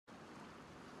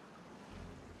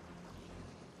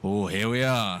Oh, here we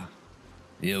are.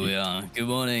 Here we are. Good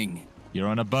morning. You're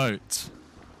on a boat.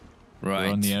 Right.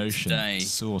 We're on the ocean, Today,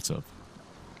 sort of.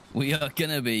 we are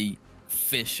going to be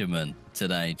fishermen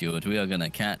today, George. We are going to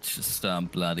catch some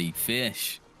bloody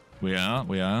fish. We are.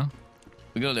 We got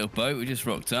a little boat. We just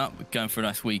rocked up. We're going for a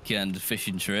nice weekend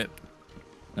fishing trip.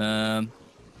 And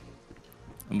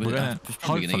we're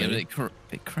probably going to get a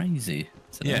bit crazy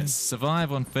today. Yes,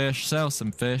 survive on fish, sell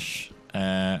some fish.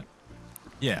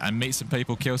 Yeah, and meet some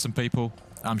people, kill some people.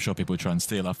 I'm sure people try and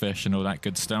steal our fish and all that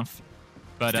good stuff.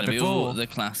 But it's before all the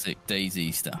classic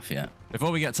DayZ stuff, yeah.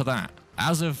 Before we get to that,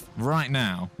 as of right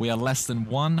now, we are less than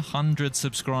 100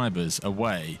 subscribers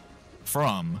away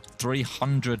from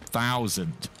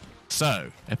 300,000.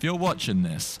 So, if you're watching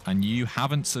this and you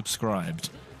haven't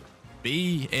subscribed,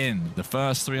 be in the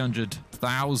first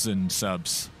 300,000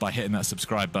 subs by hitting that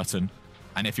subscribe button.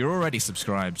 And if you're already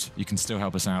subscribed, you can still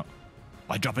help us out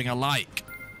by dropping a like.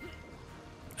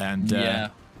 And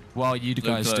while you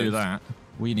guys do that,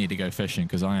 we need to go fishing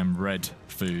because I am red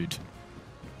food.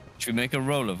 Should we make a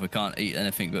roll if we can't eat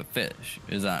anything but fish?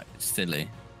 Is that silly?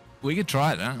 We could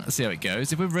try that. Let's see how it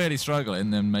goes. If we're really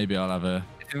struggling, then maybe I'll have a...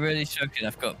 If you're really struggling,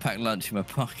 I've got packed lunch in my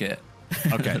pocket.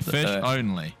 Okay, fish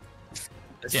only.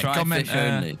 Let's try fish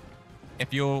only.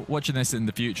 If you're watching this in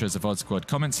the future as a VOD Squad,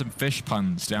 comment some fish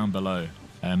puns down below.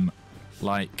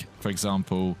 Like, for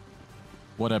example,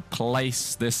 what a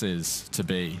place this is to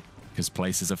be, because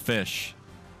places are fish.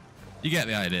 You get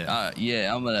the idea.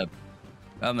 Yeah, I'm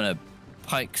gonna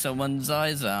pike someone's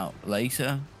eyes out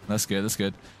later. That's good. That's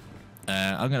good.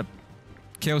 I'm gonna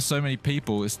kill so many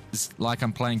people. It's like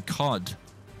I'm playing COD.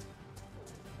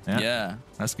 Yeah.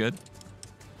 That's good.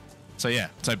 So yeah.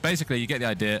 So basically, you get the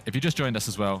idea. If you just joined us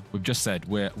as well, we've just said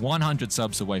we're 100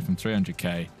 subs away from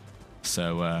 300k.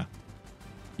 So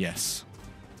yes,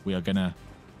 we are gonna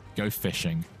go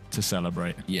fishing to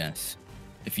celebrate. Yes.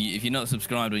 If you're not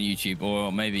subscribed on YouTube,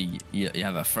 or maybe you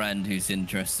have a friend who's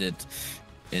interested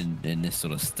in this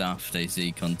sort of stuff,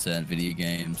 DayZ content, video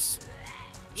games,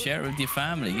 share it with your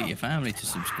family. Get your family to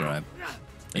subscribe.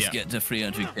 Let's get to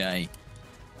 300k.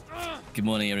 Good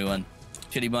morning, everyone.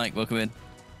 Chili Mike, welcome in.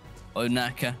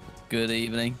 Onaka, good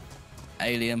evening.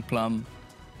 Alien Plum.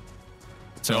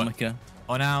 Tomica.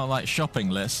 On our shopping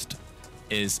list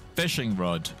is fishing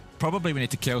rod. Probably we need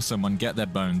to kill someone, get their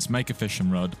bones, make a fishing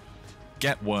rod.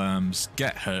 Get worms,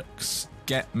 get hooks,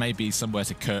 get maybe somewhere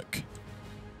to cook,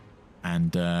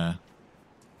 and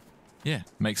yeah,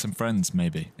 make some friends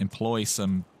maybe. Employ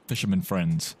some fisherman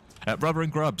friends. Rubber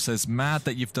and Grub says, mad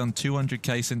that you've done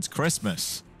 200k since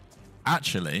Christmas.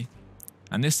 Actually,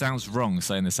 and this sounds wrong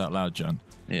saying this out loud, John.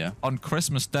 Yeah. On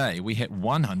Christmas Day, we hit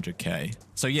 100k.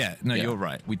 So yeah, no, you're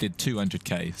right. We did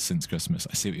 200k since Christmas.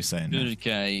 I see what you're saying.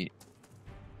 200k,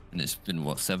 and it's been,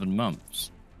 what, 7 months?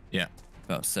 Yeah.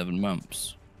 About 7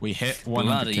 months. We hit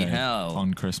 100k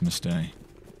on Christmas Day.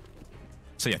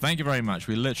 So yeah, thank you very much.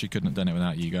 We literally couldn't have done it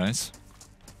without you guys.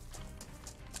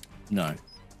 No.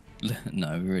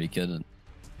 No, we really couldn't.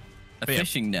 A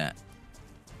fishing net.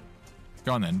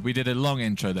 Go on then. We did a long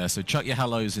intro there, so chuck your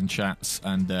hellos in chats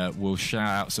and we'll shout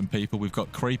out some people. We've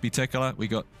got Creepy Tickler. We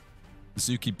got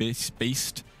Zuki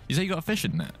Beast. You say you got a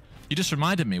fishing net? You just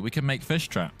reminded me we can make fish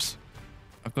traps.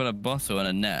 I've got a bottle and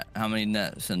a net. How many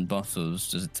nets and bottles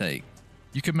does it take?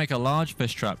 You can make a large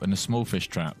fish trap and a small fish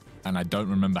trap, and I don't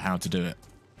remember how to do it.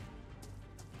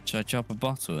 Should I chop a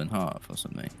bottle in half or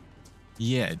something?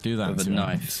 Yeah, do that. With a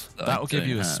knife. That'll give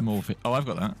you a small fish. Oh, I've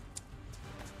got that.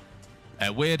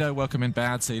 Weirdo, welcome in.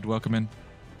 Bad Seed, welcome in.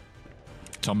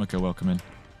 Tomica, welcome in.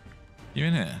 You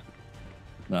in here?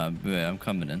 No, I'm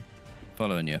coming in.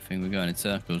 Following you. I think we're going in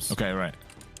circles. Okay, right.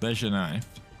 There's your knife.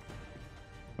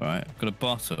 Right, I've got a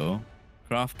bottle,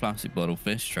 craft plastic bottle,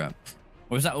 fish trap.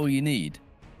 Or is that all you need?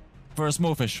 For a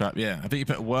small fish trap, yeah. I think you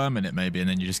put a worm in it maybe, and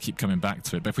then you just keep coming back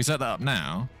to it. But if we set that up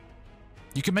now,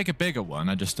 you can make a bigger one.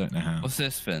 I just don't know how. What's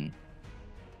this thing?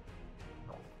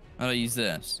 How do I use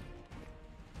this?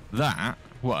 That?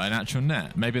 What, an actual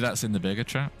net? Maybe that's in the bigger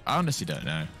trap? I honestly don't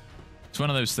know. It's one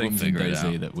of those things in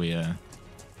DayZ that we... I'm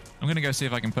going to go see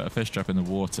if I can put a fish trap in the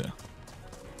water.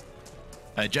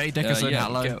 Jay Dickerson,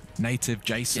 hello. Native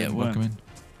Jason, welcome in.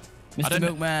 Mr.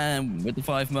 Milkman with the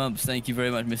 5 months. Thank you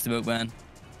very much, Mr. Milkman.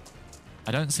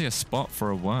 I don't see a spot for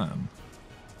a worm.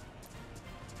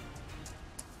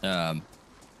 Phobane,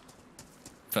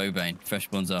 fresh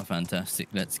ones are fantastic.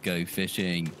 Let's go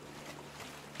fishing.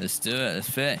 Let's do it. Let's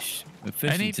fish. We're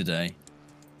fishing today.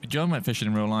 John went fishing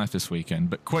in real life this weekend,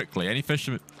 but quickly, any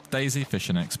DayZ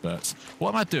fishing experts? What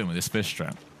am I doing with this fish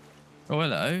trap? Oh,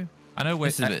 hello. I know we're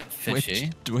a bit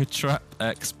fishy. We're trap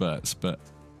experts, but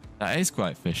that is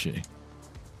quite fishy.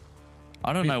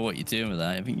 I don't know what you're doing with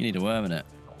that. I think you need a worm in it.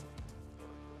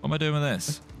 What am I doing with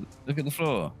this? Look at the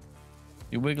floor.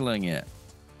 You're wiggling it.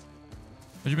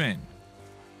 What do you mean?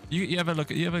 You ever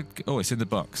look at oh, it's in the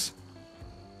box.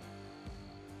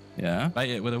 Yeah.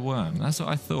 Bait it with a worm. That's what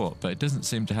I thought, but it doesn't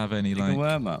seem to have any Dig a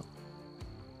worm up.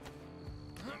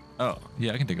 Oh,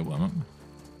 yeah, I can dig a worm up.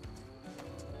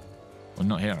 Well,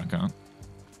 not here, I can't.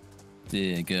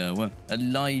 Dig a worm.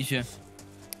 Elijah.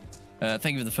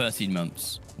 Thank you for the 13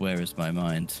 months. Where is my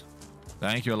mind?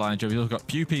 Thank you, Elijah. We've got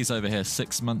Pewpies over here,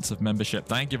 6 months of membership.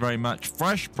 Thank you very much.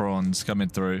 Fresh Prawns coming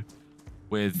through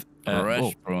with...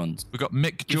 Fresh Prawns. We've got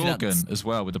Mick Jorgen as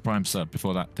well with the Prime sub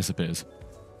before that disappears.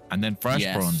 And then Fresh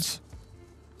Prawns.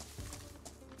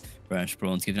 Fresh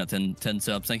Prawns giving out 10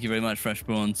 subs. Thank you very much, Fresh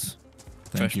Prawns.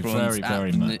 Thank you very,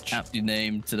 very much. Aptly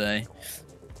named today.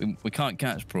 We can't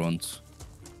catch prawns.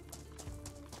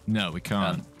 No, we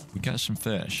can't. We catch some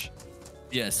fish.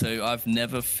 Yeah, so I've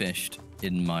never fished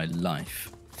in my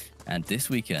life. And this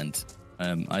weekend,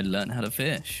 I learned how to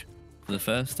fish for the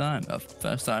first time.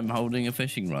 First time holding a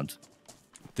fishing rod.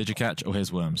 Did you catch? Oh,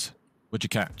 here's worms. What'd you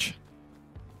catch?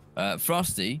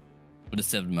 Frosty with the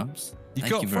 7 months. You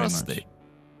caught Frosty?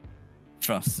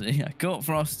 Frosty. I caught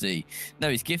Frosty. No,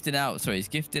 he's gifted out. Sorry, he's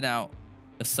gifted out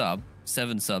a sub.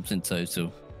 7 subs in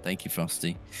total. Thank you,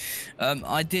 Frosty.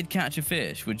 I did catch a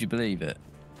fish. Would you believe it?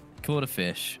 Caught a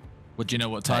fish. Well, do you know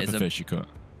what type of fish you caught?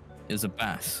 It was a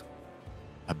bass.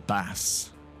 A bass.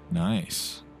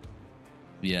 Nice.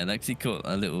 Yeah, Lexi caught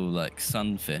a little like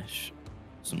sunfish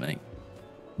or something.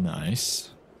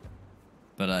 Nice.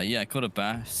 But yeah, I caught a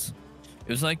bass. It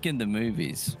was like in the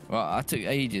movies. Well, I took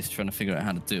ages trying to figure out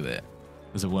how to do it.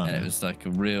 There's a worm. And it was like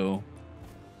a real...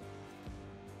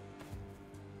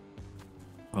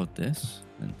 Hold this.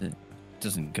 And it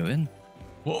doesn't go in.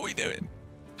 What are we doing?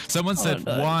 Someone said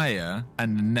wire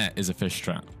and the net is a fish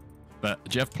trap. But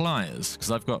do you have pliers?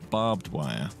 Because I've got barbed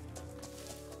wire.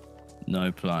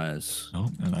 No pliers. Oh,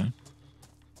 hello.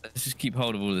 Let's just keep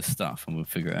hold of all this stuff and we'll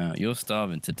figure it out. You're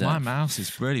starving to death. My mouse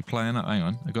is really playing up. Hang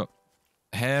on. I got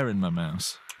hair in my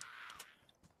mouse.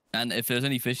 And if there's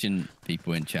any fishing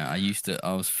people in chat,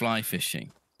 I was fly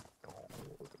fishing.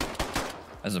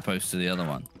 As opposed to the other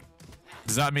one.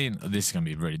 Does that mean, this is going to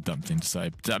be a really dumb thing to say,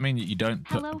 does that mean that you don't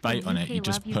put a bait on it, you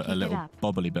just put a little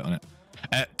bobbly bit on it?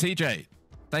 TJ,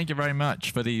 thank you very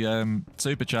much for the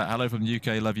super chat. Hello from the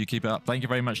UK, love you, keep it up. Thank you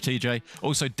very much, TJ.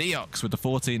 Also, Deox with the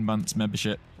 14 months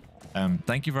membership.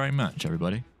 Thank you very much,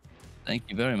 everybody. Thank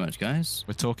you very much, guys.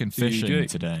 We're talking fishing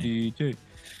today.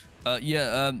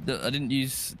 Yeah, I didn't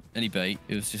use any bait.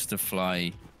 It was just a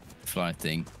fly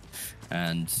thing.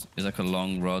 And it's like a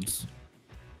long rod.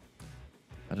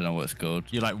 I don't know what it's called.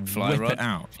 You like fly whip rod? it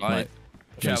out. Fly. Like,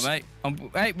 Ciao, mate.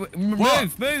 Hey,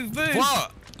 move.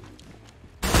 What?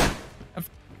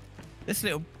 This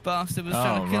little bastard was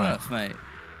trying to kill us, mate.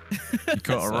 You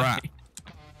caught a rat.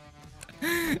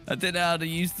 I didn't know how to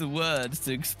use the words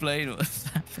to explain what was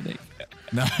happening.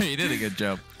 No, you did a good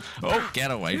job. Oh,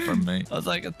 get away from me. I was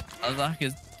like a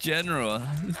general.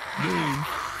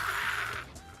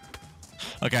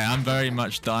 Okay, I'm very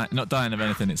much not dying of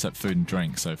anything except food and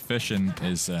drink. So fishing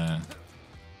is. All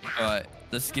right,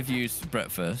 let's give you some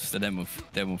breakfast, and then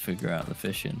we'll figure out the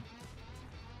fishing.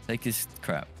 Take this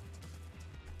crap.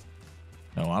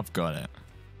 Oh, I've got it.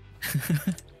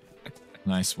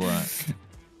 Nice work.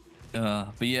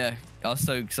 But yeah, I was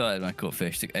so excited when I caught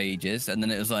fish. It took ages, and then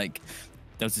it was like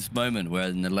there was this moment where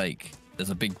in the lake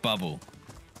there's a big bubble,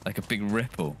 like a big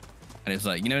ripple, and it's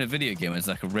like, you know, in a video game it's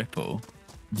like a ripple.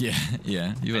 Yeah,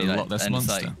 yeah. You got a lot less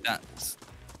monster. Like,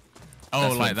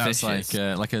 that's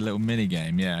like a little mini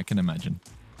game. Yeah, I can imagine.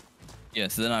 Yeah,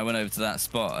 so then I went over to that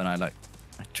spot and I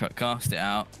cast it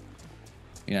out,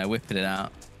 you know, whipped it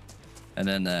out, and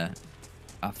then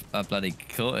I bloody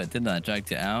caught it, didn't I?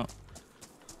 Dragged it out.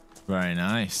 Very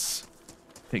nice.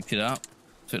 Picked it up,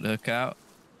 took the hook out,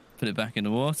 put it back in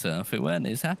the water. Off it went.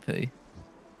 He's happy.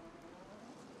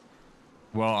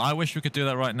 Well, I wish we could do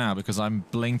that right now because I'm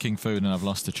blinking food and I've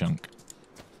lost a chunk.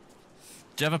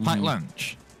 Do you have a packed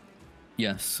lunch?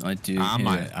 Yes, I do. I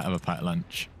might have a packed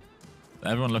lunch.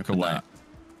 Everyone look away.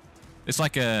 It's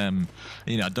like, you know,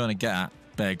 I don't want to get at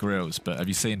Bear Grylls, but have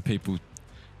you seen people,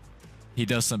 he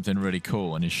does something really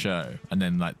cool on his show and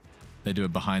then like they do a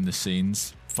behind the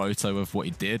scenes photo of what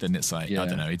he did and it's like, I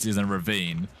don't know, he's in a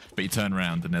ravine, but you turn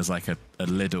around and there's like a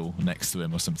Lidl next to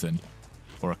him or something.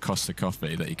 Or a Costa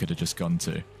Coffee that he could have just gone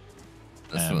to.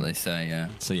 That's what they say, yeah.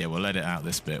 So yeah, we'll edit out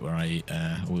this bit where I eat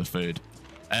all the food.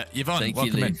 Yvonne,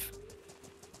 welcome in.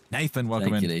 Nathan,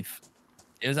 welcome in. Thank you, Leaf.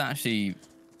 I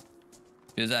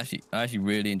actually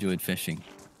really enjoyed fishing.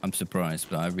 I'm surprised,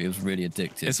 but it was really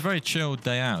addictive. It's a very chilled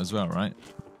day out as well, right?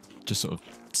 Just sort of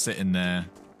sitting there,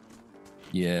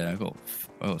 Yeah,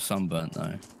 I got sunburnt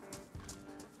though.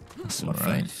 That's On my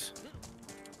alright. face.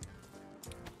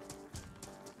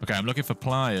 Okay, I'm looking for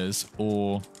pliers,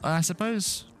 or I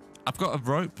suppose I've got a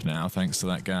rope now thanks to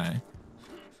that guy.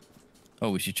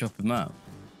 Oh, we should chop him up.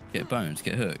 Get bones,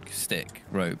 get hook, stick,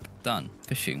 rope. Done.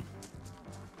 Fishing.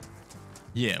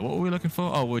 Yeah, what were we looking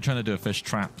for? Oh, we were trying to do a fish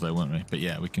trap though, weren't we? But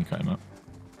yeah, we can cut him up.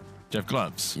 Do you have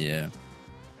gloves? Yeah.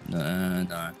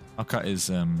 No. I'll cut his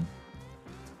Get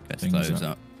his things clothes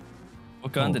up. up.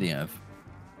 What gun Oh. did he have?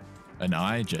 an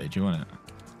IJ. Do you want it?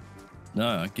 No,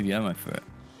 I'll give you ammo for it.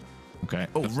 Okay.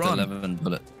 Oh, Just Ron. 11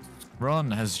 bullets.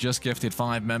 Ron has just gifted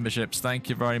 5 memberships. Thank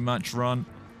you very much, Ron.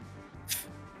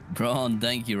 Ron,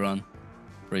 thank you, Ron.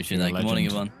 Appreciate You're that. a Good morning,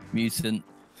 legend. everyone. Mutant.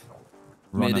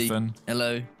 Midi. Ronathan.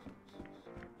 Hello.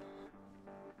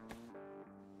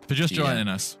 For just Yeah. joining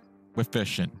us. We're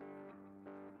fishing.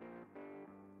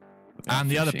 And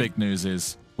the other big news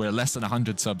is we're less than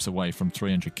 100 subs away from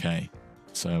 300k.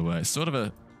 So it's sort of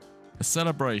a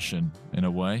celebration in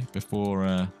a way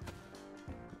before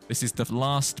this is the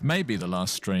last, maybe the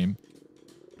last stream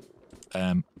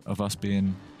of us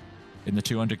being in the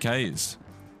 200ks.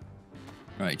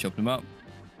 Right, chop him up.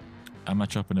 Am I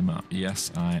chopping him up?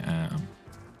 Yes, I am.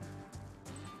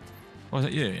 Was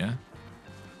it you, yeah?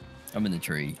 I'm in the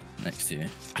tree next to you.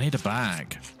 I need a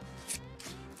bag.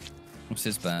 What's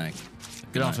his bag?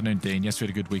 Good afternoon, Dean. Yes, we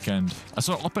had a good weekend. I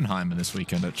saw Oppenheimer this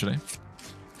weekend, actually.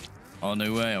 Oh,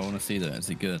 no way. I want to see that. Is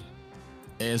it good?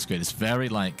 It is good. It's very,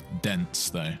 like, dense,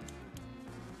 though.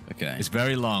 Okay. It's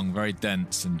very long, very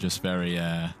dense, and just very,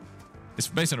 it's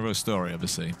based on a real story,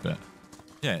 obviously, but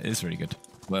yeah, it is really good.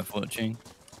 Worth watching.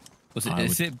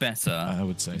 Is it better I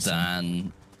would say so.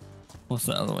 than... What's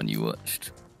that other one you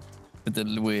watched? With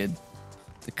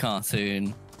the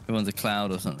cartoon. The one's a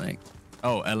cloud or something.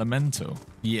 Oh, Elemental.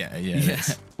 Yeah. It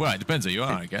is. Well, it depends who you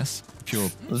are, I guess. If you're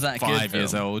Was that 5 good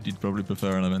years film? old, you'd probably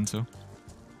prefer Elemental.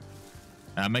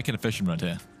 I'm making a fishing rod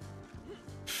here.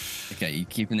 Okay, you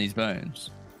keeping these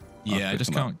bones? Yeah, I pick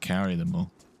just them up. can't carry them all.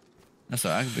 That's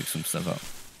all right. I can pick some stuff up.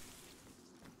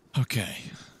 Okay.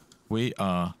 We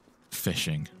are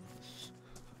fishing.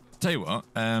 Tell you what,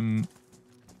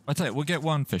 we'll get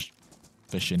one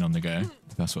fishing on the go,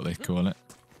 if that's what they call it.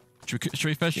 Should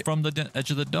we fish from the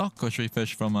edge of the dock, or should we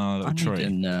fish from our little tree?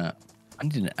 I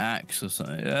need an axe or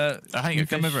something. Hang on,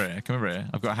 come over here.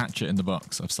 I've got a hatchet in the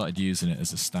box. I've started using it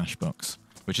as a stash box,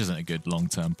 which isn't a good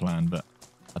long-term plan, but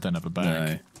I don't have a bag.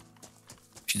 No.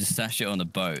 Should just stash it on a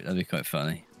boat. That'd be quite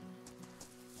funny.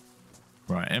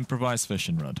 Right, improvised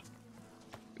fishing rod.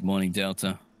 Good morning,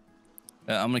 Delta.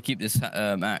 I'm gonna keep this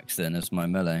axe then as my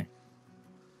melee.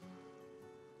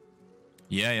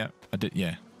 Yeah, I did.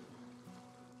 Yeah.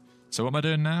 So what am I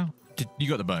doing now? You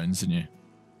got the bones, didn't you?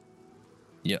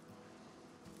 Yep.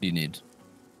 You need.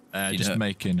 Just hook.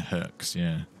 making hooks.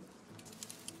 Yeah.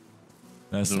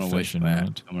 There's I the don't know which fishing way.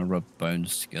 rod. I'm gonna rub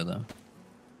bones together.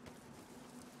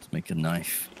 Let's make a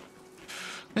knife.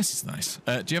 This is nice.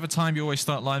 Do you have a time you always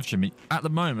start live streaming? At the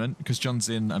moment, because John's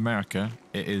in America,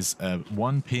 it is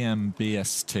 1 p.m.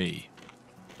 BST.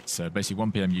 So basically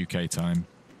 1 p.m. UK time,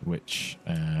 which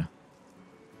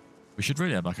we should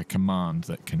really have like a command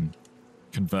that can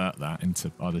convert that into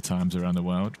other times around the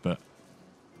world. But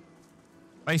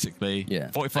basically,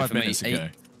 Yeah. 45 So for me, minutes ago.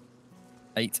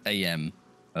 8 a.m.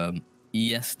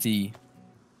 EST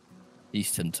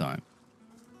Eastern time.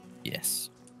 Yes.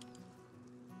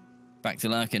 Back to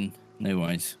lurking. No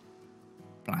worries.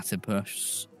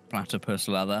 Platypus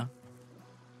leather.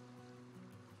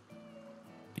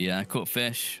 Yeah, I caught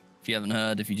fish. If you haven't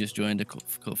heard, if you just joined, I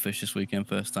caught fish this weekend.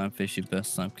 First time fishing,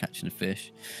 first time catching a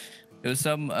fish. It was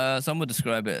some would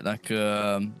describe it like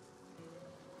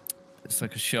it's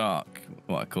like a shark.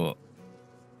 What I caught.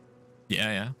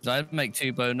 Yeah. So I'd make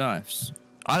 2 bow knives.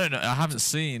 I don't know. I haven't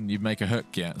seen you make a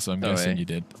hook yet, so I'm guessing you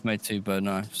did. I've made 2 bow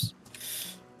knives.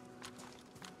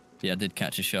 Yeah, I did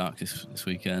catch a shark this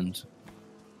weekend.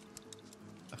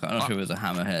 I'm not sure if it was a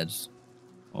hammerhead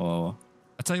or...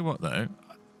 I tell you what, though.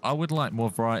 I would like more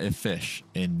variety of fish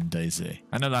in DayZ.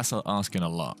 I know that's asking a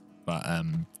lot, but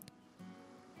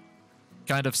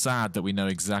kind of sad that we know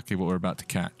exactly what we're about to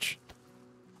catch.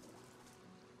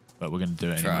 But we're going to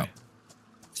do it anyway.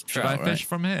 Trout. Should I fish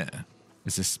from here?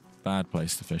 Is this a bad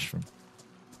place to fish from?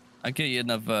 I'll get you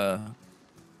another...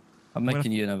 I'm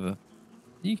making you another...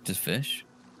 You can just fish.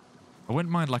 I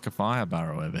wouldn't mind like a fire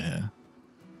barrel over here.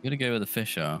 You gotta go where the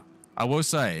fish are. I will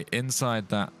say, inside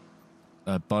that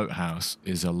boathouse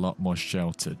is a lot more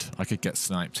sheltered. I could get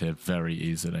sniped here very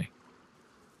easily.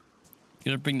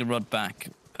 You gotta bring the rod back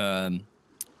to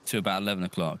about 11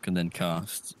 o'clock and then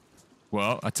cast.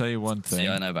 Well, I tell you one thing. See,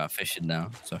 I know about fishing now,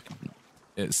 so I can...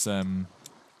 It's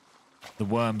The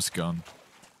worm's gone.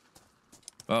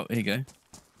 Oh, here you go.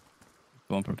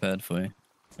 One prepared for you.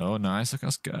 Oh, nice. Look,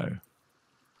 let's go.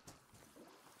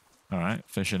 All right,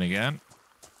 fishing again.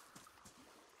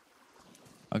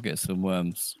 I'll get some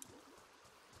worms.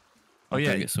 Oh, I'll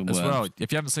yeah, get some as worms. well.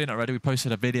 If you haven't seen it already, we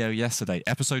posted a video yesterday,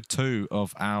 episode 2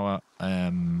 of our,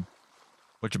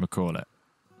 whatchamacallit?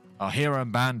 Our Hero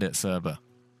and Bandit server.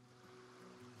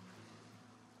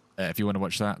 If you want to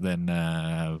watch that, then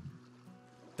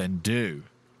do.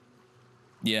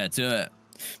 Yeah, do it.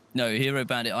 No, Hero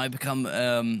Bandit. I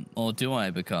become, or do I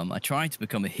become? I try to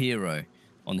become a hero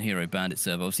on the Hero Bandit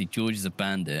server. Obviously, George is a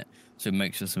bandit, so it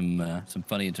makes for some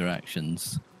funny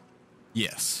interactions.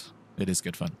 Yes, it is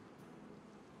good fun.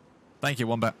 Thank you,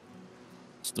 Wombat.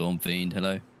 Storm Fiend,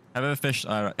 hello. Have you ever fished?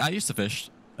 I used to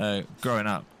fish growing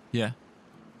up. Yeah.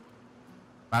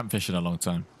 I haven't fished in a long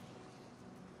time.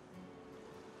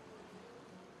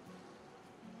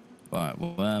 Right,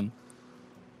 well,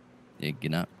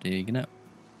 digging up.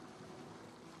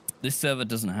 This server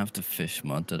doesn't have to fish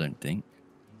mod, I don't think.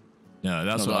 No,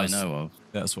 that's Not what that I know of.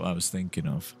 That's what I was thinking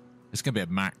of. It's gonna be a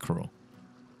mackerel.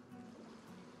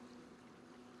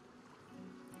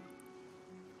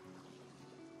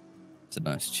 It's a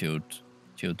nice chilled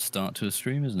start to a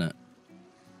stream, isn't it?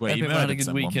 Wait, Hope you everyone had a murdered good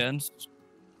someone. weekend.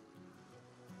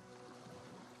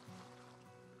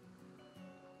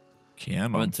 Yeah, I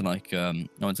man. went to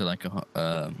like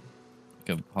a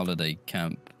holiday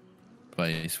camp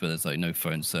place where there's like no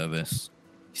phone service.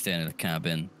 You stay in a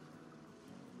cabin,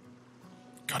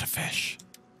 Got a fish.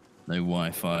 no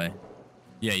Wi-Fi.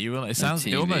 Yeah, you will. It sounds.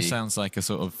 It TV. almost sounds like a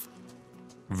sort of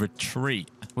retreat.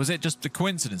 Was it just the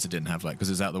coincidence it didn't have like because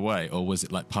it's out of the way, or was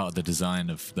it like part of the design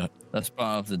of the? That's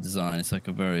part of the design. It's like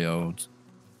a very old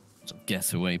sort of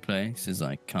getaway place. There's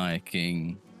like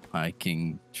kayaking,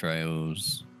 hiking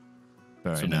trails.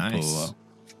 Very swimming nice. pool.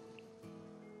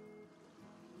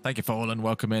 Thank you, Fallen.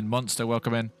 Welcome in. Monster,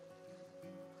 welcome in.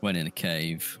 Went in a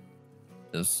cave.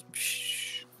 There's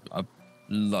a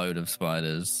load of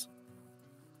spiders.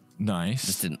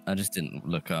 Nice. I just didn't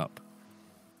look up.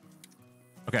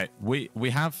 Okay, we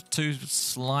have 2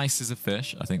 slices of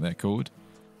fish. I think they're called,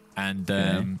 and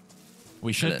Okay.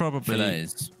 we should probably.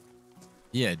 Fillets.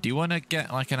 Yeah. Do you want to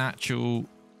get like an actual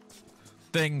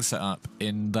thing set up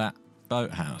in that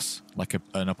boathouse, like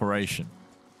an operation?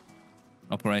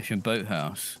 Operation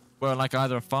Boathouse. Well, like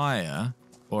either a fire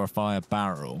or a fire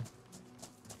barrel.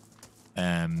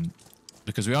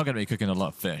 Because we are going to be cooking a lot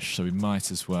of fish, so we might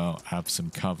as well have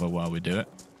some cover while we do it.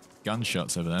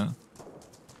 Gunshots over there.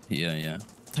 Yeah.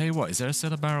 Tell you what, is there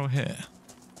still a barrel here?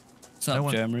 What's up,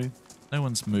 one- Jeremy? No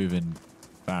one's moving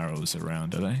barrels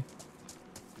around, are they?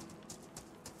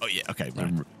 Oh yeah, okay,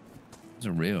 right. It's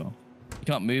a real. You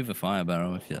can't move a fire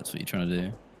barrel if that's what you're trying to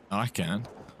do. I can.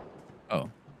 Oh.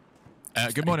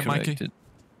 Good morning, Mikey. Corrected.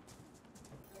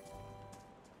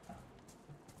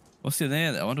 What's in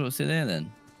there? I wonder what's in there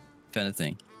then. If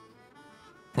anything.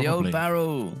 The Probably. old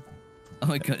barrel. Oh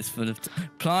my god, it's full of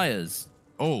pliers.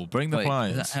 Oh, bring the Wait,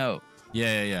 pliers. does that help?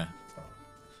 Yeah. I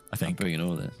I'm think bringing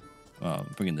all this. Oh,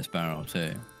 I'm bringing this barrel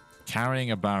too.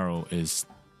 carrying a barrel is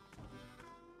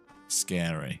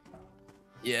scary.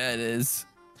 Yeah, it is.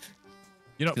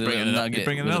 You're not 'Cause bringing a you're nugget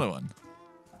bringing with a- another one.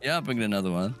 Yeah, I'm bringing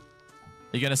another one.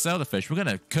 You're going to sell the fish. We're going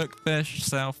to cook fish,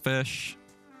 sell fish.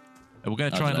 And we're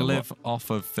going to I try don't and know live off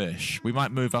of fish. We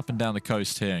might move up and down the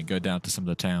coast here and go down to some of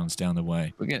the towns down the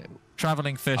way. We're gonna.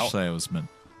 Traveling fish salesman.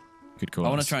 Could call I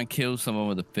want us. to try and kill someone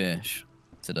with a fish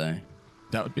today.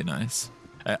 That would be nice.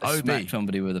 Smack OB,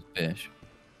 somebody with a fish.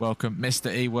 welcome.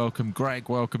 Mr. E, welcome. Greg,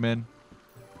 welcome in.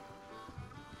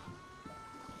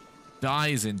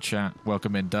 Die's in chat.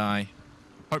 Welcome in, Die.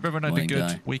 Hope everyone had a Morning, good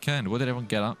Di. weekend. What did everyone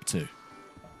get up to?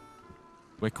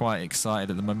 We're quite excited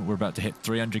at the moment. We're about to hit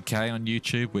 300k on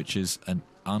YouTube, which is an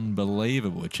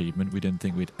unbelievable achievement. We didn't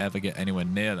think we'd ever get anywhere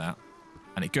near that.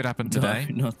 And it could happen today.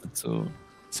 No, not at all.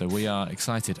 So we are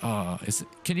excited. Oh,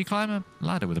 can you climb a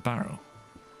ladder with a barrel?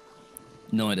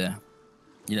 No idea.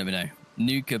 You let me know.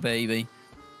 Nuka baby.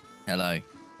 Hello.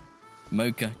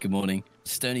 Mocha, good morning.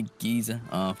 Stony Geezer,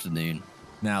 afternoon.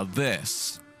 Now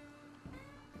this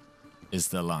is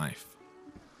the life.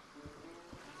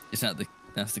 Is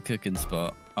that's the cooking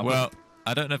spot? Well,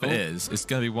 I don't know if it Oh. is. It's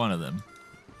going to be one of them.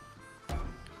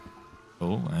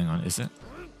 Oh, hang on. Is it?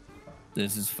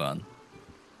 This is fun.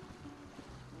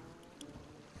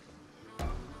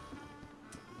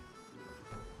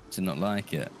 To not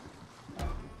like it.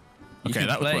 You Okay, can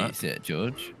that would work. place it,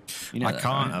 George. You know I that,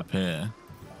 can't right? up here.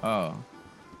 Oh,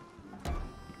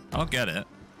 I'll get it.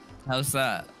 how's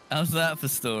that? How's that for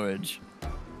storage?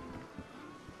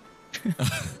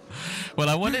 Well,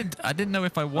 I didn't know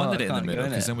if I wanted I it in the can't go middle in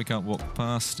because it. then we can't walk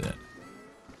past it.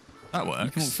 That You can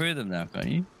walk works. through them now, can't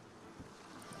you?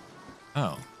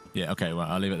 Oh, yeah. Okay, well,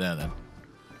 I'll leave it there then.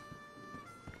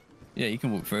 Yeah, you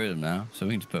can walk through them now, so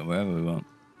we can just put them wherever we want.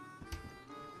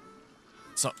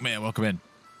 Sockmere, welcome in.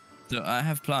 So I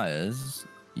have pliers.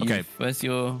 Okay. Where's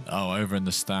your... Oh, over in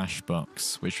the stash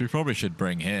box, which we probably should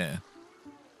bring here.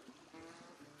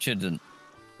 Shouldn't.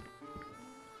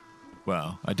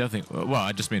 Well, I don't think... Well,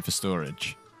 I just mean for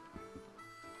storage.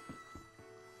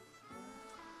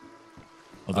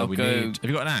 Although we need... Have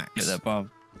you got an axe? Get that barb.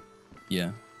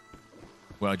 Yeah.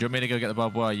 Well, do you want me to go get the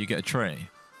barbed wire? You get a tree.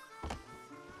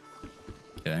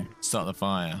 Okay. Start the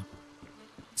fire.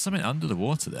 Something under the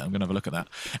water there. I'm going to have a look at that.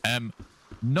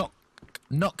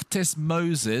 Noctis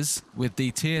Moses with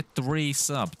the tier 3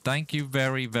 sub. Thank you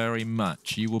very, very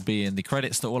much. You will be in the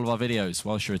credits to all of our videos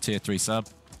whilst you're a tier 3 sub.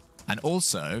 And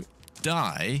also,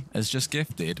 Di has just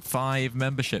gifted 5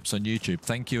 memberships on YouTube.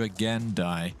 Thank you again,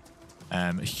 Di.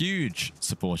 A huge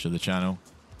supporter of the channel.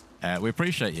 We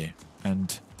appreciate you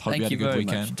and hope you had a good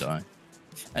weekend. Much, Di.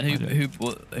 And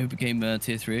who became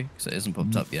tier 3? Because it hasn't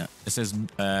popped up yet. It says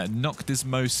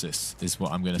Noctismosis is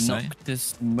what I'm going to say.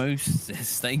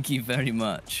 Noctismosis. Thank you very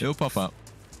much. It'll pop up.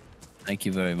 Thank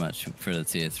you very much for the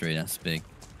tier 3. That's big.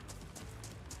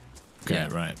 Okay, Yeah.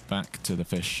 right. Back to the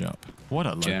fish shop. What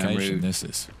a location this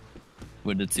is.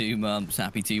 With the 2 months,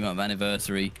 happy 2-month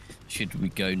anniversary, should we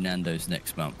go Nando's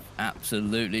next month?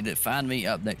 Absolutely. The fan meet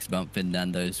up next month in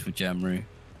Nando's for Jamru.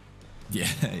 Yeah,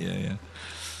 yeah.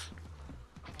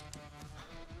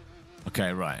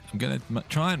 Okay, right. I'm going to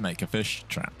try and make a fish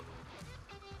trap.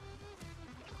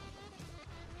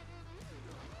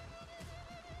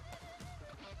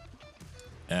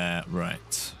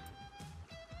 Right.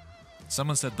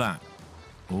 Someone said that.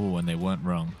 Oh, and they weren't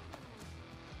wrong.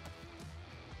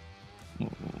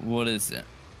 What is it?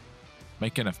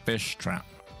 Making a fish trap.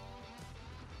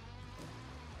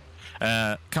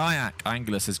 Kayak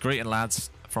Angler says, greeting lads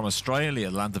from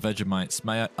Australia, land of Vegemites.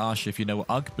 May I ask you if you know what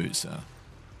Ugg boots are?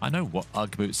 I know what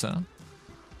Ugg boots are.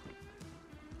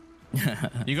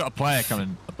 You got a player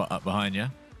coming up behind you.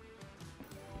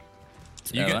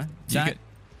 You get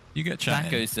chatting.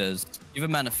 Taco says, give a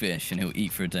man a fish and he'll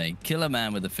eat for a day. Kill a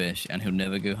man with a fish and he'll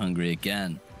never go hungry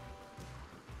again.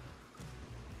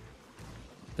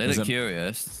 They look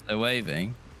curious. They're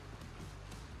waving.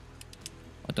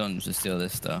 I don't want to steal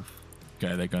this stuff.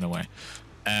 Okay, they're going away.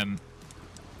 I'm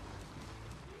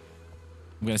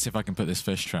going to see if I can put this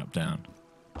fish trap down.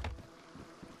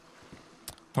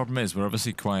 Problem is, we're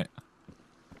obviously quite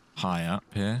high up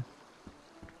here.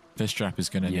 Fish trap is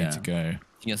going to need to go.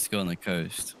 He has to go on the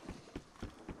coast.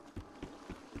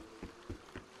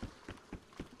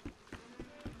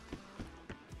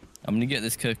 I'm going to get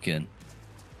this cooking.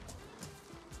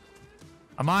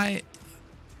 Am I...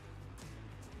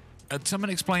 someone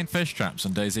explain fish traps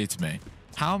on DayZ to me.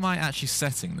 How am I actually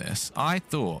setting this? I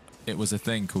thought it was a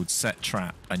thing called set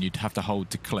trap and you'd have to hold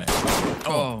to click.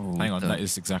 Oh, hang on. That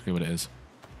is exactly what it is.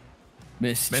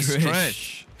 Miss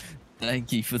Trish.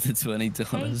 Thank you for the $20.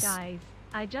 Hey guys,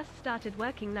 I just started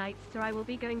working nights, so I will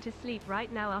be going to sleep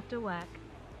right now after work.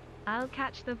 I'll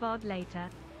catch the VOD later.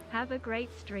 Have a great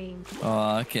stream.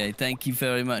 Oh, okay. Thank you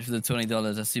very much for the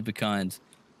 $20. That's super kind.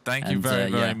 Thank you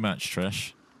very much,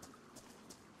 Trish.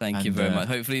 Thank you very much.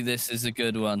 Hopefully this is a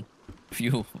good one.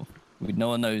 No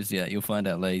one knows yet. You'll find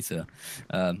out later.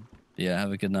 Yeah,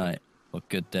 have a good night or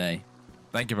good day.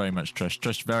 Thank you very much, Trish.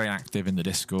 Trish, very active in the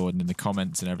Discord and in the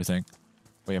comments and everything.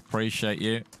 We appreciate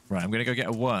you. Right, I'm going to go get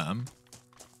a worm.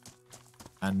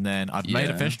 And then I've made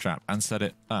a fish trap and set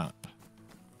it up.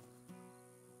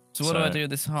 So what do I do with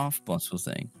this half bottle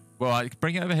thing? Well, I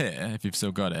bring it over here if you've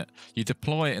still got it. You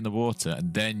deploy it in the water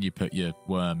and then you put your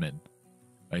worm in,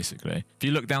 basically. If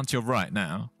you look down to your right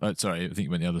now... Oh, sorry, I think you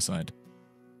went the other side.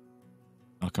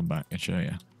 I'll come back and show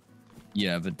you.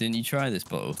 Yeah, but didn't you try this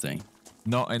bottle thing?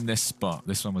 Not in this spot.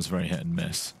 This one was very hit and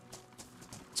miss.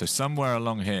 So somewhere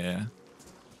along here...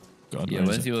 God, yeah,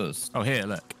 where's yours? Oh, here,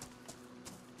 look.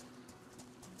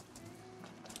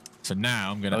 So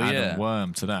now I'm going to add a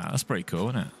worm to that. That's pretty cool,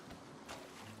 isn't it?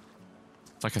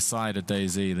 It's like a side of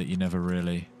DayZ that you never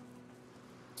really...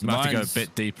 You might have to go a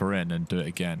bit deeper in and do it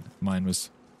again. Mine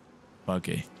was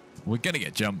buggy. We're going to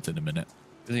get jumped in a minute.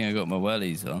 I think I got my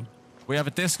wellies on. We have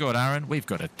a Discord, Aaron. We've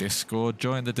got a Discord.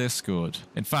 Join the Discord.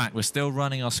 In fact, we're still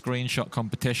running our screenshot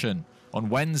competition. On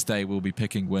Wednesday, we'll be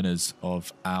picking winners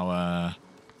of our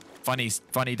funny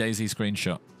DayZ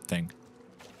screenshot thing.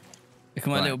 Look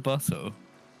at my little bottle.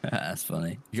 That's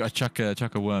funny. You got to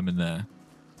chuck a worm in there.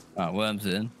 Alright, worms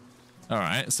in. All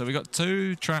right, so we got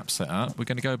 2 traps set up. We're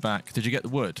going to go back. Did you get the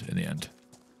wood in the end?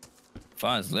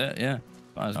 Fire's lit, yeah.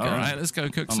 Fire's All right, let's go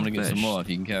cook some fish. I'm going to get some more if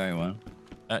you can carry one.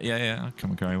 Yeah, I'll come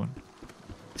and carry one.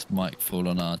 This might fall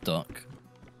on our dock.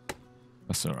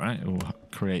 That's all right. We'll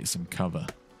create some cover.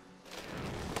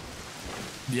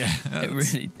 Yeah, It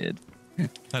really did.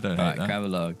 I don't Right, hate that. grab a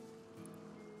log.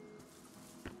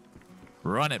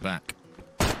 Run it back.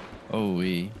 Oh,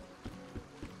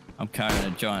 I'm carrying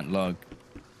a giant log.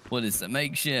 What is that?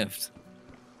 Makeshift.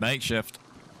 Makeshift.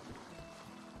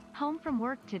 Home from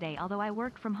work today, although I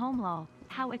work from home. Lol.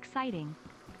 How exciting.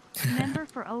 Member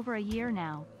for over a year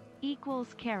now.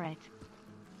 Equals carrot.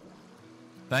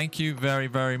 Thank you very,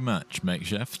 very much,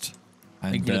 Makeshift.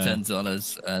 And, Thank you for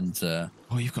 $10 and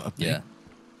oh, you've got a big... yeah,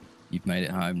 you've made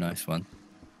it home. Nice one.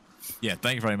 Yeah,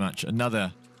 thank you very much.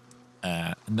 Another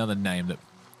name that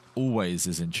always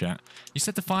is in chat. You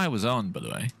said the fire was on, by the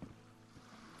way.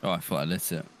 Oh, I thought I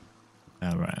lit it.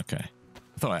 Oh, right, okay.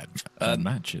 I thought I had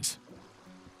matches.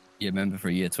 Yeah, member for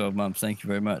a year, 12 months. Thank you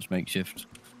very much, Makeshift.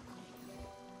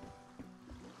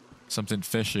 Something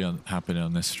fishy happening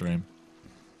on this stream.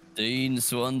 Dean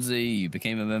Swansea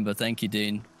became a member. Thank you,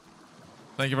 Dean.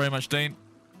 Thank you very much, Dean.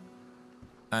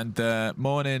 And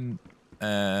morning,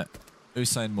 who's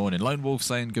saying morning? Lone Wolf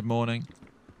saying good morning.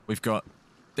 We've got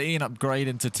Dean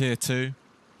upgrading to tier 2.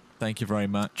 Thank you very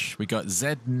much. We got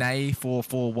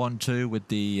ZNay4412 with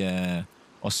the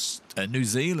New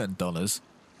Zealand dollars.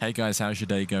 Hey guys, how's your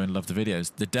day going? Love the videos.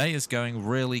 The day is going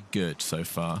really good so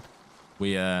far.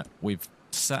 We've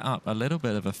set up a little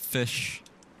bit of a fish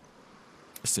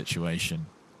situation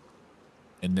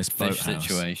in this boathouse. Fish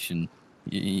situation.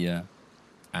 Yeah.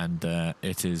 And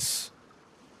it's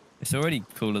already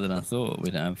cooler than I thought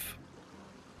we'd have.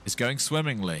 It's going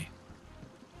swimmingly.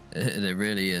 It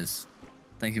really is.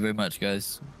 Thank you very much,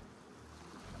 guys.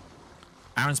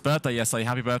 Aaron's birthday yesterday.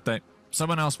 Happy birthday.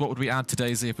 Someone else, what would we add to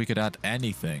DayZ if we could add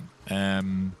anything?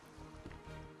 Probably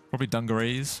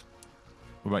dungarees.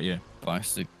 What about you?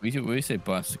 We say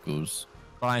bicycles.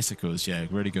 Bicycles, yeah.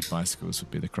 Really good bicycles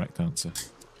would be the correct answer.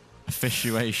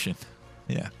 Officiation.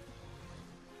 Yeah.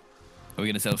 Are we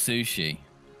going to sell sushi?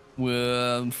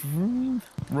 Raw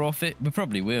fish? We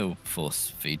probably will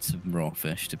force feed some raw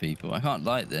fish to people. I can't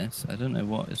like this. I don't know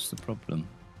what is the problem.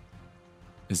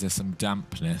 Is there some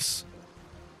dampness?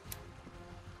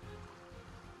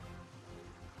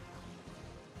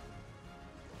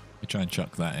 We try and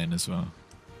chuck that in as well.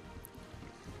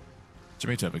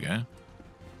 Jimmy Tobago.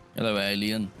 Hello,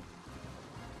 alien.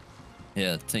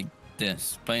 Yeah, take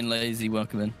this. Plain lazy,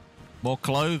 welcome in. More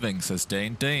clothing, says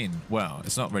Dean. Dean, well,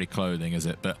 it's not really clothing, is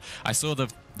it? But I saw the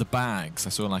bags. I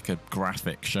saw like a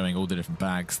graphic showing all the different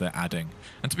bags they're adding.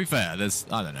 And to be fair, there's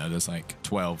like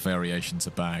 12 variations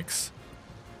of bags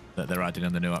that they're adding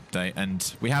in the new update.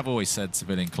 And we have always said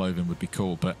civilian clothing would be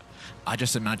cool, but I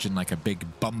just imagine like a big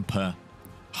bumper,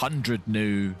 100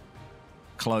 new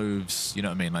clothes, you know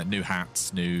what I mean? Like new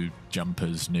hats, new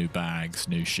jumpers, new bags,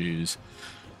 new shoes.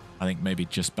 I think maybe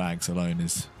just bags alone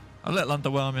is a little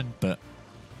underwhelming, but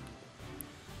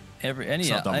any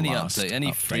update,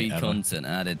 any free content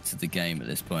added to the game at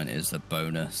this point is a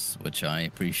bonus, which I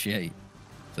appreciate.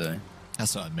 So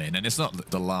that's what I mean, and it's not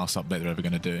the last update they're ever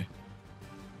going to do.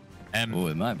 Oh,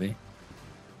 it might be.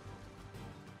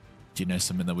 Do you know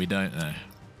something that we don't know?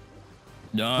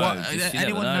 No.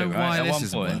 Anyone know why this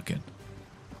isn't working?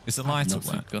 Is the light at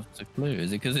work? I've got a clue.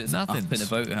 Is it because it's up in a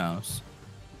boathouse?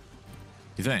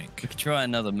 You think? We could try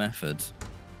another method.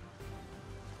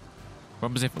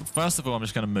 First of all, I'm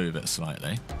just going to move it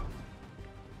slightly.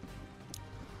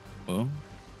 Oh,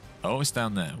 it's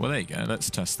down there. Well, there you go. Let's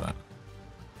test that.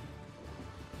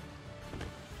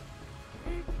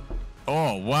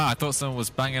 Oh, wow. I thought someone was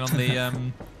banging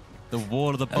on the wall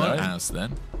of the boathouse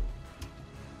then.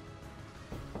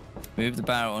 Move the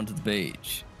barrel onto the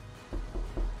beach.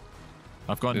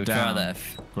 I've gone down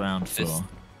ground floor.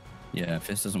 Yeah, if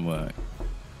this doesn't work.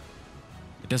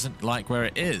 It doesn't like where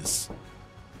it is.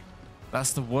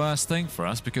 That's the worst thing for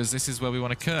us because this is where we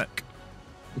want to cook.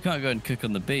 We can't go and cook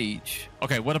on the beach.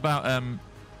 Okay, what about on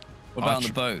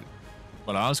the boat?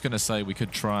 Well, I was going to say we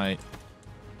could try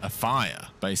a fire,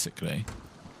 basically.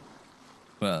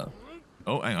 Well.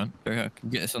 Oh, hang on. I can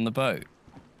get us on the boat.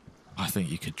 I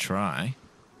think you could try.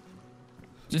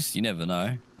 Just, you never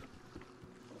know.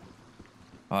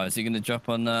 Oh, is he going to drop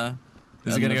on the...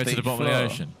 Is he going to go to the bottom of the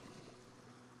ocean?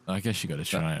 I guess you got to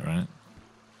try it, right?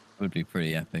 Would be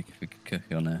pretty epic if we could cook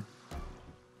on there.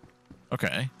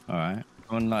 Okay. All right.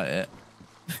 Come on, light it.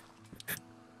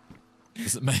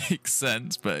 Does it make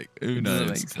sense? But who knows? Does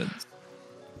it make sense?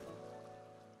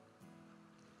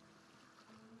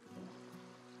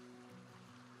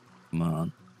 Come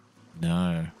on.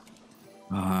 No.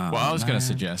 Oh, what I was going to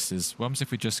suggest is, what happens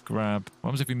if we just grab... What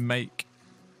happens if we make...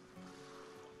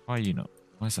 Why are you not...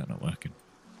 Why is that not working?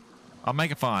 I'll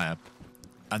make a fire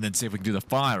and then see if we can do the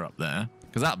fire up there.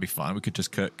 Because that'll be fine. We could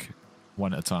just cook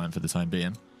one at a time for the time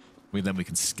being. Then we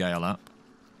can scale up.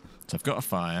 So I've got a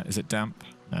fire. Is it damp?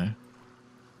 No.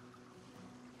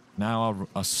 Now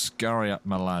I'll scurry up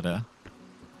my ladder.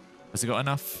 Has it got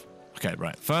enough? Okay,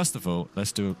 right. First of all,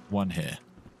 let's do one here.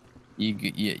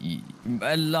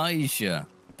 Elijah,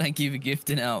 thank you for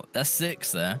gifting out. That's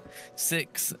 6 there.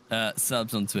 6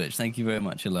 subs on Twitch. Thank you very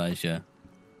much, Elijah.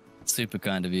 Super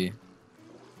kind of you.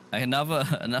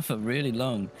 Another really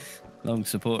long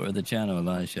supporter of the channel,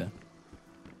 Elijah.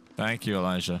 Thank you,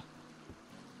 Elijah.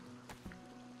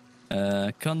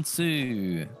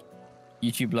 Konsu,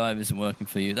 YouTube Live isn't working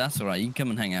for you. That's all right. You can come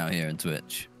and hang out here on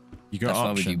Twitch. You got That's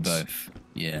options. why we do both.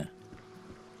 Yeah.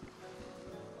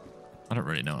 I don't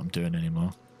really know what I'm doing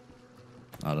anymore.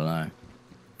 I don't know.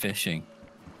 Fishing.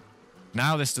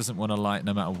 Now this doesn't want to light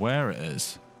no matter where it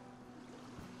is.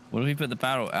 What if we put the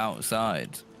barrel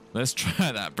outside? Let's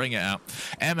try that. Bring it out.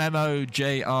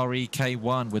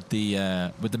 MMOJREK1 with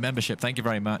the membership. Thank you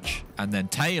very much. And then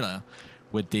Taylor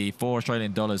with the $4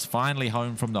 Australian. Finally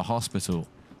home from the hospital.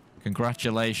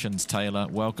 Congratulations, Taylor.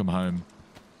 Welcome home.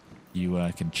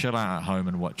 You can chill out at home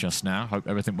and watch us now. Hope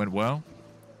everything went well.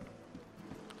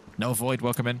 No Void,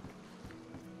 welcome in.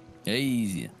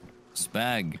 Easy.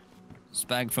 Spag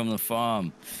from the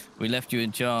farm. We left you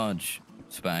in charge,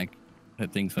 Spag.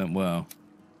 Hope things went well.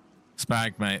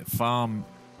 Spag, mate.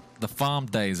 The farm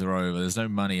days are over. There's no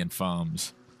money in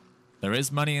farms. There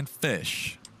is money in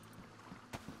fish.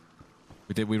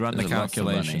 We run the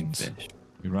calculations.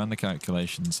 We ran the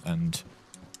calculations, and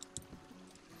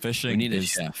fishing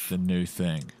is the new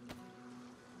thing.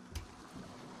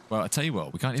 Well, I tell you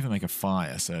what, we can't even make a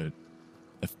fire, so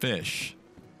the fish.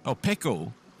 Oh,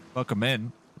 Pickle, welcome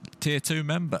in, tier 2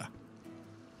 member.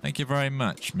 Thank you very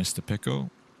much, Mr.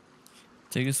 Pickle.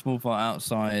 Take a small fire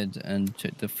outside and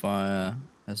check the fire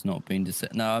has not been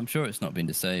disabled. No, I'm sure it's not been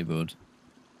disabled.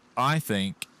 I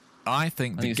think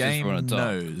the game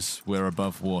knows we're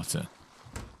above water.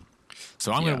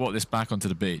 So I'm going to walk this back onto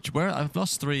the beach. Where I've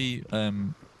lost 3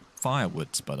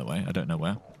 firewoods, by the way. I don't know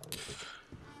where.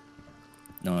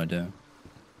 No idea.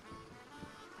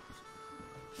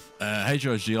 Hey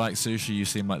George, do you like sushi? You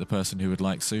seem like the person who would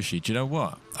like sushi. Do you know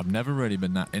what? I've never really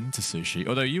been that into sushi.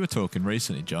 Although you were talking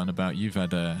recently, John, about you've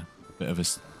had a bit of a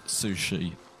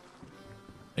sushi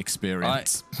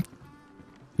experience.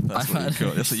 That's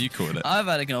what you call it. I've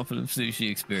had a couple of sushi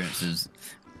experiences.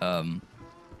 And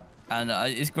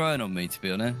it's growing on me, to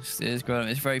be honest. It's growing.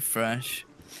 It's very fresh.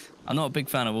 I'm not a big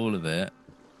fan of all of it.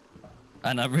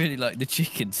 And I really like the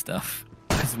chicken stuff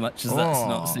as much as that's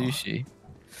not sushi.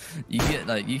 You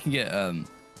can get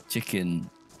chicken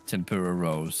tempura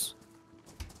rolls,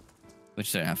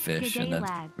 which don't have fish, and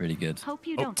they're really good. Hope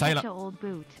you don't touch an old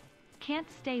boot. Can't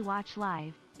stay watch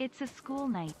live. It's a school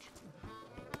night.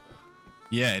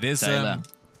 Yeah, it is. Oh,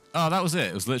 that was it.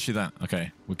 It was literally that.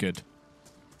 Okay, we're good.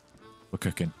 We're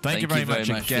cooking. Thank you very much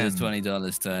again. For the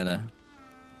 $20, Taylor.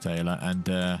 Taylor,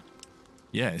 and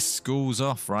yeah, school's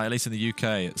off, right? At least in the UK,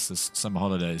 it's the summer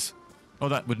holidays. Oh,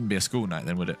 that wouldn't be a school night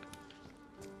then, would it?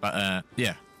 But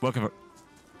yeah, welcome.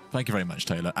 Thank you very much,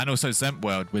 Taylor. And also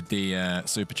Zempworld with the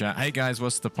super chat. Hey guys,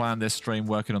 what's the plan this stream?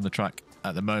 Working on the track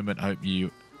at the moment. Hope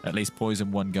you at least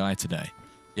poison one guy today.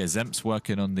 Yeah, Zemp's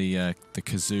working on the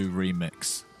kazoo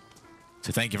remix.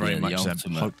 So thank you very much,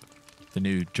 Zemp. Hope the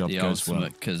new job goes well. The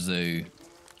ultimate kazoo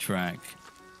track.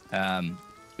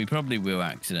 We probably will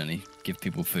accidentally give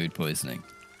people food poisoning.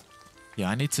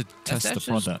 Yeah, I need to test the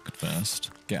product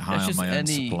first. Get high on my own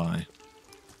supply.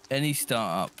 Any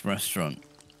startup restaurant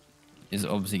is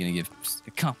obviously going to give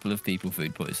a couple of people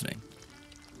food poisoning.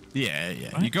 Yeah,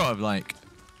 yeah. Right? You got to, like,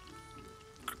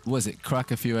 was it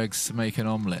crack a few eggs to make an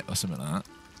omelette or something like that?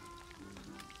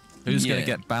 Who's going to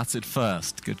get battered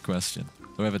first? Good question.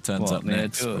 Whoever turns up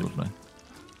next, probably.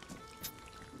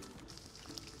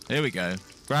 Here we go.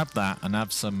 Grab that and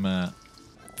have some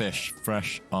fish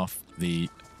fresh off the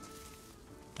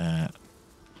barrel,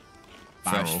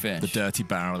 fresh fish. The dirty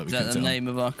barrel that we Is that the name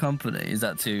of our company? Is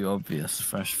that too obvious?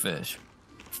 Fresh fish.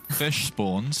 Fish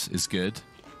spawns is good.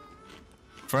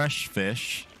 Fresh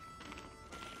fish.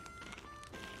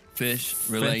 Fish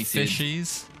related.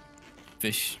 Fishies.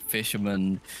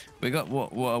 Fisherman. We got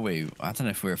what are we? I don't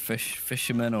know if we're a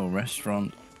fisherman or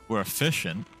restaurant. We're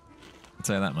efficient. I'll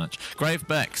tell you that much. Grave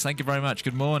Bex, thank you very much.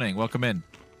 Good morning. Welcome in.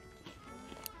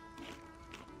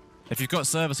 If you've got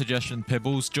server suggestion,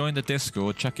 Pibbles, join the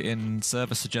Discord. Check it in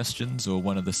server suggestions or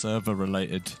one of the server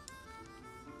related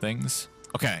things.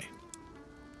 Okay.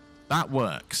 That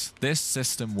works. This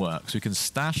system works. We can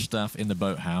stash stuff in the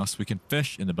boathouse. We can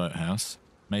fish in the boathouse.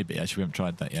 Maybe. Actually, we haven't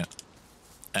tried that yet.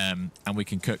 And we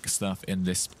can cook stuff in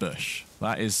this bush.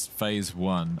 That is phase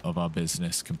 1 of our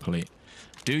business complete.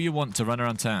 Do you want to run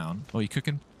around town? Oh, you're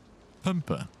cooking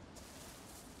pumper.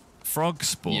 Frog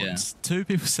spawns. Yeah. 2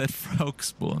 people said frog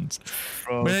spawns.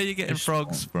 Where are you getting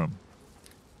frogs from?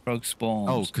 Frog spawns.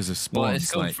 Oh, because of spawns. Well,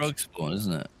 it's called frog spawn,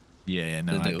 isn't it? Yeah,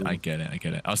 no, I get it. I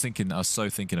get it. I was so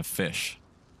thinking of fish.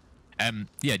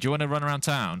 Yeah, do you want to run around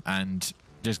town and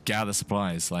just gather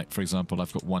supplies? Like, for example,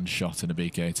 I've got 1 shot in a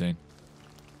BK-18.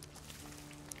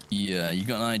 Yeah, you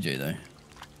got an IJ though.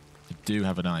 I do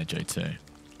have an IJ too.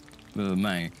 With a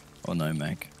mag or no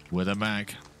mag? With a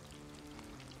mag.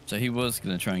 So he was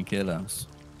gonna try and kill us.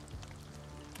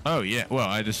 Oh yeah. Well,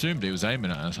 I'd assumed he was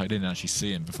aiming at us. I didn't actually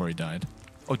see him before he died.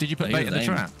 Oh, did you put bait in the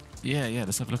trap? Yeah, yeah.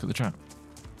 Let's have a look at the trap.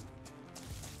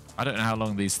 I don't know how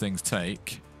long these things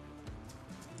take,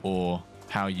 or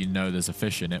how you know there's a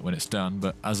fish in it when it's done.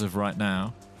 But as of right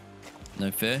now, no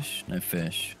fish. No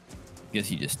fish. Guess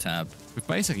you just tab. We've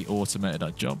basically automated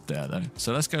our job there, though.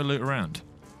 So let's go loot around.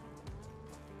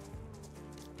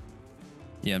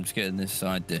 Yeah, I'm just getting this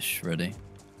side dish ready.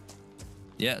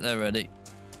 Yeah, they're ready.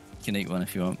 You can eat one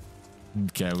if you want.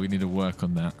 Okay, we need to work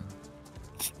on that.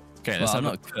 Okay, let's I'm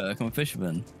not a cook, I'm a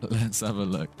fisherman. Let's have a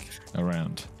look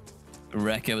around.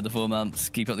 Rekka with the 4 months.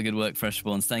 Keep up the good work, Fresh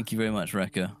Spawns. Thank you very much,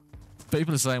 Rekka.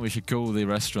 People are saying we should call the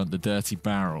restaurant the Dirty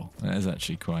Barrel. That is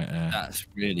actually quite... That's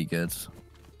really good.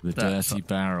 The Dirty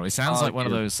Barrel. It sounds like one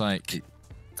of those, like...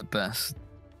 The best.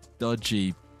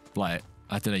 Dodgy, like,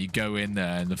 I don't know, you go in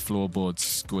there and the floorboards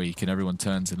squeak and everyone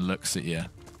turns and looks at you.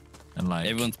 And like...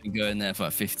 Everyone's been going there for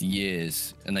like 50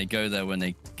 years. And they go there when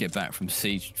they get back from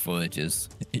siege voyages.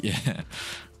 Yeah.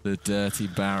 The Dirty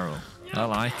Barrel. I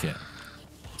like it.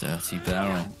 Dirty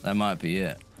Barrel. That might be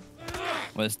it.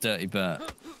 Where's Dirty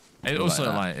Bert? It also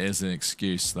like is an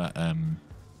excuse that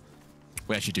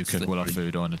we actually do cook all our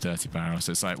food on a Dirty Barrel.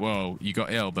 So it's like, well, you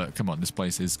got ill, but come on, this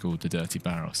place is called the Dirty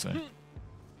Barrel. So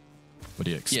what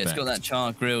do you expect? Yeah, it's got that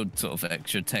char grilled sort of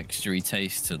extra textury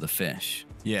taste to the fish.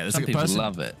 Yeah, there's some a people person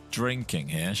love it. Drinking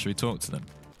here. Should we talk to them?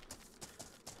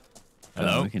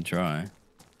 Hello. Oh, we can try.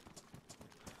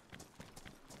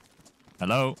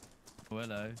 Hello. Oh,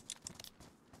 hello.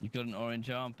 You've got an orange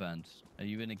armband. Are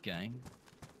you in a gang?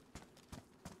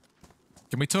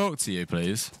 Can we talk to you,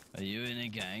 please? Are you in a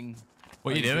gang?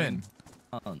 What are you doing?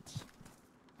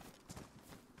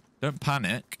 Don't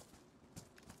panic.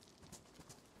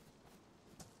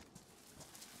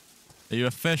 Are you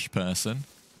a fish person?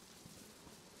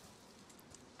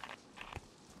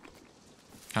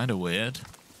 Kind of weird.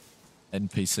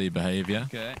 NPC behavior.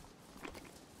 Okay.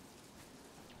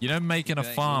 You know, making a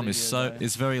farm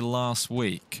is very last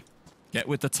week. Get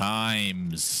with the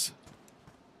times.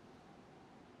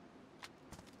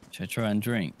 Should I try and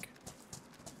drink?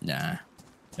 Nah.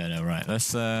 No, right.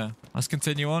 Let's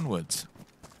continue onwards.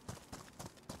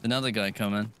 Another guy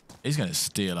coming. He's going to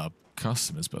steal our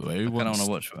customers, by the way. I don't want to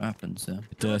watch what happens.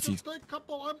 Dirty.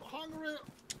 Couple, I'm hungry.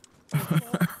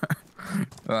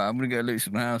 Alright, I'm gonna go loot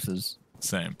some houses.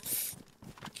 Same.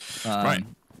 Right.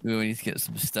 We need to get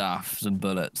some stuff, some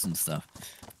bullets and stuff.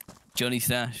 Johnny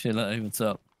Stash, hello, what's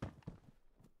up?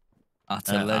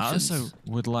 Utter legends. I also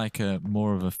would like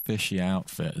more of a fishy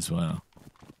outfit as well.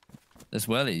 There's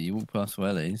wellies. You walk past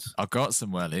wellies. I got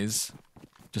some wellies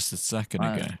just a second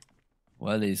ago.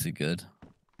 Wellies are good.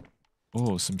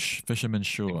 Oh, some fisherman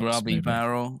shorts. Grubby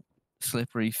barrel,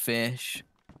 slippery fish.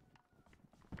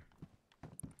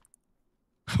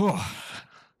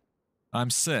 I'm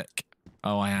sick.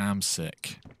 Oh, I am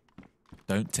sick.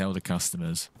 Don't tell the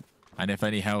customers. And if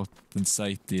any health and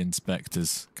safety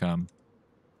inspectors come,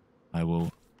 I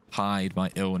will hide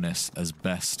my illness as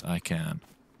best I can.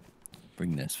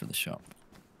 Bring this for the shop.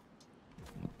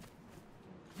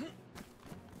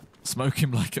 Smoke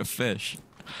him like a fish.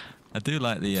 I do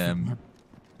like the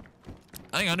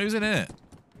hang on, who's in it?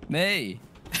 Me.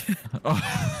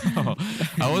 I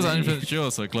wasn't 100%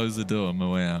 sure, so I closed the door on my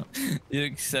way out. You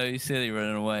look so silly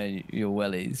running away, your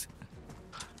wellies.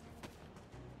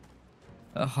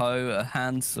 A hoe, a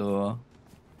handsaw.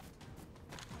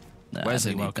 No, Where's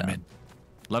he? Welcome in.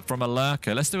 Love from a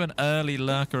lurker. Let's do an early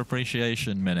lurker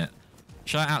appreciation minute.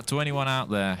 Shout out to anyone out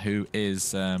there who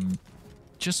is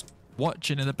just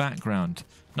watching in the background.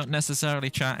 Not necessarily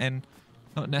chatting,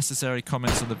 not necessarily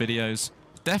comments on the videos.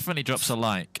 Definitely drops a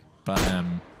like, but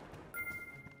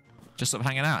just sort of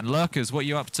hanging out. And lurkers, what are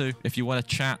you up to? If you want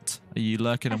to chat, are you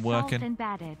lurking and working? And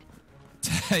batted.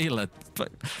 Taylor,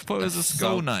 but it was a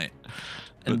school night.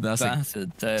 And that's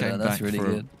battered, Taylor. That's really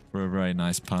good. For a very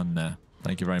nice pun there.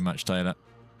 Thank you very much, Taylor.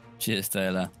 Cheers,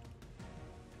 Taylor.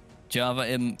 Java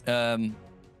in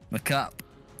McCup.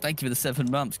 Thank you for the 7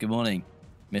 months. Good morning.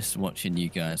 Missed watching you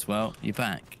guys. Well, you're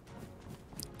back.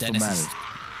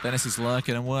 Dennis is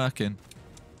lurking and working.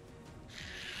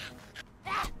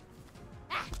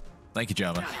 Thank you,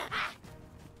 Java.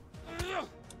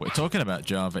 We're talking about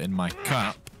Java in my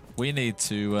cup. We need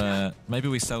to maybe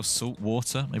we sell salt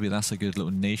water. Maybe that's a good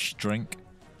little niche drink.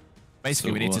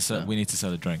 Basically, we need to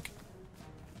sell a drink.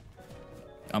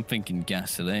 I'm thinking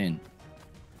gasoline.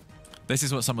 This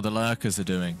is what some of the lurkers are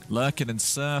doing. Lurking and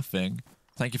surfing.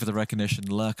 Thank you for the recognition,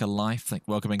 Lurker Life.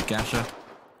 Welcome in, Gasha.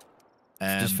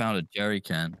 Just found a jerry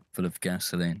can full of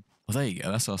gasoline. Well, there you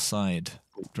go. That's our side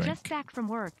drink. Just back from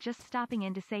work, just stopping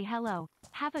in to say hello.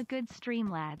 Have a good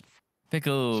stream, lads.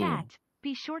 Pickle. Chat,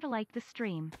 be sure to like the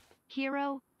stream.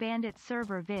 Hero, Bandit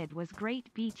server vid was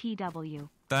great BTW.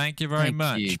 Thank you very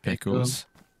much, Pickles.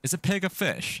 Is a pig a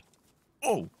fish?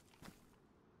 Oh!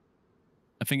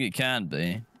 I think it can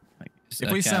be.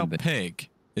 If we sell pig,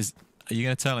 are you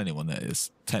going to tell anyone that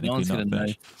it's technically not a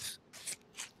fish?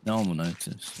 No one will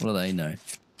notice. What do they know?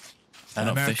 An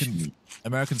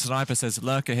American Sniper says,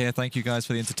 Lurker here. Thank you guys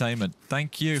for the entertainment.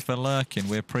 Thank you for lurking.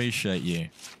 We appreciate you.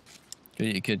 Get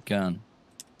your good gun.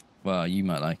 Well, you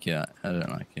might like it. I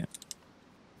don't like it.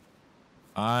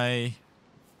 I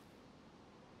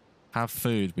have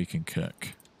food we can cook.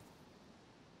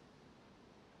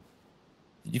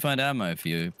 Did you find ammo for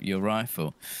your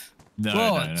rifle?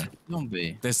 No.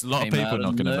 Zombie. There's a lot of people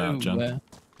knocking about, John.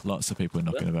 Lots of people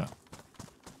knocking about.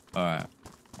 All right.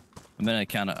 I'm in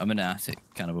an attic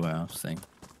kind of warehouse thing.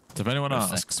 So if anyone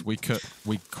asks, we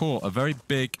caught a very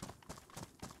big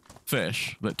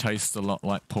fish that tastes a lot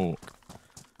like pork.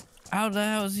 How the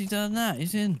hell has he done that?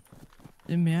 He's in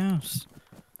my house.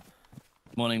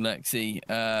 Morning, Lexi.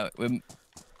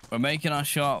 We're making our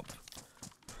shop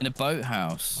in a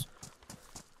boathouse.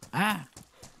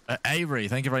 Avery,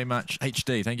 thank you very much.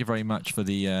 HD, thank you very much for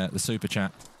the super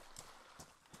chat.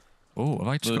 Oh, have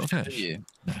I just got a fish?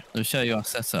 No. I'll show you our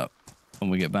setup when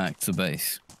we get back to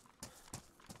base.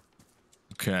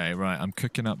 Okay, right. I'm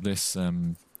cooking up this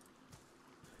food.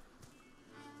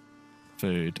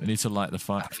 I need to light the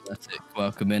fire.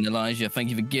 Welcome in, Elijah. Thank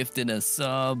you for gifting a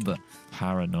sub.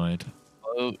 Paranoid.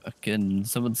 Oh,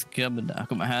 someone's coming. I've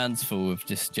got my hands full with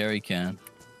this jerry can.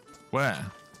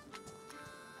 Where?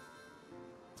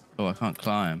 Oh, I can't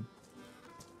climb.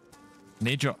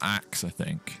 Need your axe, I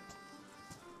think.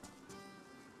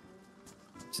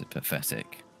 This is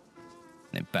pathetic.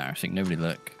 And embarrassing. Nobody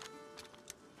look.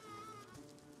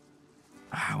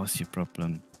 What's your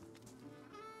problem?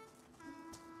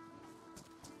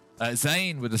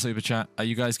 Zane with the super chat. Are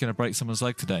you guys going to break someone's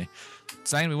leg today?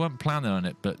 Zane, we weren't planning on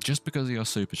it, but just because of your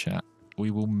super chat,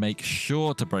 we will make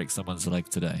sure to break someone's leg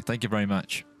today. Thank you very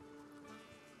much.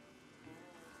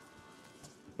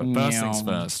 But first things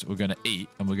first, we're going to eat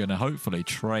and we're going to hopefully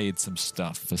trade some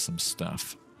stuff for some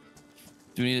stuff.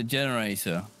 Do we need a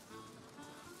generator?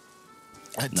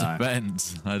 It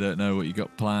depends. I don't know what you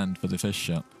got planned for the fish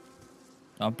shop.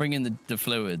 I'll bring in the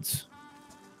fluids.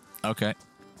 Okay.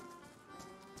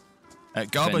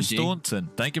 Garbo Staunton,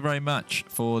 thank you very much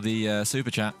for the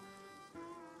super chat.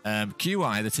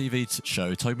 QI, the TV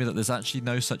show, told me that there's actually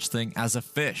no such thing as a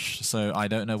fish, so I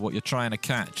don't know what you're trying to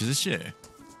catch. Is this you?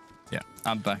 Yeah.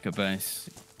 I'm back at base.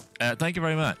 Thank you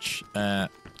very much,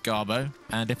 Garbo.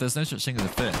 And if there's no such thing as a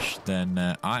fish,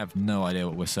 then I have no idea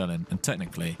what we're selling. And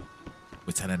technically,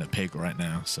 we're selling a pig right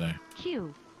now, so...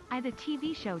 Q, the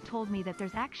TV show told me that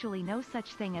there's actually no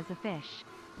such thing as a fish.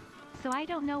 So I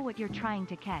don't know what you're trying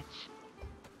to catch.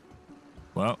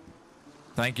 Well,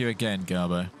 thank you again,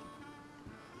 Garbo.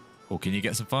 Or can you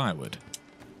get some firewood?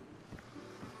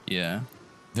 Yeah.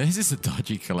 This is a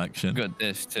dodgy collection. I've got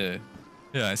this too.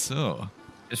 Yeah, I saw.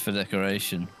 Just for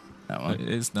decoration, that one. It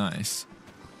is nice.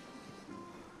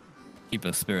 Keep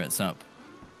our spirits up.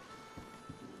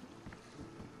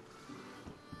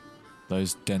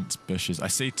 Those dense bushes. I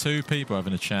see two people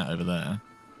having a chat over there.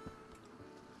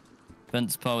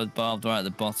 Fence pole with barbed wire at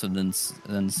the bottom,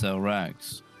 then sell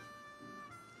rags.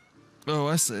 Oh,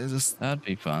 I see. That'd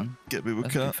be fun. Get people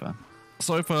cut.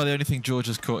 So far, the only thing George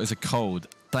has caught is a cold.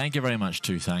 Thank you very much,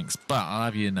 Two Thanks. But I'll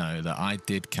have you know that I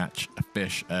did catch a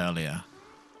fish earlier.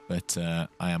 But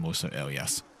I am also ill,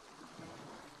 yes.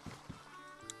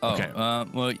 Oh, okay.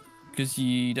 Well, because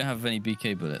you don't have any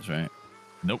BK bullets, right?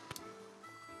 Nope.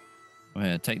 Well,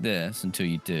 here, take this until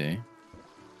you do.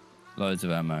 Loads of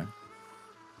ammo.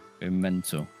 Go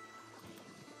mental.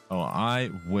 Oh, I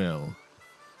will.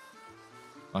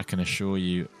 I can assure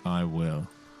you I will.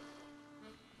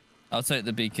 I'll take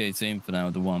the BK team for now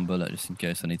with the one bullet, just in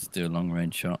case I need to do a long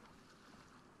range shot.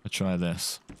 I'll try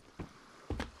this.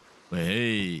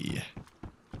 Hey.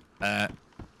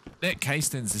 Nick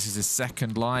Hastings, this is his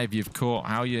second live you've caught.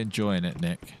 How are you enjoying it,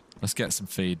 Nick? Let's get some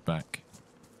feedback.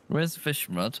 Where's the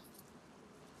fishing rod?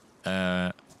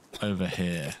 Over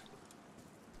here.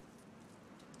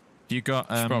 You got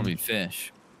It's probably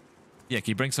fish. Yeah,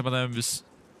 can you bring some of those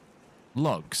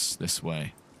logs this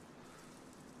way?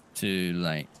 Too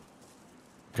late.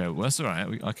 Okay, well that's all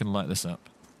right. I can light this up.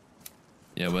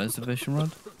 Yeah, where's the fishing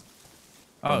rod?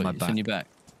 On Oh, my it's back. in your back.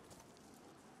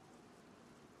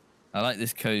 I like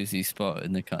this cozy spot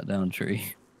in the cut down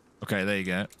tree. Okay, there you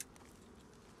go.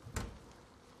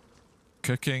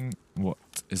 Cooking what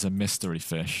is a mystery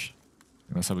fish.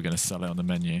 That's how we're going to sell it on the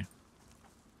menu.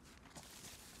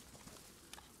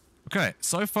 Okay,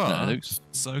 so far, Yeah, it looks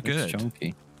so good.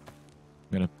 chunky.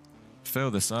 I'm going to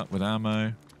fill this up with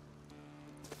ammo.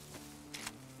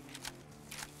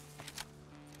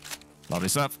 Lovely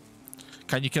stuff.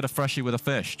 Can you kill a freshie with a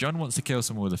fish? John wants to kill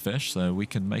someone with a fish, so we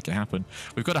can make it happen.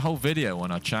 We've got a whole video on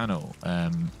our channel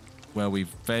where we've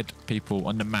fed people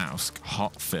on the mouse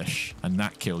hot fish, and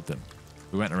that killed them.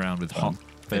 We went around with hot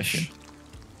fish fishing.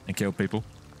 and killed people.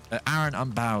 Aaron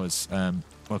Unbowers,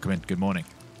 welcome in. Good morning.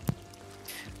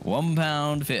 1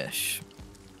 pound fish.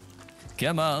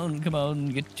 Come on,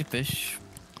 get your fish.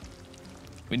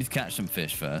 We need to catch some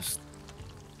fish first.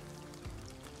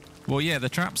 Well, yeah, the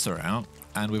traps are out,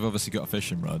 and we've obviously got a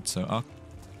fishing rod. So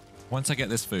once I get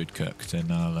this food cooked,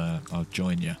 then I'll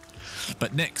join you.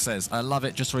 But Nick says, I love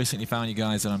it. Just recently found you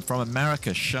guys, and I'm from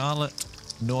America, Charlotte,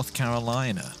 North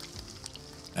Carolina.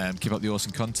 Keep up the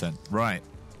awesome content. Right,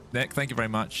 Nick, thank you very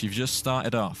much. You've just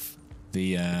started off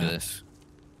the. Look at this.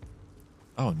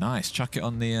 Oh, nice. Chuck it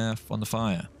on the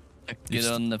fire. Get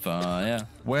on the fire.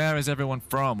 Where is everyone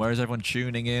from? Where is everyone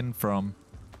tuning in from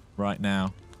right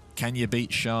now? Can you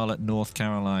beat Charlotte, North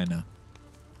Carolina?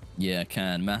 Yeah, I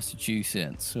can.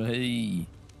 Massachusetts. Hey.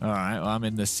 All right, well, I'm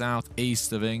in the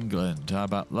southeast of England. How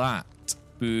about that?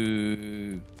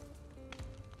 Boo.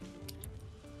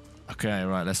 Okay,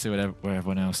 right, let's see where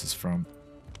everyone else is from.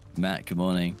 Matt, good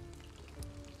morning.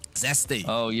 Zesty.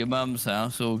 Oh, your mum's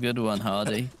house. All good one,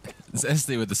 Hardy.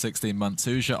 Zesty with the 16 months.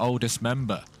 Who's your oldest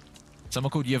member? Someone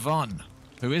called Yvonne,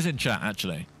 who is in chat,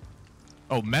 actually.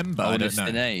 Oh, member? Oldest I don't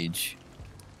in know. age.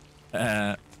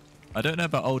 I don't know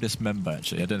about oldest member,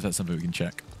 actually. I don't know if that's something we can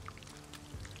check.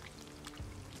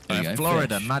 There you go,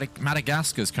 Florida, fish.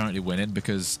 Madagascar's currently winning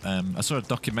because I saw a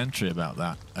documentary about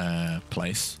that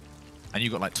place. And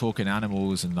you've got like talking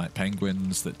animals and like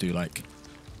penguins that do like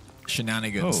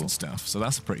shenanigans Oh. and stuff. So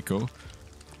that's pretty cool.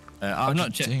 I've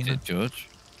not checked Argentina- it, George.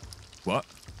 What?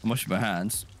 I'm washing my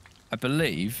hands. I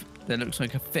believe there looks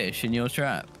like a fish in your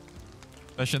trap.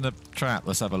 Fish in the trap.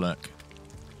 Let's have a look.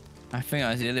 I think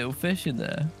I see a little fish in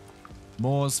there.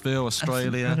 Mooresville, That's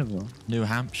Australia, incredible. New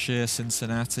Hampshire,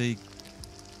 Cincinnati.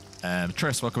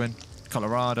 Tris, welcome in.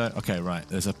 Colorado. Okay, right.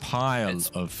 There's a pile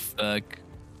of Berg,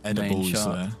 edibles Maine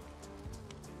shark. there.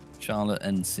 Charlotte,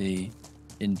 NC,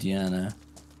 Indiana.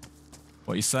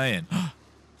 What are you saying?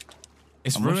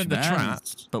 It's I'm ruined the washing my trap,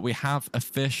 hands. but we have a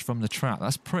fish from the trap.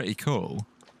 That's pretty cool.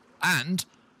 And,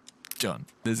 John,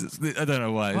 I don't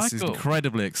know why. This is Michael.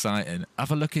 incredibly exciting.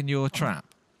 Have a look in your trap.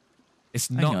 It's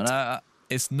Hang not. on,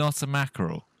 It's not a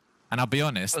mackerel. And I'll be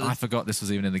honest, Well, I forgot this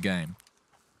was even in the game.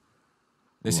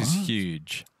 This is What?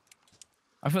 huge.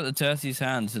 I've got the dirtiest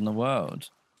hands in the world.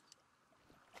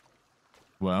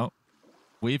 Well,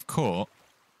 we've caught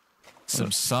some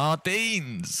What?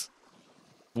 sardines.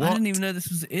 I What? didn't even know this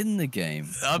was in the game.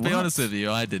 I'll be What? honest with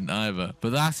you, I didn't either.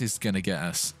 But that is going to get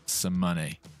us some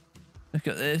money. Look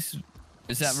at this.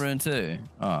 Is that ruined too?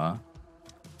 Ah,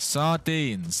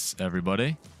 Sardines,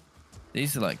 everybody.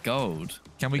 these are like gold.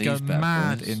 Can we These go bad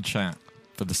mad boys. in chat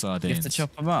for the You sardines? have to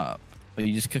chop them up, or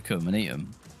you just cook them and eat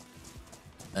them.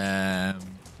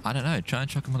 I don't know. Try and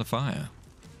chuck them on the fire.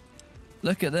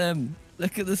 Look at them.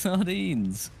 Look at the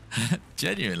sardines.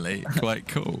 Genuinely, quite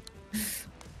cool.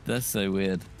 That's so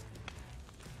weird.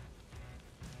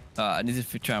 I need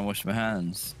to try and wash my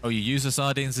hands. Oh, you use the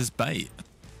sardines as bait,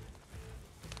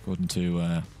 according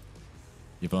to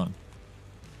Yvonne.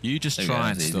 You just There you go, try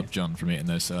and that's stop easy. John from eating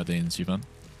those sardines, Yvonne.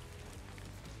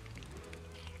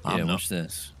 I'm Yeah, not. watch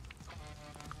this.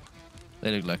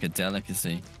 They look like a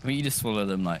delicacy. I mean, you just swallow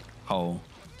them like whole.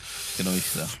 Like an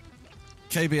oyster.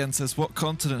 KBN says, what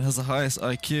continent has the highest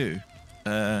IQ?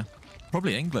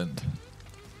 Probably England.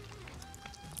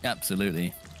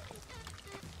 Absolutely.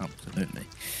 Absolutely.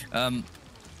 Have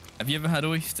you ever had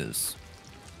oysters?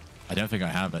 I don't think I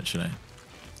have, actually.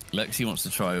 Lexi wants to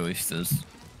try oysters.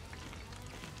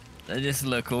 They just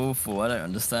look awful. I don't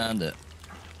understand it.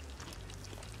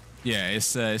 Yeah,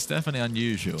 it's definitely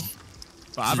unusual.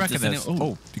 But I Does- reckon does there's... any- Oh,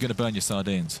 you're going to burn your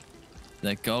sardines.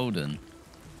 They're golden.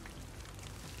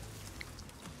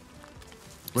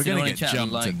 We're Is anyone gonna in get chat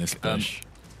jumped in this bush.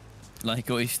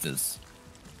 Like oysters.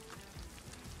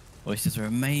 Oysters are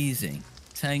amazing.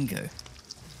 Tango.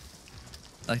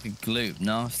 Like a gloop,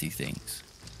 nasty things.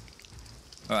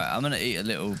 Alright, I'm gonna eat a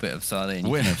little bit of sardine.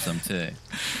 You can have some too.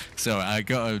 So I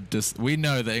gotta just. We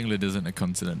know that England isn't a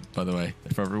continent, by the way.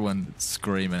 For everyone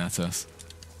screaming at us.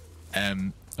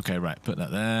 Okay, right. Put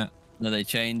that there. No, they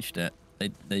changed it.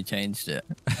 They changed it.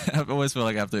 I always feel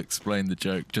like I have to explain the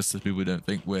joke just so people don't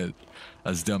think we're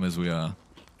as dumb as we are.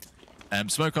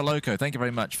 Smoker Loco, thank you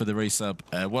very much for the resub.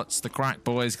 What's the crack,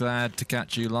 boys? Glad to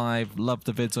catch you live. Love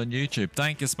the vids on YouTube.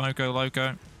 Thank you, Smoker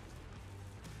Loco.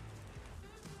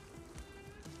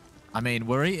 I mean,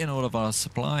 we're eating all of our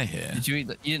supply here. Did you eat?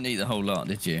 You didn't eat the whole lot,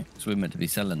 did you? Because we're meant to be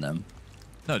selling them.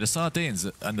 No, the sardines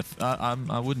and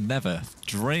I would never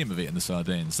dream of eating the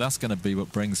sardines. That's going to be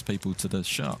what brings people to the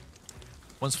shop.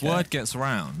 Once word gets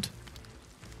around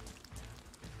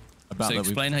about so that,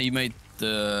 explain how you made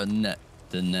the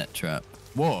net trap.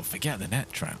 Whoa, forget the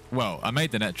net trap. Well, I made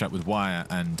the net trap with wire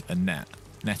and a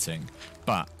netting,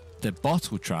 but the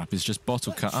bottle trap is just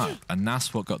bottle cut up, and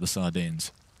that's what got the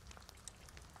sardines.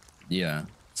 Yeah,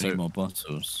 so need more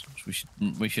bottles.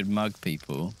 We should mug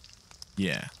people.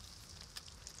 Yeah,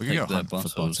 we can go hunt for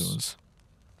bottles.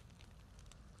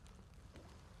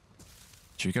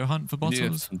 Should we go hunt for bottles? We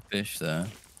do have some fish there.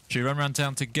 Should we run around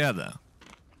town together?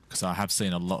 Because I have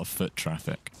seen a lot of foot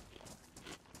traffic.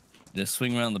 Just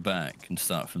swing around the back and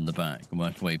start from the back and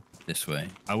work away this way.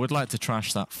 I would like to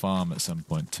trash that farm at some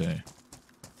point too.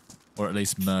 Or at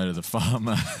least murder the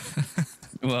farmer.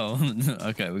 Well,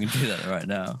 okay, we can do that right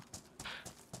now.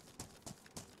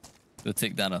 We'll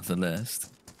tick that off the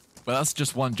list. Well, that's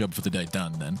just one job for the day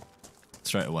done then.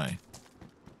 Straight away.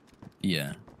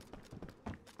 Yeah.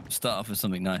 Start off with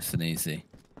something nice and easy.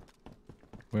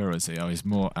 Where is he? Oh, he's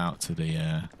more out to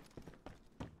the...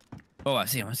 Oh, I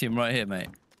see him. I see him right here, mate.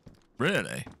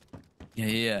 Really?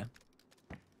 Yeah.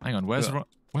 Hang on, where's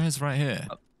right here?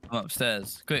 I'm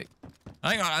upstairs. Quick.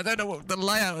 Hang on, I don't know what the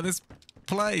layout of this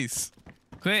place.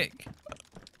 Quick.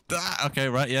 Okay,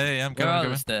 right, yeah, I'm Go going. out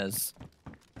the stairs.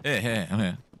 Here, I'm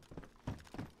here.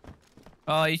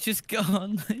 Oh, he's just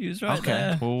gone. He was right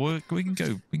there. Okay, well, we can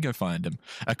go find him.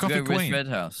 A Coffee Go Queen. Red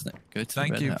House. Go to Thank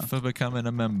the Red you House. for becoming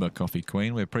a member, Coffee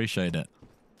Queen. We appreciate it.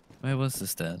 Where was the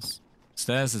stairs?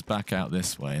 Stairs is back out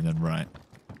this way and then right.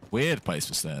 Weird place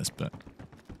for stairs, but...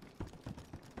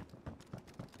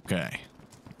 Okay.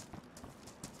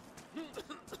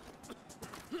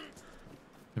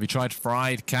 Have you tried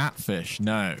fried catfish?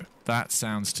 No. That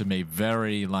sounds to me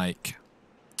very like...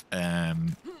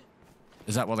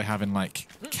 is that what they have in like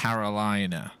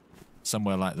Carolina?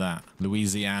 Somewhere like that.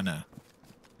 Louisiana.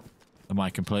 Am I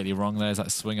completely wrong there? Is that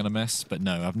a swing and a miss? But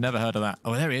no, I've never heard of that.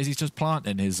 Oh, there he is. He's just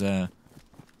planting his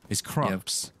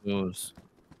crops. Yeah, of course.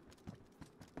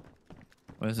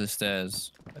 Where's the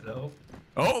stairs? Hello?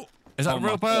 Oh! Is that a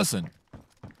real person?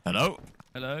 Hello?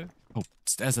 Hello? Oh,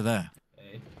 stairs are there.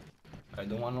 Hey, I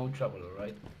don't want no trouble,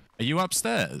 alright? Are you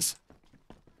upstairs?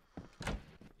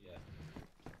 Yeah.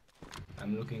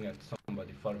 I'm looking at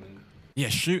somebody farming. Yeah,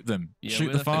 shoot them. Yeah, Shoot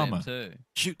we're the looking at him farmer. too.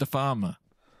 Shoot the farmer.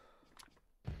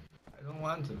 I don't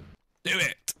want to. Do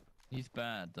it! He's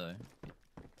bad though.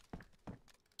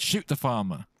 Shoot the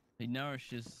farmer. He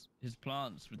nourishes his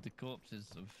plants with the corpses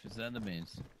of his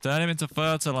enemies. Turn him into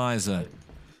fertilizer.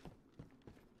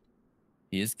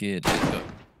 He is good. Oh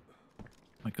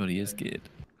my god, he is good.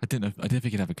 I didn't think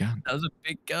he'd have a gun. That was a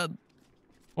big gun.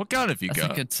 What gun have you That's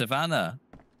got? like a savannah.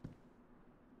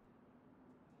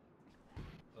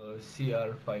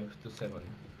 CR527. Okay,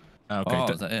 Oh,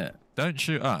 is that it? don't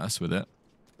shoot us with it.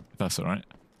 If that's alright.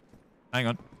 Hang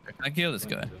on. Can I kill this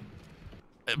guy?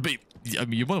 I mean,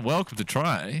 you're more than welcome to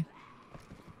try.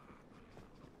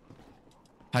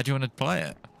 How do you want to play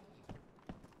it?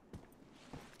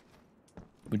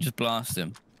 We'll just blast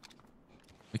him.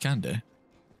 We can do.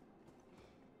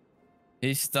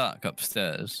 He's stuck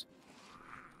upstairs.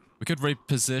 We could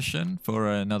reposition for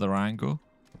another angle.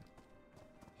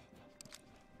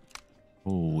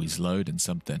 Oh, he's loading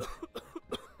something.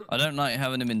 I don't like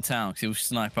having him in town because he'll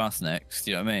snipe us next.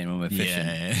 You know what I mean? When we're fishing.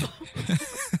 Yeah.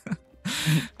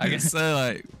 I guess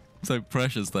so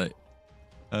precious. Like,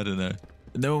 I don't know.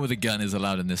 No one with a gun is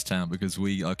allowed in this town because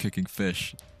we are cooking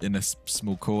fish in a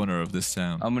small corner of this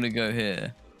town. I'm gonna go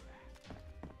here.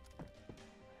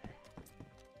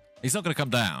 He's not going to come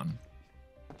down.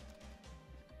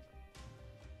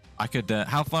 I could.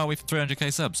 How far are we from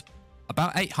 300k subs?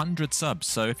 About 800 subs.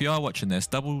 So if you are watching this,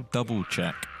 double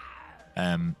check.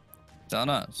 Is that on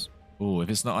us? Oh, if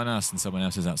it's not on us, then someone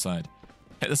else is outside.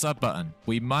 Hit the sub button.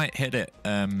 We might hit it.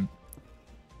 I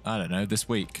don't know, this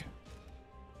week.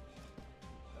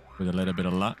 with a little bit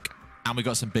of luck. And we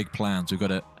got some big plans. We've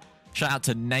got a shout out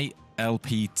to Nate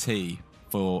LPT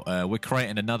for we're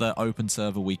creating another open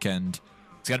server weekend.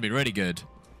 It's going to be really good.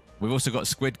 We've also got a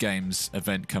Squid Games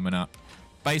event coming up.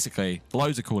 Basically,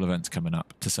 loads of cool events coming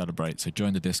up to celebrate. So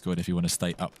join the Discord if you want to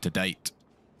stay up to date.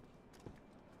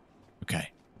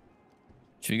 Okay.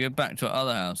 Should we go back to our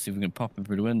other house, see if we can pop in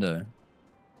through the window?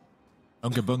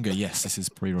 Unga Bunga, yes, this is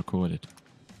pre-recorded.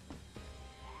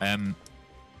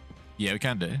 Yeah, we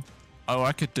can do. Oh,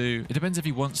 I could do... It depends if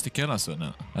he wants to kill us or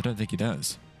not. I don't think he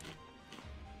does.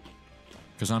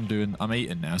 Because I'm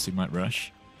eating now, so he might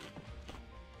rush.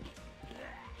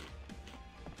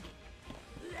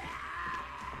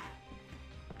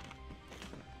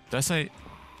 Did I say...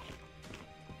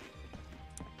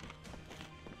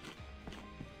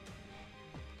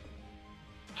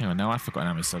 Hang on, now I've forgotten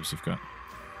how many subs we've got.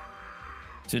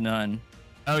 29.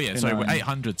 Oh yeah, sorry, we're 29.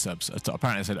 800 subs.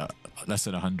 Apparently I said less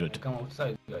than 100. Come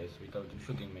outside, guys, without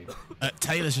shooting me.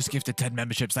 Taylor's just gifted 10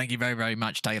 memberships. Thank you very, very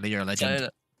much, Taylor. You're a legend. Taylor.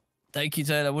 Thank you,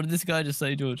 Taylor. What did this guy just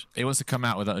say, George? He wants to come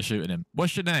out without us shooting him.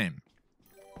 What's your name?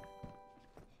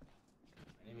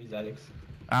 My name is Alex.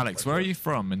 Alex, where are you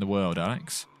from in the world,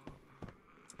 Alex?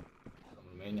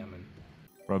 From Romania, man.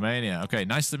 Romania. Okay,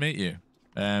 nice to meet you.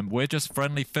 We're just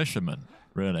friendly fishermen,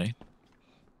 really.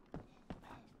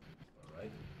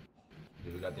 Alright.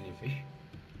 Do you got any fish?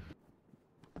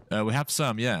 We have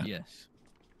some, yeah. Yes.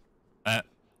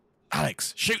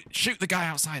 Alex, shoot the guy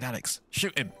outside, Alex.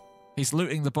 Shoot him. He's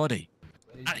looting the body.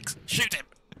 Where is Alex, shoot him.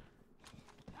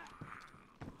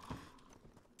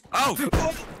 Oh!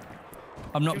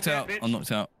 I'm knocked Shoot that out. bitch. I'm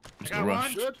knocked out. I Just got got one.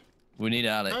 rushed. Good. We need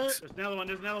Alex. There's another one.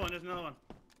 There's another one. There's another one.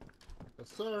 Yes,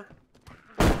 sir.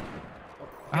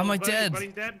 How am I Buddy, dead?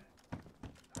 Buddy's dead.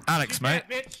 Alex, Shoot mate.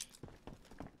 that bitch.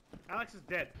 Alex is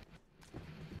dead.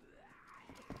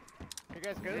 You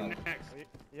guys good? Yeah. Next.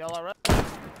 Y'all alright?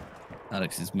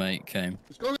 Alex's mate came.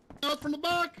 He's going out from the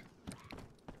back.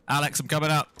 Alex, I'm coming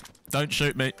up. Don't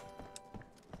shoot me.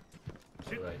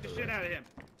 Shoot Alright, the alright. shit out of him.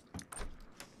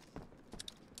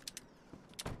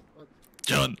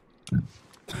 John.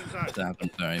 Inside. That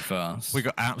happened very fast. We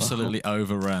got absolutely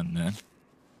overrun then.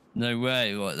 No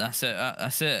way. What? That's it.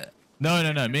 That's it. No.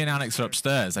 Me and Alex are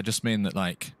upstairs. I just mean that,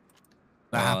 like,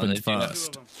 that Oh, happened they do that.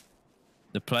 first. Two of them.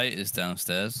 The plate is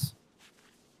downstairs.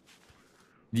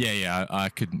 Yeah, I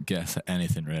couldn't guess at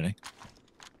anything, really.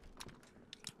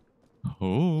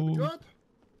 Oh. Good.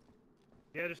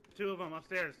 Yeah, there's two of them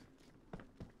upstairs.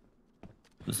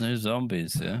 There's no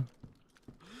zombies here.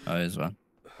 Oh, there's one.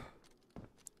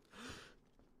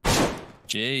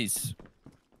 Jeez.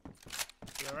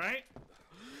 You alright?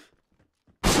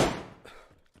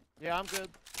 Yeah, I'm good.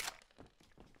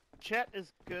 Chet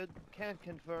is good. Can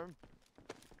confirm.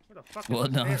 Where the fuck What a is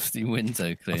the stairs? nasty window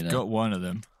I've cleaner. got one of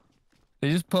them.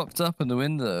 He just popped up in the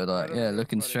window, like, Right yeah, over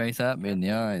looking there, buddy. straight at me in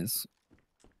the eyes.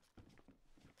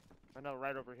 I know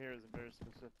right over here is very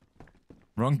specific.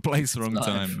 Wrong place, wrong live,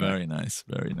 time. right? Very nice,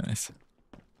 very nice.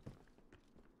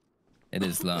 It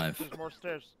is live. There's more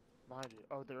stairs behind you.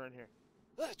 Oh, they're in here.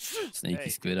 Sneaky Hey.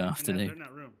 squid They're in afternoon.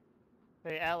 that room.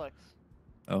 Hey, Alex.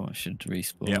 Oh, I should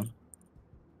respawn. Yep.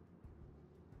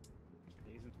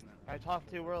 He's in that I talked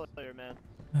to you earlier, man.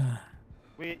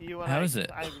 You and How I, is it?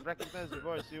 I recognize your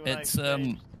voice. You and It's, I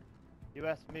exchanged. You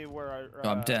asked me where I.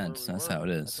 I'm where dead, we that's were. how it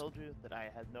is. I told you that I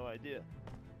had no idea,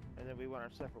 and then we went our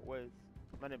separate ways.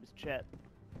 My name is Chet.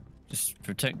 Just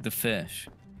protect the fish.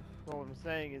 So what I'm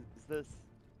saying is this: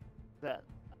 that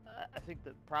I think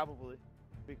that probably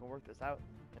we can work this out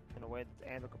in a way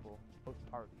that's amicable, both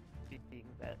parties. Being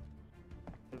that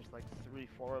there's like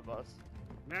 3-4 of us.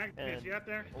 Mag, And- is you out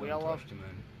there? We Don't all love- trust you,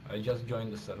 man. I just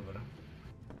joined the server.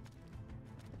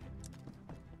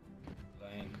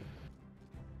 Lying.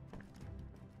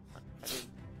 I mean,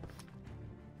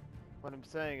 what I'm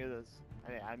saying is,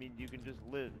 I mean, you can just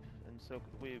live, and so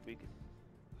could we. We could.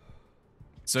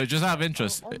 So just out of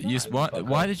interest,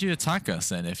 why did you attack us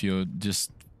then if you're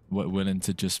just willing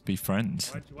to just be friends?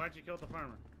 Why'd you kill the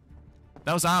farmer?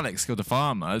 That was Alex killed the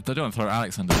farmer. I don't want to throw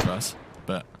Alex under the bus,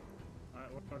 but Alright,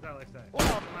 what's Alex say? Well,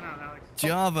 Come on out, Alex.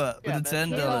 Java Yeah, with the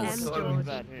man, $10. George. George.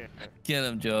 That here. Kill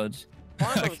him, George.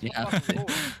 Farmer's Yeah. fucking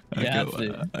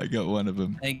cool. I got one of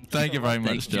them. Thank Thank you very much,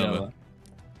 Thank you, Java.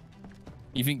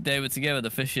 You think they were together,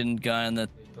 the fishing guy and the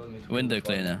They told me to window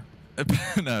kill the farmer.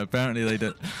 cleaner? No, apparently they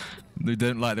don't. They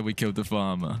don't like that we killed the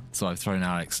farmer, so I've thrown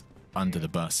Alex under the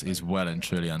bus. He's well and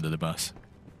truly under the bus.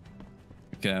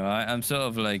 Okay, right. I'm sort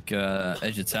of like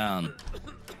edge of town.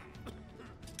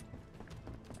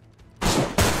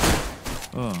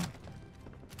 Oh.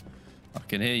 I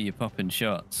can hear you popping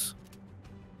shots.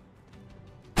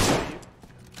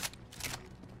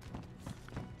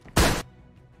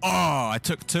 Oh, I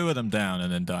took 2 of them down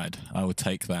and then died. I will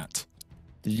take that.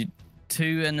 Did you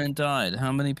 2 and then died?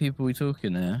 How many people are we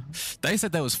talking here? They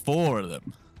said there was 4 of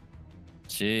them.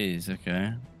 Jeez,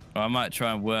 okay. Well, I might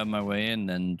try and worm my way in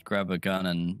and grab a gun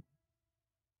and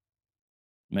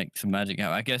make some magic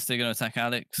happen. I guess they're going to attack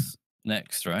Alex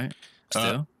next, right?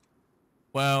 Still?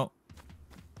 Well,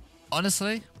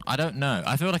 honestly, I don't know.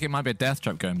 I feel like it might be a death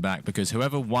trap going back because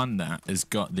whoever won that has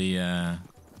got the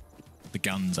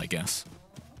guns, I guess.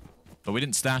 But we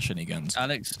didn't stash any guns.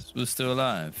 Alex was still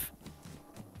alive.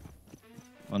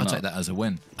 Or I'll not? take that as a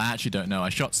win. I actually don't know. I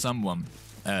shot someone,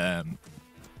 but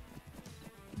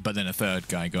then a 3rd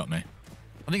guy got me.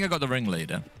 I think I got the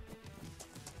ringleader.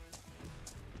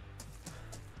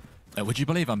 Would you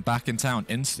believe I'm back in town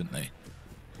instantly?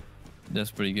 That's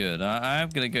pretty good. I'm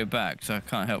going to go back, so I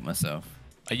can't help myself.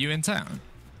 Are you in town?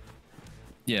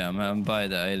 Yeah, I'm by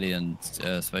the alien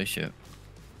spaceship.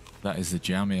 That is the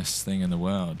jammiest thing in the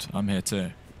world. I'm here too.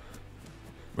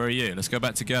 Where are you? Let's go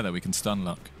back together. We can stun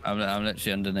lock. I'm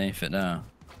literally underneath it now.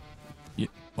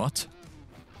 What?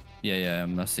 Yeah,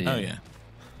 I see Oh you. yeah.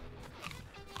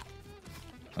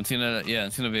 I'm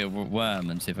gonna be a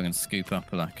worm and see if I can scoop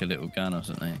up like a little gun or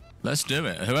something. Let's do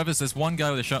it. There's one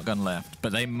guy with a shotgun left,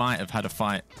 but they might have had a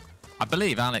fight. I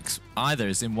believe Alex either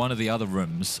is in one of the other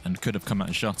rooms and could have come out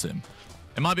and shot him.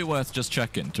 It might be worth just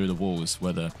checking through the walls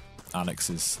whether Alex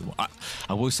is...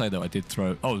 I will say, though, I did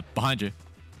throw... Oh, behind you.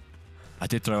 I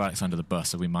did throw Alex under the bus,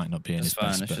 so we might not be in his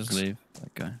That's fine, best let's books. just leave.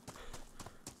 Okay.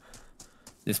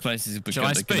 This place is Shall I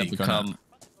gonna speak or become...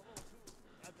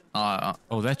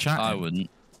 Oh, they're chatting. I wouldn't.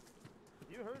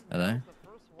 You heard me. Hello? I was the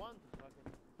first one to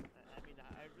fucking. I mean, I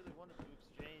really wanted to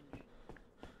exchange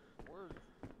words.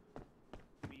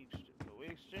 We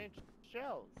exchanged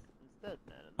shells instead,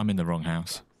 man. I'm in the wrong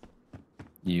house.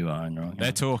 You are in the wrong They're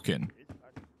house. talking.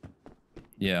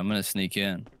 Yeah, I'm gonna sneak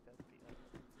in.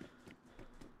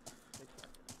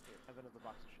 Have another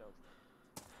box of shells.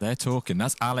 They're talking.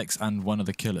 That's Alex and one of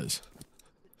the killers.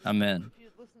 I'm in. If you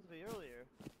had listened to me earlier,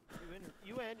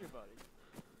 you and your buddy,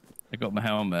 I got my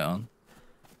helmet on.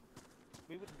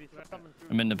 we wouldn't be coming through.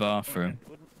 I'm in the bathroom.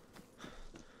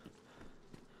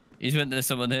 There's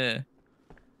someone here.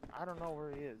 I don't know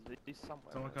where he is. He's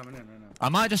somewhere. Someone coming in right now. I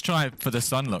might just try for the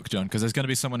stun lock, John, because there's going to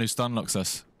be someone who stun locks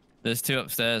us. There's 2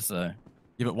 upstairs though.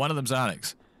 Yeah, but one of them's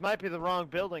Alex. Might be the wrong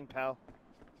building, pal.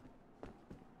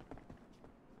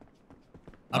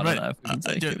 I'm I ready. don't know if we can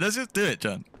take it. Let's just do it,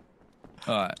 John.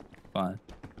 Alright, fine.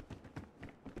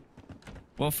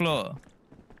 What floor?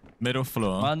 Middle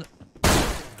floor. One.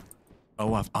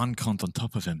 Oh, I've unconned on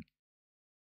top of him.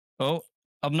 Oh,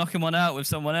 I'm knocking one out with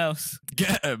someone else.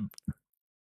 Get him.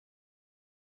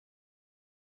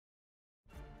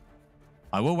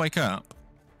 I will wake up.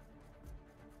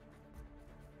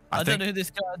 I don't know who this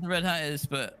guy with the red hat is,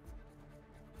 but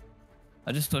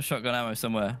I just saw shotgun ammo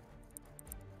somewhere.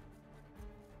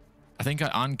 I think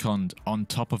I unconned on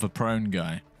top of a prone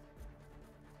guy.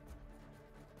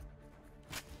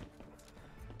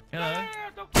 Hello.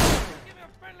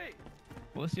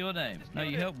 What's your name? No,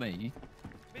 you help me.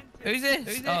 Who's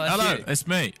this? Oh, that's Hello, you. it's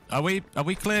me. Are we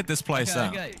cleared this place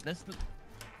out? Okay, let's look.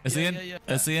 Is Yeah, the yeah,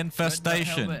 yeah. is the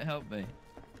infestation? Helmet, help me.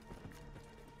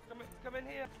 Come in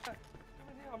here. Come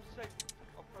in here. I'm safe.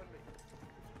 I'm friendly.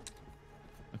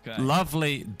 Okay.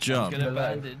 Lovely job. Get a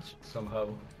Alive, bandage. somehow.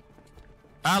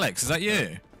 Alex, is that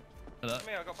you? Hello. Come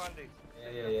here. I got band-aids.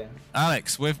 Yeah.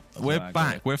 Alex, we're I got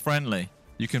back. it. We're friendly.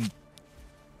 You can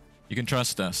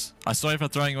trust us. I'm sorry for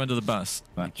throwing you under the bus.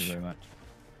 Thank you very much.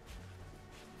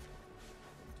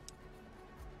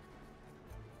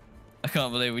 I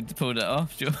can't believe we pulled it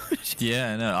off, George.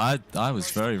 Yeah, no, I was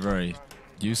very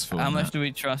useful. How in much that. do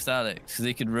we trust Alex? Because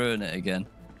he could ruin it again.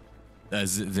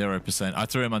 0%. I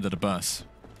threw him under the bus.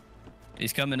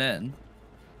 He's coming in.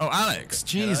 Oh, Alex,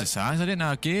 Jesus, Alex, I didn't know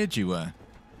how geared you were.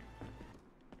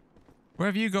 Where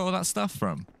have you got all that stuff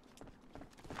from?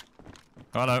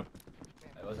 Hello.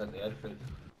 I was at the airfield.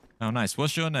 Oh, nice.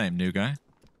 What's your name, new guy?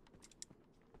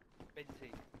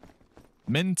 Minty.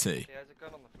 Minty. He has a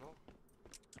gun on the floor.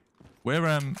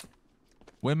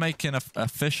 We're making a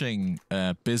fishing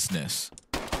business.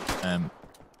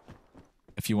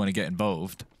 If you want to get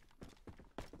involved.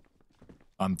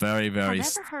 I'm very Have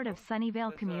s- ever heard of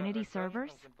Sunnyvale community servers?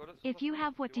 If you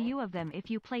have, what do you of them if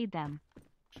you played them?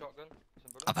 Shotgun.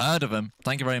 Some bullets. I've heard of them.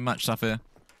 Thank you very much, Safir.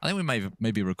 I think we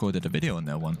maybe recorded a video on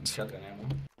there once. Shotgun ammo.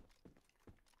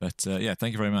 But yeah,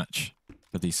 thank you very much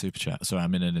for the super chat. Sorry,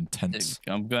 I'm in an intense.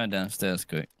 I'm going downstairs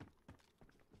quick.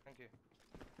 Thank you.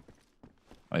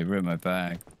 Oh, you ruined my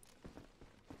bag.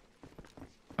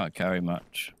 Can't carry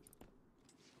much.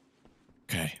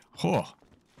 Okay. Oh.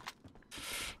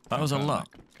 That was a lot.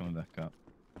 Coming back up.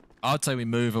 I'd say we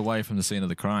move away from the scene of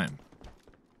the crime.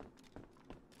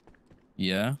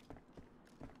 Yeah.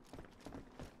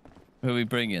 Who are we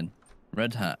bringing?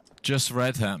 Red Hat. Just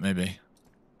Red Hat, maybe.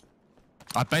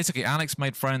 Basically, Alex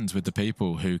made friends with the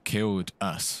people who killed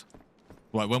us.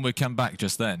 Like, when we come back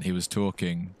just then, he was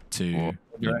talking to...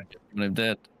 You want him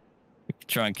dead? We could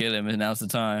try and kill him, and now's the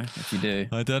time, if you do.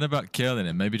 I don't know about killing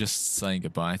him. Maybe just saying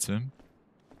goodbye to him.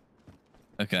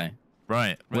 Okay.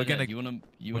 Right. We're Red Hat, getting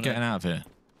you out of here.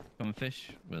 come and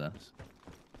fish with us?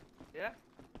 Yeah?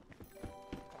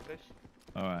 Fish.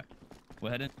 Alright. We're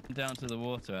heading down to the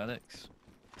water, Alex.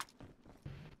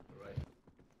 Right.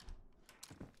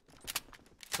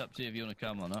 It's up to you if you want to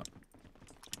come or not.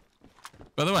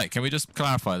 By the way, can we just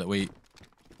clarify that we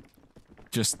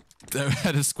just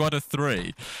had a squad of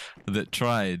 3 that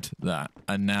tried that,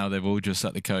 and now they've all just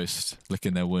at the coast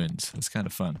licking their wounds. It's kind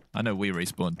of fun. I know we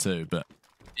respawned too, but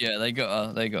Yeah, they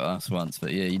got us once,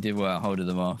 but yeah, you did well holding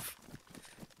them off.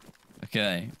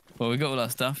 Okay. Well, we got all our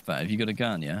stuff back. Have you got a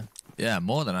gun, yeah? yeah,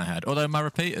 more than I had. Although my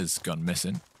repeater's gone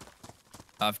missing.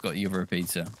 I've got your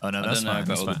repeater. Oh no, I that's don't know fine. about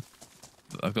That's all fine.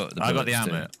 I've got the I got the bullets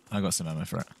ammo. too. I got some ammo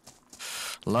for it.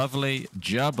 Lovely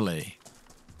jubbly.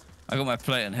 I got my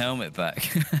plate and helmet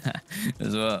back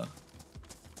as well.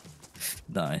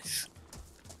 Nice.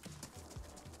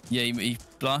 Yeah, he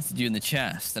blasted you in the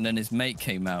chest, and then his mate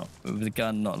came out with the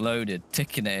gun not loaded,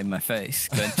 ticking it in my face.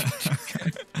 Going,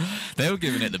 They were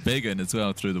giving it the big one as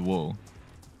well through the wall.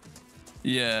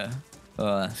 yeah.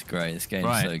 Oh, that's great. This game's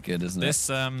Right. so good, isn't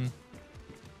it?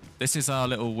 This is our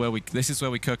little this is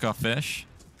where we cook our fish.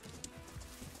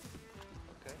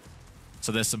 Okay.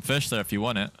 So there's some fish there if you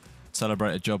want it.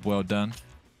 Celebrate a job well done.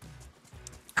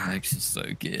 Alex is so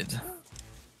good.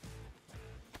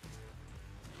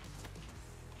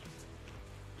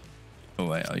 Oh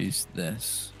wait, I'll use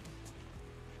this.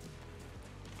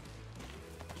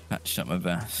 Patched up my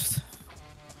vest.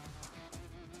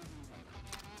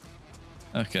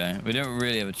 Okay, we don't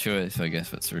really have a choice, I guess,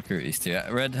 but to recruit these 2.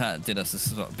 Red Hat did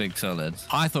us a big solid.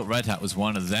 I thought Red Hat was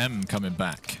one of them coming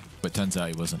back, but turns out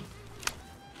he wasn't.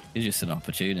 He's just an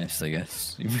opportunist, I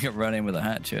guess. You kept running with a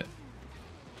hatchet.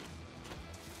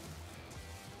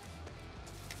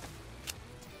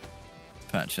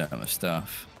 Patch out my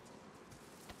stuff.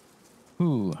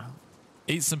 Ooh.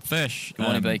 Eat some fish. Good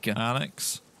morning, Baker.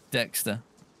 Alex, Dexter.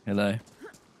 Hello.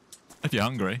 if you're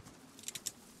hungry.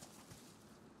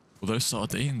 Well, those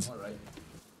sardines All right.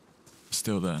 are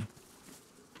still there.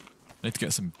 Need to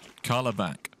get some colour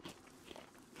back.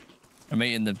 I'm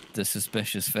eating the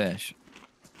suspicious fish.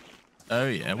 Oh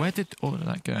yeah, where did all of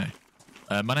that go?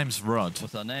 My name's Rod.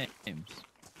 What's our names?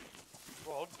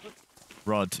 Rod.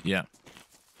 Rod, yeah.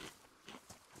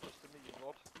 Nice to meet you,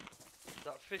 Rod. Is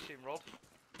that fishing rod?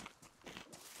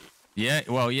 Yeah,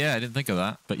 well, yeah, I didn't think of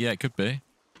that, but yeah, it could be.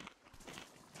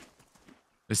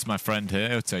 This is my friend here.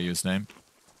 He'll tell you his name.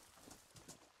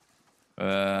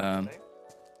 My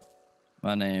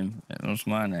name. What's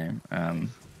my name? Oh,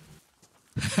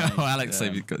 Alex,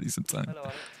 said you've got you some time. Hello,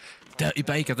 Alex. Dirty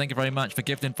Baker, thank you very much for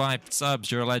gifting 5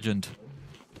 subs. You're a legend.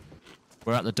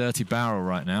 We're at the Dirty Barrel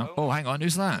right now. Oh, hang on,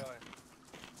 who's that? Guy.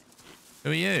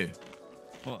 Who are you?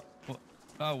 What?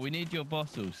 Oh, we need your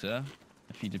bottle, sir.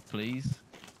 If you did, please.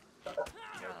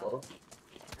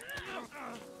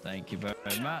 Thank you very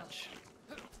much.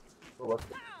 You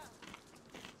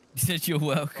said you're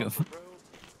welcome.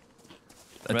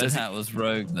 A Red Dirty- Hat was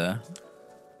rogue there.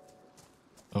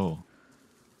 Oh,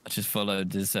 I just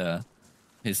followed his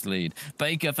lead.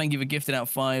 Baker, thank you for gifting out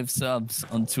 5 subs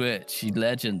on Twitch. You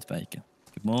legend, Baker.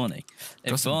 Good morning.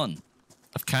 Got It's some- fun.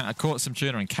 I caught some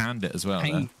tuna and canned it as well.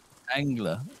 there.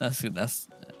 Angler. That's good.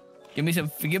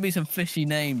 Give me some fishy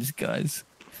names, guys.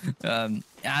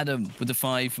 Adam with the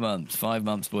 5 months. 5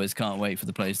 months, boys. Can't wait for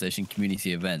the PlayStation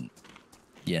community event.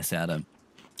 Yes, Adam.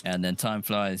 And then Time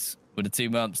Flies with the 2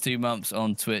 months. 2 months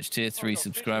on Twitch. Tier 3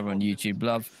 subscriber on YouTube.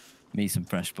 Love me some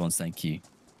fresh bonds. Thank you.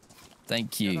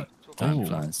 Thank you. Time Ooh.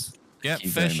 Flies. Get Thank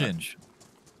you very fishing. much.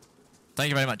 Thank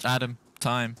you very much, Adam,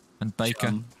 Time, and Baker.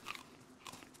 Chum,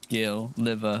 Gil,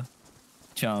 Liver,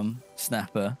 Chum,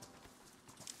 Snapper,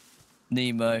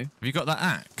 Nemo, Have you got that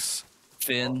axe?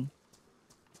 Finn.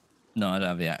 No, I don't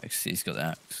have the axe. He's got the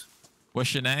axe.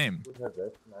 What's your name?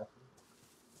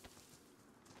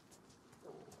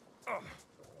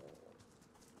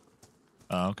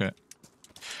 Oh, okay.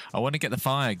 I want to get the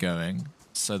fire going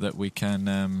so that we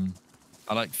can.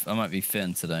 I might be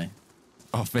Finn today.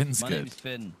 Oh, Finn's My good. name's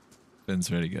Finn.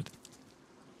 Finn's really good.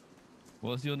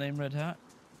 What's your name, Red Hat?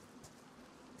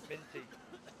 Minty.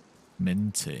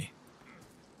 Minty.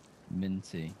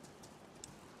 Minty.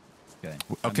 Okay.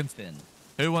 I I'm can- Finn.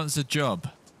 Who wants a job?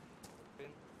 Finn.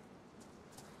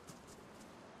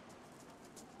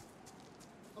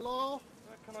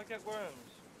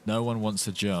 No one wants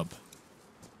a job.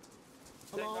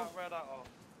 Take Hello? that red hat off.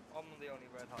 I'm the only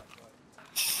red hat guy.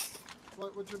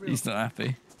 What do you mean? He's not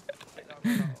happy. Take that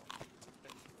red hat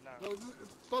off. No. No,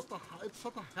 it's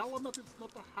not the helmet, it's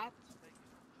not the hat.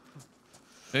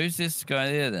 Who's this guy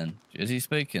here then? Is he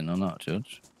speaking or not,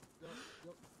 George?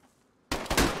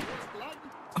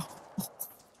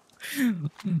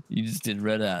 You just did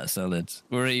red hat solid.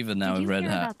 We're even now Did with you red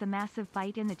hear hat. about the massive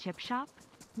fight in the chip shop?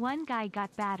 One guy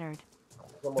got battered.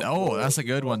 Oh, that's a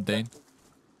good one, Dean.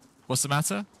 What's the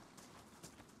matter?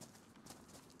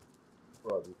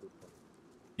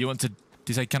 You want to... Do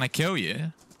you say, can I kill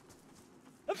you?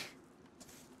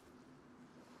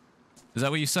 Is that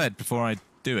what you said before I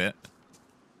do it?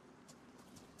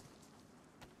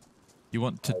 You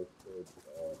want to...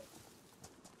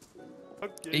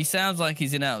 He sounds like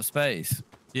he's in outer space.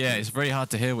 Yeah, it's very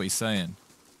hard to hear what he's saying.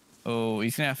 Oh,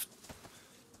 he's gonna have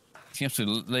to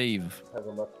leave.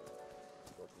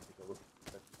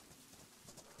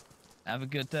 Have a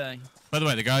good day. By the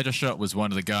way, the guy I just shot was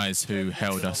one of the guys who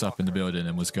held us up in the building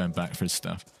and was going back for his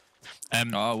stuff.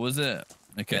 Oh, was it?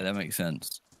 Okay, Yeah. that makes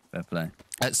sense. Fair play.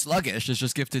 Sluggish has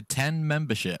just gifted 10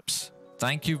 memberships.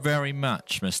 Thank you very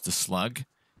much, Mr. Slug.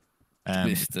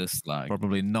 Mr. Slug.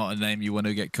 Probably not a name you want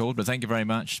to get called, but thank you very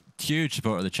much. Huge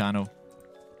supporter of the channel.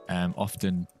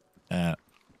 Often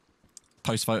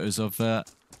post photos of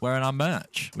wearing our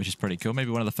merch, which is pretty cool. Maybe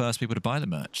one of the first people to buy the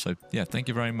merch. So, yeah, thank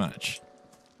you very much.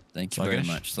 Thank you very Sluggish.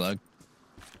 much, Slug.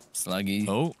 Sluggy.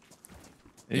 Oh,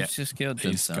 Who's yeah, just killed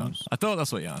he's gone. themselves? I thought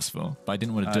that's what you asked for, but I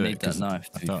didn't want to I do need it that because knife.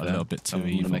 I to be felt a fair. little bit too I'm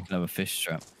gonna evil. make another fish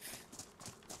trap.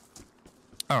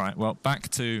 All right, well, back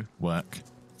to work.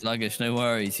 Sluggish, no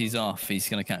worries. He's off. He's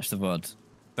gonna catch the VOD.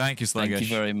 Thank you, Sluggish. Thank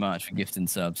you very much for gifting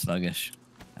subs, Sluggish.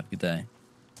 Have a good day.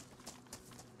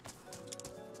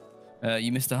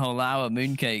 You missed a whole hour,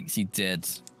 Mooncakes. You did,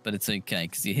 but it's okay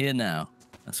because you're here now.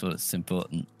 That's what's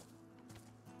important.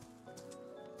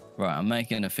 Right, I'm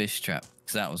making a fish trap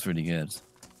because that was really good.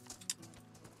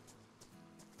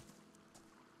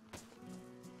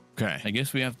 Okay. I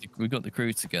guess we got the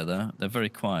crew together. They're very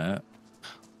quiet.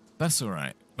 That's all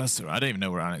right. That's all right. I don't even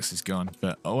know where Alex has gone,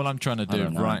 but all I'm trying to I do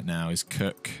don't know. right now is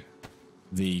cook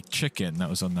the chicken that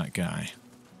was on that guy.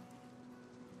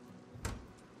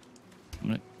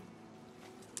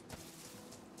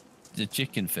 The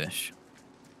chicken fish.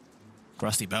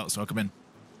 Rusty belts, welcome in.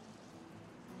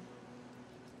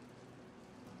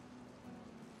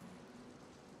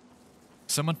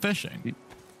 Someone fishing?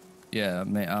 Yeah,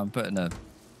 mate, I'm putting a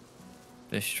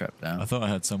fish trap down. I thought I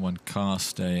heard someone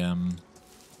cast a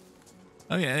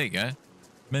Oh yeah, there you go.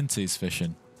 Minty's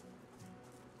fishing.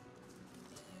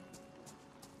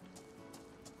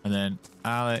 And then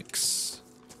Alex.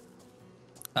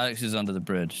 Alex is under the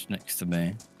bridge next to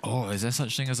me. Oh, is there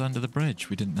such thing as under the bridge?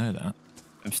 We didn't know that.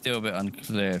 I'm still a bit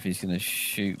unclear if he's going to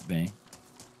shoot me.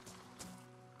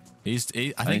 I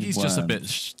think he's just a bit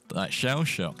worms. like shell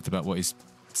shocked about what he's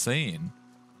seen.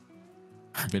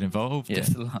 Been involved. Yeah, in.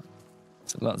 it's a lot.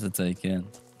 It's a lot to take in.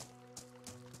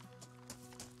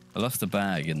 I lost a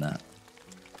bag in that.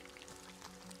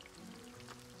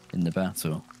 In the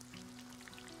battle.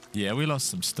 Yeah, we lost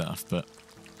some stuff, but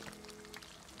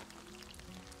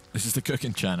this is the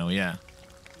cooking channel, yeah.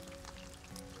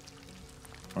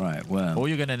 Right, well. All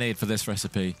you're going to need for this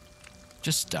recipe,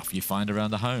 just stuff you find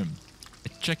around the home. A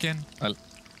chicken and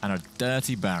a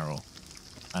dirty barrel.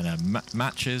 And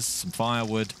matches, some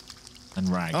firewood, and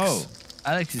rags. Oh,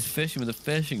 Alex is fishing with a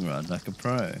fishing rod like a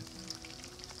pro.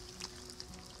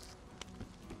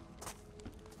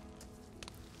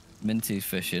 Minty's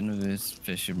fishing with his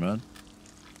fishing rod.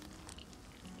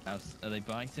 Are they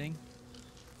biting?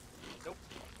 Nope.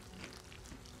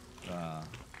 Ah,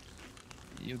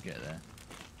 you'll get there.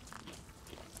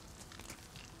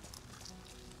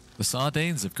 The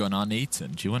sardines have gone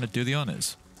uneaten. Do you want to do the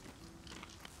honours?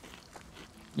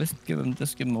 Let's give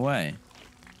them away.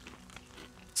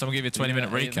 Someone give you a 20-minute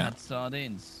Have you ever recap. had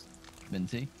sardines,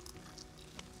 Minty.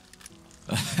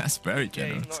 That's very Yeah,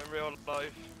 generous. he's not in real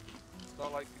life.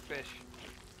 Not like the fish.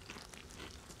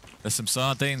 There's some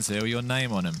sardines here with your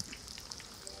name on them.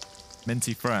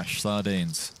 Minty fresh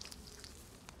sardines.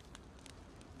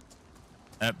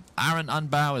 Aaron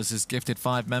Unbowers has gifted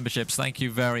 5 memberships. Thank you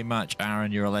very much,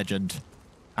 Aaron. You're a legend.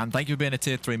 And thank you for being a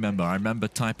tier 3 member. I remember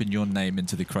typing your name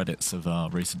into the credits of our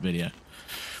recent video.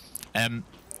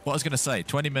 What I was going to say,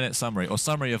 20-minute summary, or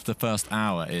summary of the first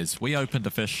hour is we opened a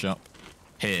fish shop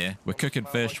here. We're cooking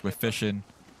fish, we're fishing,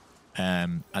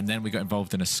 and then we got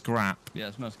involved in a scrap. Yeah,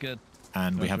 it smells good.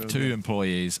 And we have 2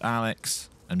 employees, Alex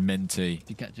and Minty, Did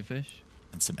you catch a fish?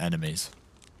 and some enemies.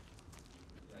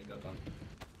 I got one.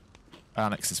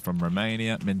 Alex is from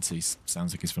Romania. Minty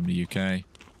sounds like he's from the UK.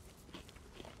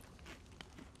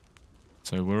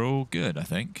 So we're all good, I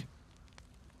think.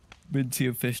 Minty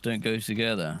and fish don't go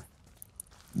together.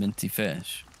 Minty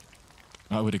fish.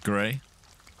 I would agree.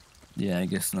 Yeah, I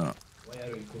guess not. Why are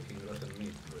you cooking rotten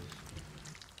meat, boys?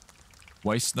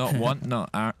 Waste not, want not,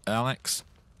 Alex.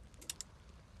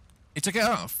 He took it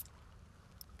off.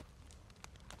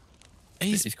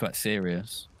 He's quite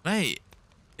serious. Mate,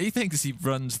 he thinks he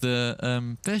runs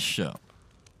the fish shop.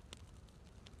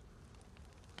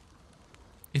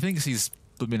 He thinks he's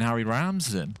been Harry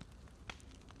Ramsden.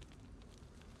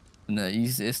 No,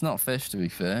 it's not fish, to be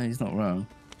fair. He's not wrong.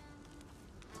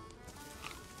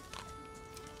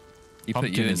 He put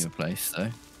you in your place, though.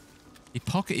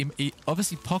 He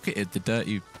obviously pocketed the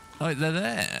dirty... Oh, they're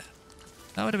there.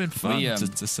 That would have been fun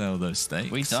to sell those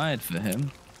steaks. We died for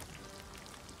him.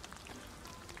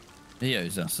 He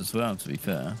owes us as well, to be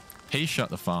fair. He shot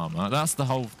the farmer. That's the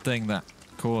whole thing that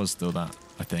caused all that,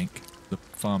 I think. The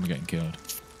farmer getting killed.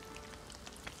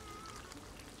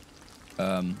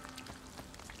 Do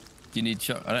you need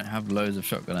shot? I don't have loads of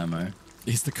shotgun ammo.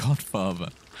 He's the godfather.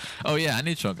 Oh yeah, I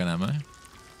need shotgun ammo.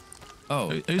 Oh,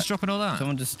 who's dropping all that?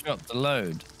 Someone just dropped the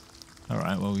load. All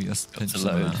right, well we just pinch The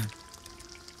some of load. that.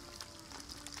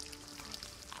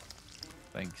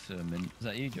 Thanks, Mint. Is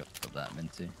that you dropped that,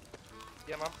 Minty?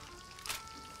 Yeah, man.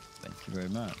 Thank you very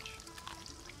much.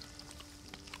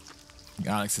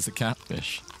 Alex is a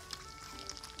catfish.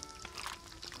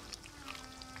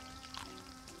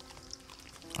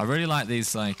 I really like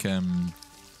these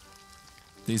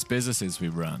these businesses we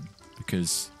run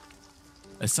because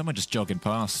there's someone just jogging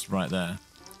past right there.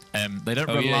 They don't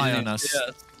rely on us.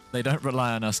 Yeah. They don't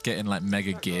rely on us getting like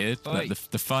mega geared. Like, Oi.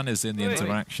 the fun is in the Oi.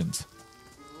 interactions.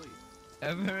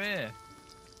 Over here.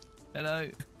 Hello.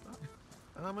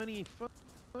 How many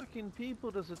fucking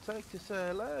people does it take to say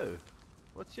hello?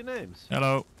 What's your names?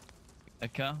 Hello.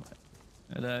 Okay.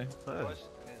 Hello. Oh, Question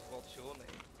is, what's your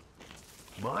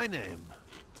name? my name?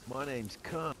 My name's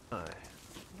Kai. Well,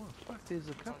 fuck, there's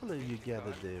a couple of you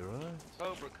gathered there, right?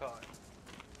 Cobra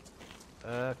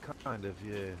Kai. Kind of,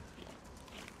 yeah.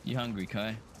 You hungry,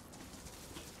 Kai?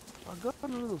 I got a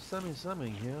little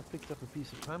something here. I picked up a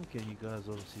piece of pumpkin. You guys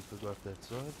obviously forgot that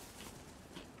side.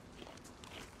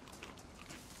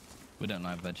 We don't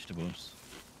like vegetables.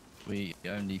 We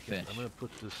only fish. I'm gonna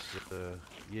put this,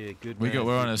 yeah, good We're man, on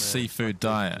good a man, seafood fuck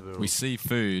diet. vegetable. We see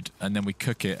food and then we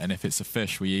cook it, and if it's a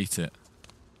fish, we eat it.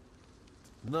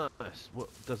 Nice. What,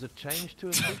 does it change to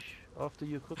a fish after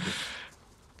you cook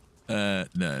it?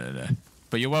 No.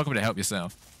 But you're welcome to help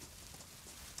yourself.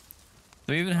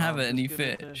 Do we even have Oh, any just give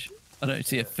me a- fish? I don't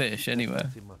see a fish anywhere.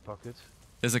 It's in my pocket.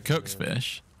 There's a cook's Yeah.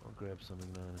 fish. I'll grab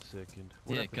something now in a second.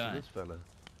 What Yeah, happened Kai. to this fella?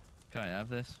 Can I have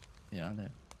this? Yeah, I know.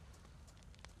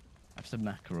 Have some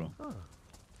mackerel. Oh,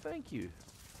 thank you.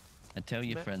 And tell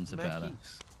your friends about Mackie.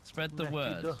 us. Spread the Mackie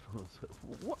word. Donald's.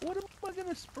 What am I going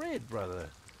to spread, brother?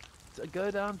 To go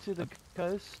down to the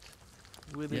coast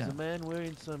where there's Yeah. a man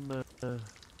wearing some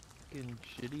fucking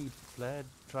shitty plaid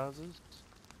trousers,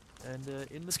 and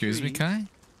in the Excuse me, tree, Kai?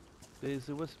 there's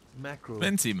a wisp mackerel.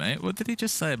 Minty, mate, what did he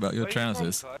just say about your Where you from,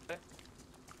 trousers? Kai?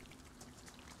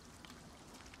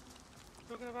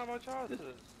 Talking about my trousers.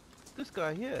 This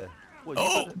guy here. What,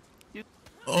 Oh! got it?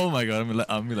 Oh my god,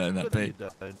 I'm letting that No, be. you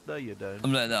don't. No, you don't.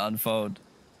 I'm letting that unfold.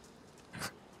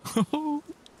 Oh,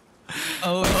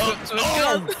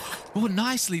 Oh, oh,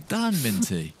 nicely done,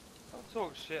 Minty. Don't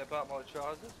talk shit about my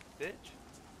trousers, bitch.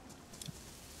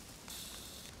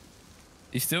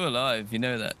 he's still alive, you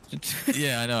know that.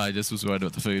 Yeah, I know, I just was worried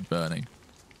about the food burning.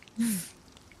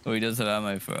 Well, he does have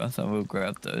ammo for us. I will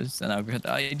grab those. And I'll grab.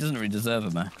 He doesn't really deserve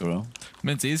a mackerel.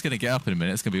 Minty, he's going to get up in a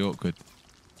minute, it's going to be awkward.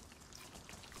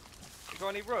 You got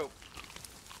any rope?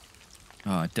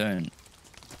 Oh, I don't.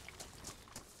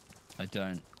 I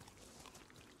don't.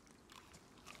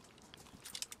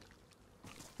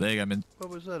 There you go, Minty.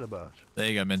 What was that about? There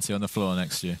you go, Minty, on the floor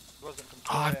next to you. Wasn't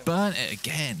Oh, I compliant. burnt it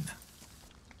again.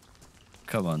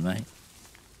 Come on, mate.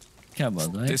 Come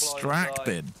on, mate.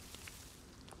 Distracting.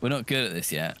 We're not good at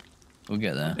this yet. We'll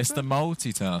get there. It's the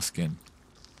multitasking.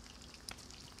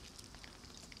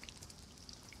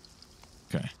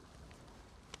 Okay.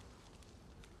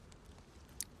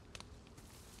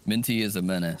 Minty is a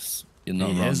menace. You're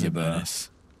not He wrong, is a you bro. menace.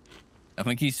 I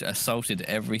think he's assaulted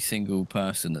every single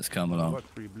person that's come I've along. got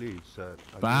 3 bleeds, so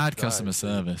I Bad guess customer diet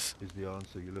service. is the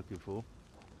answer you're looking for.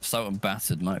 Salt and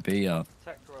battered might be our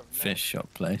Protector of fish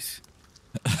shop place.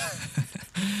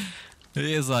 It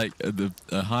is like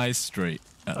a high street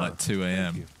at like 2 Thank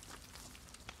a.m. you.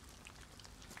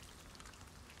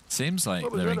 Seems like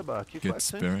What was they're that in about? You're good quite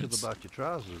sensitive spirits. about your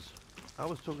trousers. I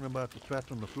was talking about the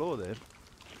twat on the floor there.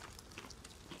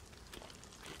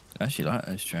 I actually like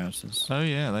those trousers. Oh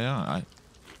yeah, they are.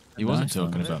 He wasn't Nice one.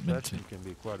 talking I know about Minty. fashion can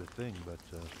be quite a thing, but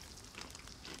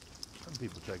some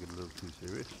people take it a little too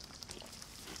serious.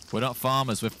 We're not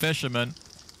farmers, we're fishermen.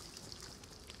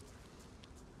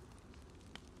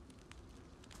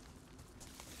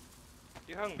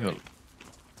 You hungry?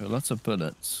 Got lots of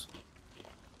bullets.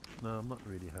 No, I'm not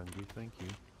really hungry, thank you.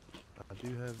 I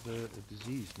do have a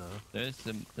disease now. There's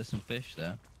some fish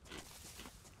there.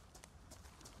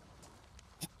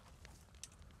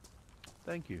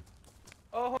 Thank you.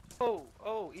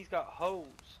 Oh, he's got holes.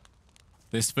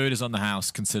 This food is on the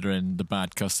house, considering the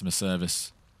bad customer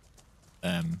service.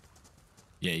 Yeah,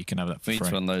 you can have that for We need free.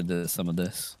 to unload some of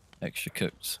this extra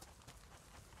cooked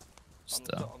I'm,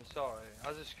 stuff. I'm sorry.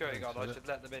 As a security Thanks guard, for I that. should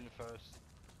let them in first.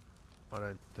 I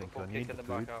don't think Before I need kicking the them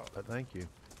back food, out. but thank you.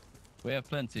 We have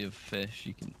plenty of fish.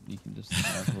 You can just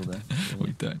have all there.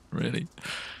 We don't, really.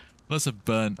 Lots of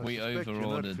burnt. I We suspect you're not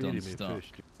over-ordered feeding on me stock.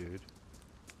 fish, dude.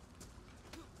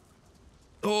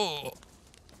 Oh!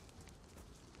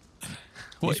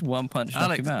 Just one punch knock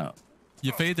Alex, him out.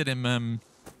 you feeded him,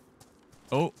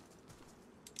 Oh.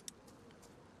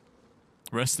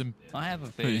 Rest in... I have a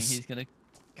feeling Peace. he's gonna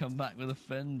come back with a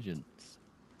vengeance.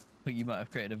 I think you might have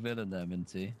created a villain there,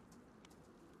 Minty.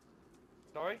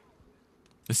 Sorry?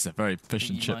 This is a very fish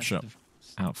and You chip might shop have-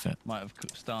 outfit. Might have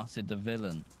started the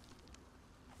villain.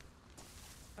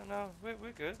 Oh, no, we're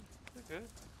good. We're good.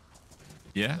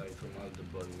 Yeah? Aside from all the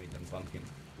bone meat and pumpkin.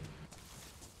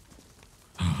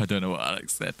 I don't know what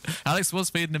Alex said. Alex was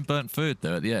feeding him burnt food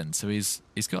though at the end, so he's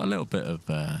got a little bit of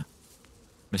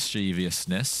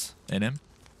mischievousness in him.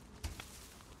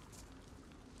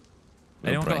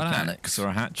 Little Anyone got prick, an Alex. axe or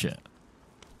a hatchet?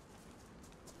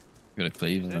 Got a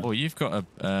cleave there. Oh, you've got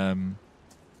a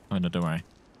Oh no, don't worry.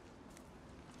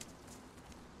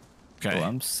 Okay. Oh,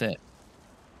 I'm sick.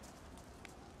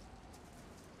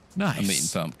 Nice. I'm eating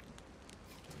pump.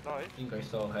 Nice. I think I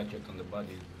saw a hatchet on the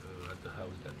bodies at the house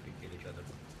that we killed each other.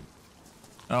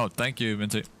 Oh, thank you,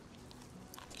 Minty.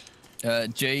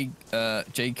 J.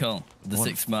 Cole, the What?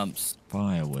 6 months.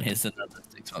 Firewood. Here's another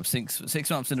 6 months. Six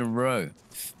months in a row.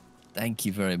 Thank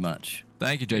you very much.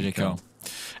 Thank you, JJ Cole.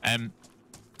 Cole.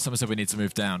 Someone said we need to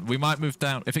move down. We might move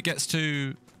down. If it gets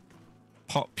too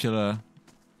popular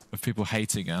with people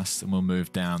hating us, then we'll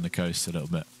move down the coast a little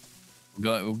bit.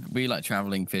 We like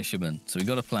traveling fishermen, so we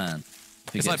got a plan.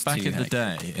 If it It's like gets back too in the hectic-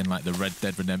 day, in like the Red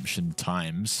Dead Redemption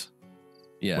times,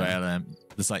 Yeah. where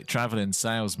there's like traveling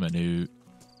salesmen who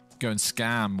go and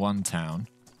scam one town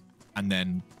and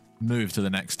then move to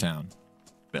the next town.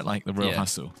 Bit like the real Yeah.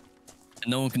 hustle.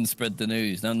 No one can spread the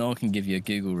news. No one can give you a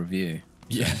Google review.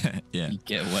 Yeah, yeah. You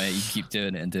get away. You keep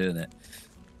doing it and doing it.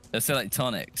 They're so like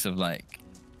tonics of like,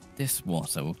 this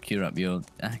water will cure up your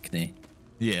acne.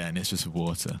 Yeah, and it's just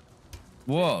water.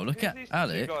 Whoa, look Who's at these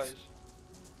Alex. Two guys?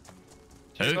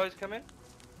 Who? Two guys come in?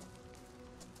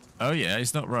 Oh yeah,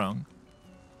 he's not wrong.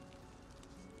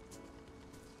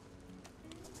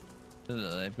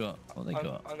 They've got what they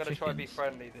got. I'm gonna try and be Chickens.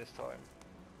 friendly this time.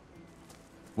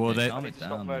 Well, Yeah, they calm I need it to stop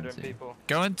down, murdering Minty. people.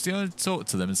 go and talk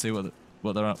to them and see what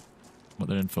they're up, what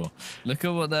they're in for. Look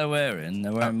at what they're wearing.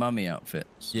 They're wearing mummy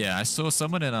outfits. Yeah, I saw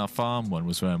someone in our farm one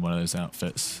was wearing one of those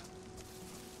outfits.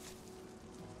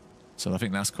 So I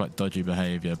think that's quite dodgy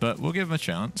behaviour, but we'll give them a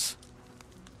chance.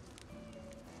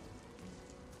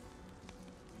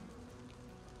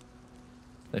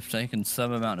 They've taken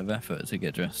some amount of effort to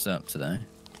get dressed up today.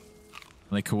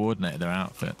 And they coordinated their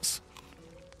outfits.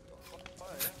 Fire,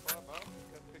 yeah, fire, man.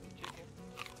 Go cook your chicken.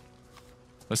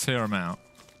 Let's hear them out.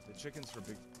 The chicken's for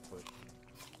Bigfoot.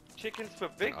 Chickens for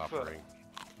Bigfoot. Offering.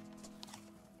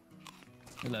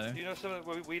 Hello. Do you know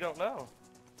something we don't know?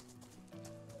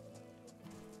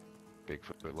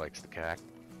 Bigfoot likes the cack.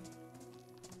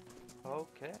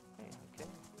 Okay, okay.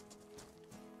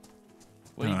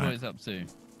 What are you Alright. boys up to?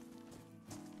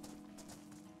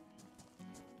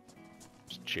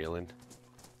 Just chilling,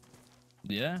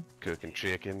 Yeah? cooking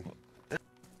chicken.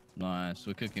 Nice.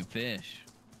 We're cooking fish.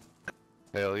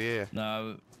 Hell yeah.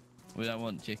 No, we don't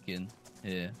want chicken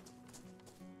here.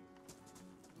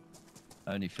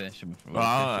 Only fish. We're Well,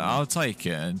 fishermen. I'll take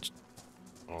it. And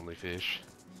Only fish.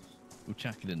 We'll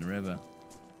chuck it in the river.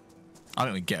 I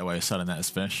don't think we get away with selling that as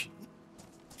fish.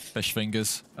 Fish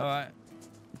fingers. Alright.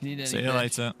 If you need any See you fish,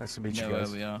 later. Nice to you meet you know where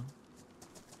guys. we are.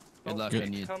 Good Don't luck Good. on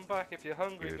forget you. to come back if you're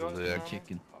hungry, Good guys. luck. you know,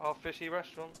 Chicken. Our fishy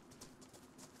restaurant.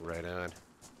 Right on.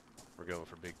 We're going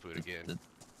for Bigfoot again.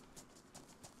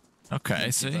 Okay, By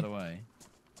see? the way,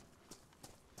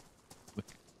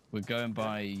 we're going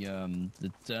by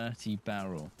the Dirty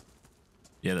Barrel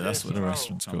Yeah, that's what the Yes,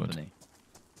 restaurant's called. company.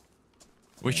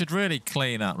 We should really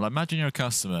clean up. Like, imagine you're a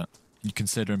customer. You're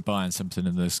considering buying something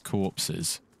and there's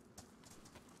corpses.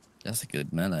 That's a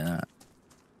good melee, that.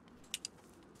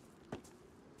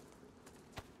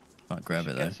 Might grab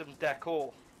it though. Get some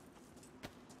decor.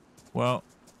 Well,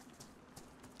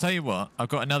 tell you what, I've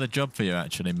got another job for you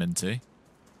actually, Minty.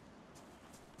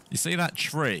 You see that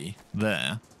tree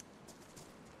there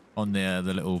on the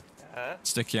little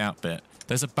sticky out bit?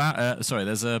 There's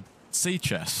there's a sea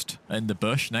chest in the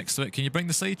bush next to it. Can you bring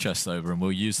the sea chest over and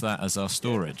we'll use that as our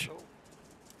storage? Cool.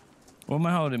 What am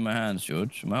I holding in my hands,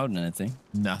 George? Am I holding anything?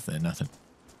 Nothing.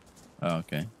 Oh,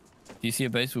 okay. Do you see a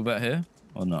baseball bat here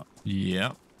or not?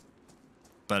 Yep.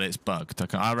 But it's bugged.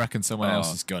 I reckon someone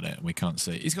else has got it. We can't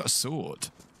see. He's got a sword.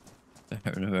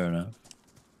 Fair enough.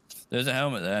 There's a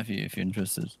helmet there if you're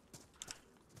interested.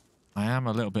 I am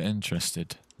a little bit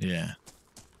interested. Yeah.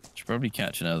 Should probably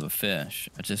catch another fish.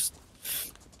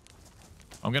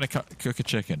 I'm gonna cook a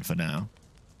chicken for now.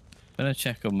 Gonna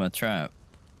check on my trap.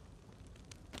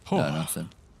 Oh. No, nothing.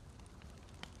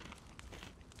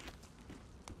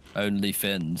 Only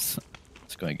fins.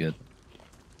 It's quite good.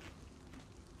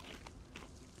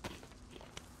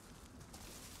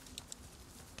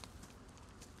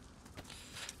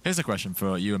 Here's a question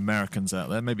for you Americans out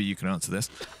there. Maybe you can answer this.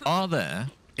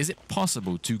 Is it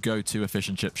possible to go to a fish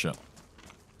and chip shop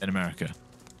in America?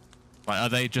 Like, are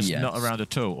they just not around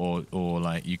at all, or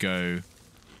like you go,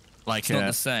 like, it's not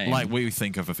the same. Like we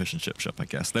think of a fish and chip shop, I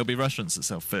guess. There'll be restaurants that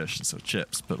sell fish and sell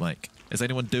chips, but like, is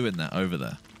anyone doing that over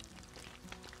there?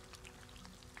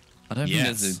 I don't think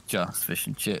there's just fish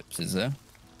and chips, is there?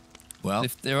 Well,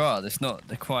 if there are,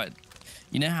 they're quite.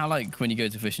 You know how like when you go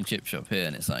to a fish and chip shop here,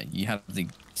 and it's like you have the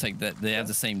they have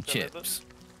the same chips.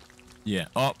 Yeah.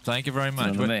 Oh, thank you very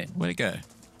much. Where'd it go?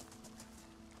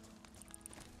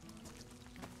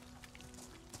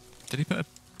 Did he put a...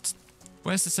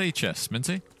 Where's the sea chest,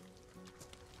 Minty?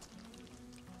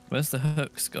 Where's the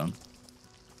hooks gone?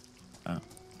 Oh.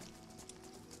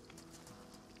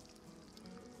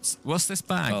 What's this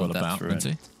bag all about,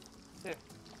 Minty? Yeah.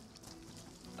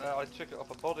 I took it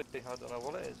off a body. I don't know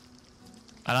what it is.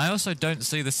 And I also don't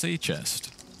see the sea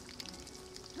chest.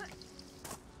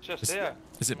 Just here.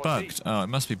 Is it bugged? Feet. Oh, it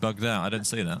must be bugged out. I don't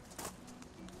see that.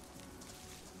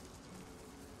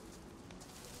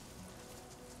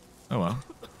 Oh well.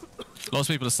 Lots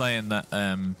of people are saying that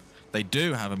they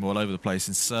do have them all over the place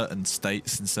in certain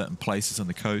states, in certain places on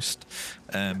the coast.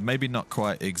 Maybe not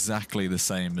quite exactly the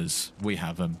same as we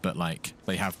have them, but like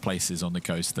they have places on the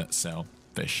coast that sell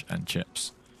fish and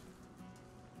chips.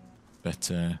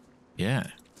 But yeah,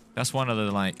 that's one of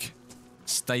the like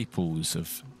staples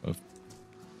of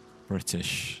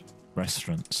British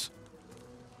restaurants.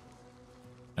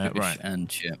 Fish right. and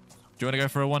chip. Do you want to go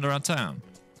for a wander around town?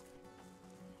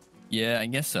 Yeah, I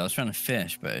guess so. I was trying to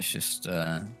fish, but it's just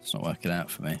it's not working out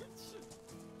for me.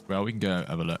 Well, we can go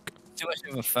have a look. Too much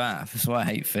of a faff. That's why I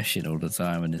hate fishing all the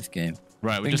time in this game.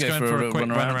 Right, we're just going for a quick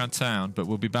run around town, but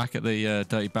we'll be back at the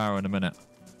Dirty Barrow in a minute.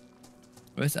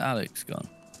 Where's Alex gone?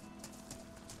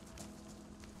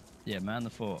 Yeah, man the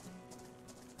fort.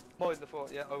 Mind the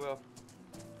fort, yeah, I will.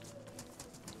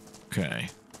 Okay.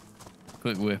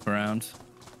 Quick whip around.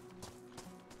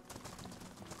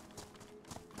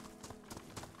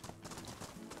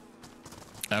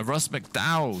 Russ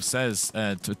McDowell says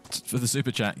for the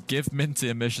super chat, give Minty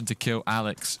a mission to kill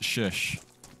Alex. Shush.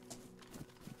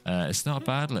 It's not a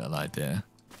bad little idea.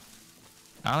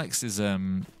 Alex is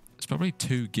it's probably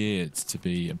too geared to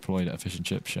be employed at a fish and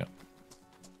chip shop.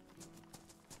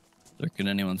 Do you reckon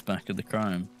anyone's back at the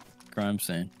crime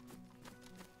scene?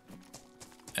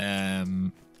 I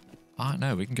don't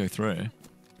know. We can go through.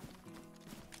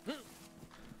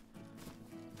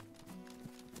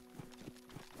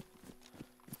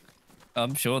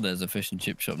 I'm sure there's a fish and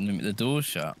chip shop. The door's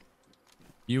shut.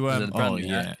 You oh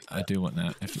yeah, I do want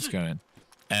that if it's going.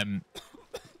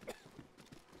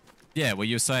 Yeah, well,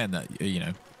 you're saying that you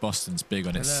know Boston's big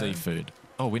on its seafood.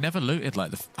 Oh, we never looted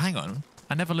like the. Hang on,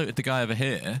 I never looted the guy over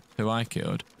here who I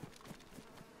killed.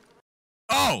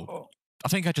 Oh, I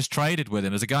think I just traded with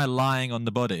him. There's a guy lying on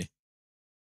the body.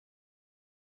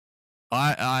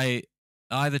 I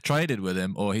either traded with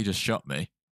him or he just shot me.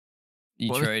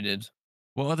 You traded.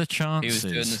 What are the chances?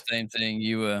 He was doing the same thing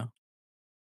you were.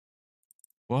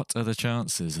 What are the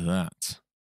chances of that?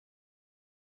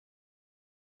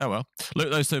 Oh well, loot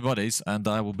those two bodies and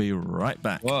I will be right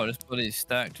back. Whoa, this body's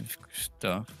stacked with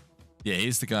stuff. Yeah,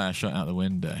 he's the guy I shot out the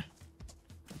window.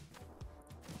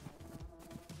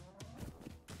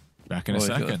 Back in a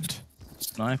second.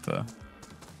 Sniper.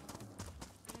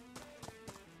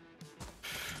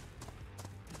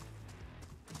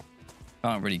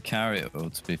 Can't really carry it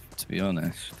all, to be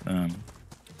honest.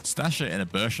 Stash it in a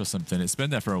bush or something. It's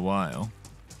been there for a while.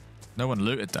 No one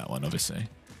looted that one, obviously.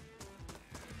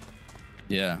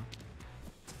 Yeah.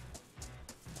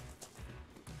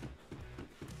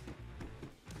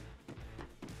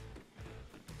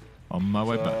 On my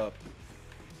way What's back. up?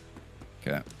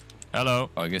 Okay. Hello.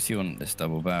 I guess you want this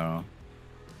double barrel.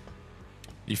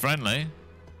 You friendly?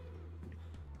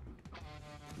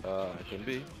 I can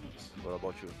be. What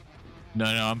about you?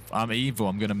 No, I'm evil.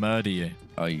 I'm gonna murder you.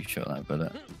 Oh, you shot that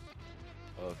bullet.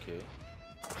 Okay.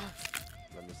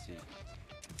 Let me see.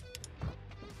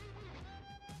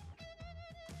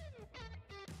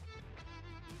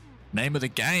 Name of the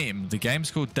game. The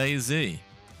game's called DayZ.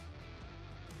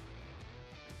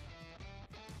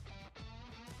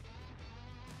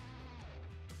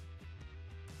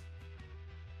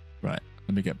 Right.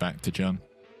 Let me get back to John.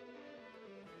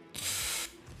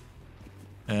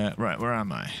 Right, where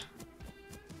am I?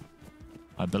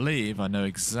 I believe I know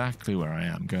exactly where I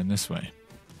am. Going this way.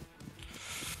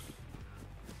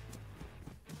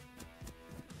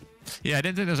 Yeah, I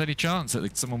didn't think there was any chance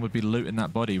that someone would be looting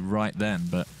that body right then,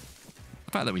 but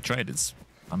the fact that we traded,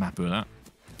 I'm happy with that.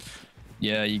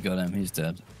 Yeah, you got him. He's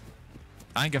dead.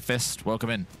 Anger Fist, welcome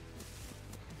in.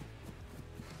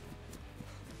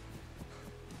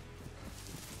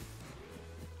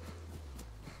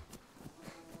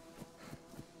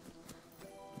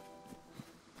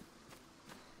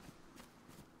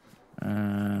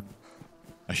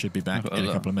 I should be back in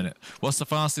a couple of minutes. What's the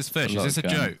fastest fish? Is this a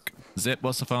joke? Zip,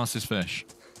 what's the fastest fish?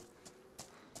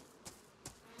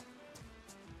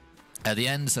 At the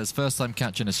end says, first time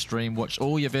catching a stream. Watch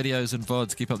all your videos and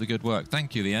VODs. Keep up the good work.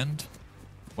 Thank you, The End.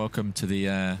 Welcome to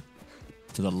the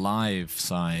live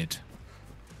side.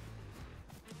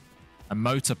 A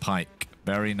motor pike.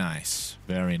 Very nice.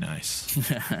 Very nice.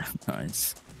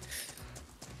 Nice.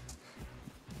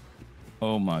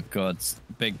 Oh my god.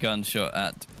 Big gunshot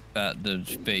at the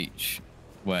beach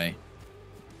way.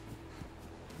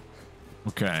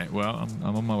 Okay, well,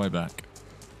 I'm on my way back.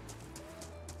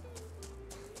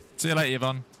 See you later,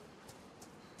 Yvonne.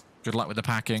 Good luck with the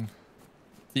packing.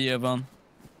 See you, Yvonne.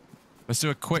 Let's do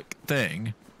a quick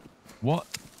thing. What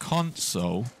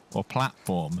console or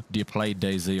platform do you play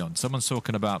DayZ on? Someone's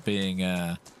talking about being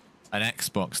an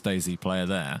Xbox DayZ player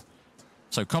there.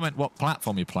 So comment what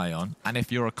platform you play on, and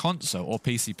if you're a console or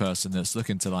PC person that's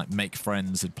looking to like make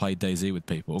friends and play DayZ with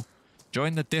people,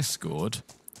 join the Discord,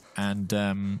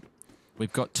 and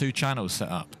we've got 2 channels set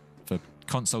up for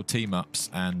console team-ups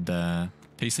and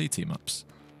PC team-ups.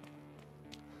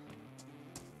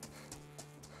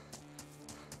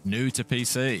 New to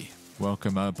PC,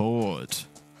 welcome aboard.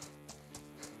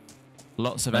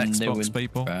 Lots of Xbox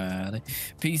people.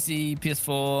 PC,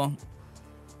 PS4.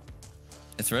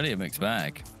 It's really a mixed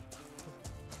bag.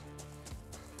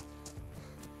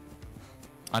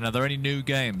 And are there any new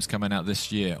games coming out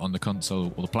this year on the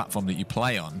console or the platform that you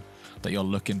play on that you're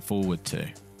looking forward to?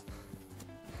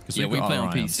 Yeah, we play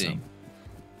on PC.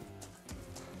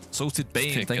 Salted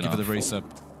Bean, thank you for the resub.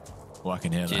 Oh, I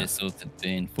can hear that. Cheers, Salted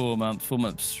Bean.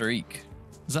 4-month streak.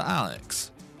 Is that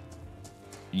Alex?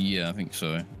 Yeah, I think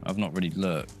so. I've not really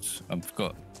looked. I've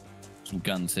got some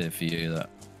guns here for you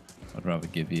that I'd rather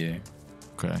give you.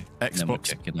 Okay. Xbox, we'll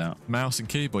check it out. Mouse and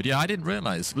keyboard. Yeah, I didn't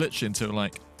realize literally until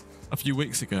like a few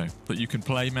weeks ago that you can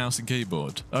play mouse and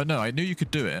keyboard. Oh no, I knew you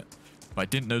could do it, but I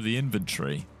didn't know the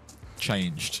inventory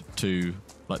changed to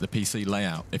like the PC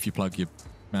layout if you plug your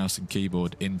mouse and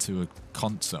keyboard into a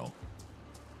console.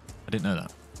 I didn't know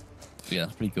that. Yeah,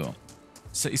 that's pretty cool.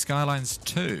 City Skylines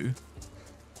 2,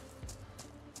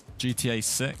 GTA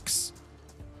 6,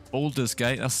 Baldur's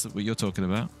Gate, that's what you're talking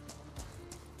about.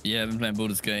 Yeah, I've been playing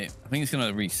Baldur's Gate. I think it's going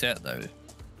to reset though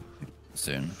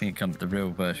soon. I think the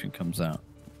real version comes out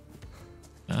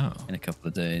in a couple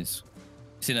of days.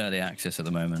 It's in early access at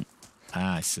the moment.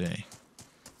 Ah, I see.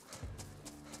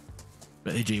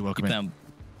 But AG, welcome in.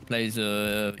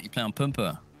 You play on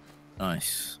Pumper.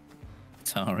 Nice.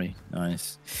 Atari,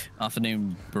 nice.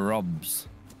 Afternoon Brobs.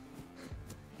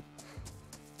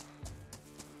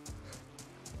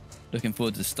 Looking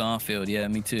forward to Starfield. Yeah,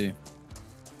 me too.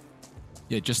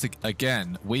 Yeah, just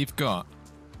again, we've got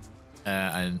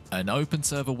an open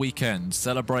server weekend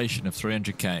celebration of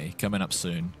 300k coming up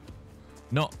soon.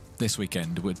 Not this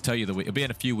weekend. We'll tell you it'll be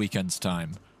in a few weekends'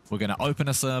 time. We're going to open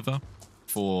a server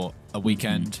for a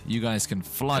weekend. You guys can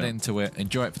flood into it,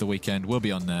 enjoy it for the weekend. We'll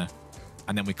be on there,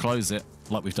 and then we close it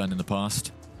like we've done in the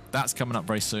past. That's coming up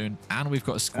very soon, and we've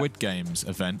got a Squid Games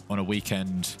event on a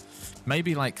weekend,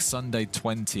 maybe like Sunday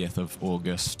 20th of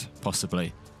August,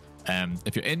 possibly.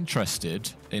 If you're interested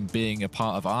in being a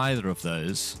part of either of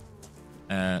those,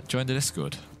 join the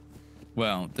Discord.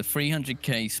 Well, the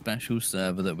 300k special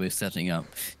server that we're setting up,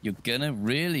 you're gonna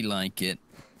really like it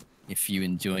if you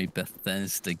enjoy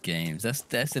Bethesda games.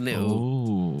 That's a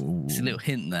little, it's a little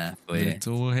hint there for you.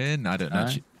 Little hint. I don't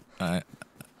know.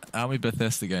 How many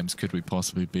Bethesda games could we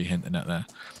possibly be hinting at there?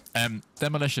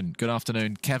 Demolition, good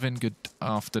afternoon. Kevin, good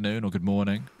afternoon or good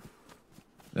morning.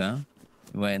 Yeah.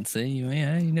 Wait and see.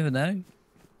 Yeah, you never know.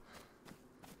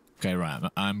 Okay, right.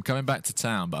 I'm coming back to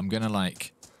town, but I'm going to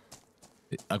like...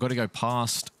 I've got to go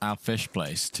past our fish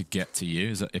place to get to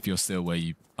you. Is that if you're still where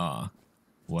you are,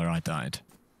 where I died?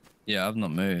 Yeah, I've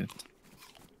not moved.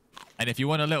 And if you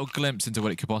want a little glimpse into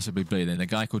what it could possibly be, then a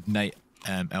guy called Nate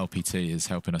LPT is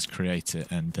helping us create it.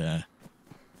 And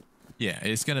yeah,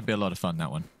 it's going to be a lot of fun, that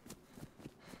one.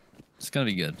 It's going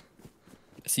to be good.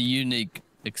 It's a unique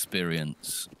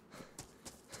experience.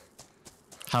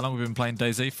 How long have we been playing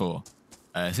DayZ for?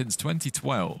 Since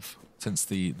 2012, since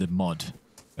the mod,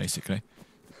 basically.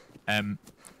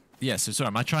 Yeah, so sorry,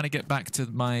 am I trying to get back to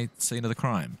my scene of the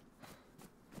crime?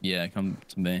 Yeah, come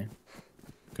to me.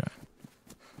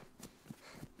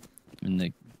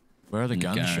 Okay. Where are the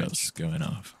gunshots going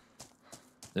off?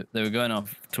 They were going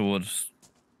off towards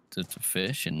to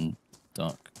fish and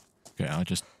dock. Okay, I'll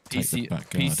just take the back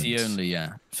gardens. PC only,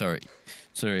 yeah. Sorry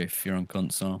if you're on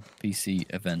console.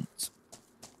 PC events.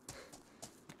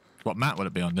 What map will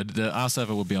it be on? Our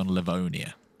server will be on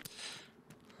Livonia.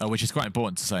 Which is quite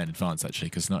important to say in advance, actually,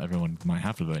 because not everyone might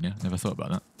have Livonia. Never thought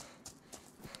about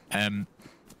that.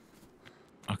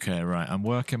 Okay, right. I'm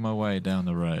working my way down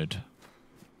the road.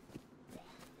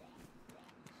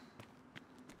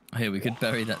 Hey, we could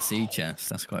bury that sea chest.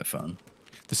 That's quite fun.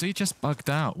 The sea chest bugged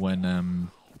out when,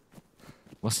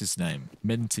 what's his name?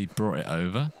 Minty brought it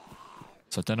over.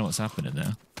 So I don't know what's happening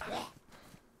there.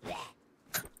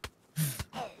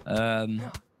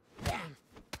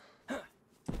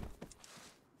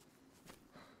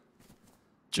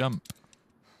 Jump.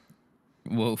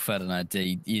 Wolf had an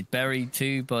idea. You'd bury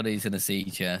 2 bodies in a sea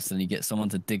chest and you get someone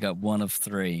to dig up 1 of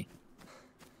 3.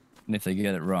 And if they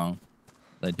get it wrong,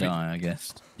 they die, I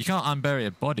guess. You can't unbury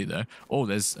a body, though. Oh,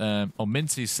 there's... oh,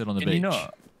 Minty's still on the beach. Can you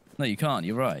not? No, you can't.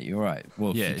 You're right.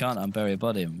 Wolf, yeah, you can't unbury a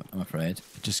body, I'm afraid.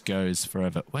 It just goes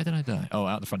forever. Where did I die? Oh,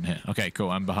 out the front here. Okay, cool.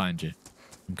 I'm behind you.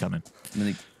 I'm coming.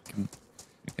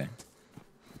 Okay.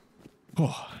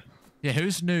 Oh. Yeah,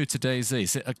 who's new to DayZ?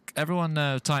 So, everyone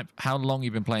type how long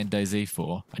you've been playing DayZ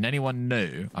for. And anyone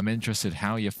new, I'm interested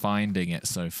how you're finding it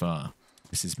so far.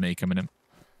 This is me coming in.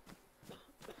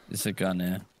 There's a gun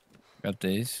here. Grab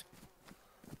these.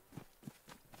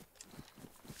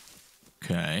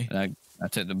 Okay. And I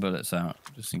took the bullets out,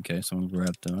 just in case someone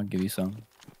grabbed them. I'll give you some.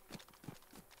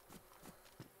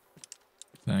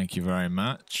 Thank you very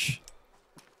much.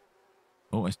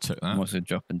 Oh, I took that. I'm also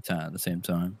dropping tat at the same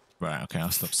time. Right, okay, I'll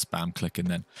stop spam clicking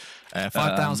then.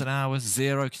 5,000 hours,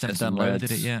 0, because I haven't downloaded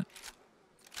it yet.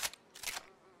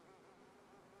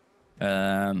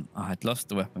 I had lost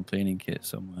the weapon cleaning kit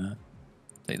somewhere.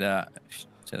 Take that,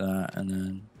 and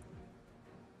then...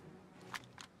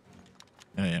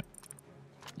 Oh, yeah.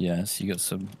 Yes, you got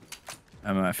some...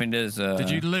 I think there's... Did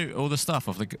you loot all the stuff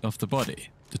off the body?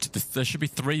 There should be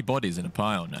 3 bodies in a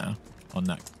pile now on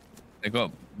that. They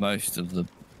got most of the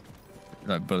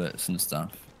bullets and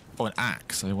stuff. Oh, an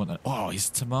axe. I want that. Oh, he's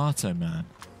a tomato man.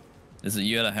 There's a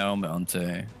yellow helmet on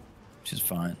too, which is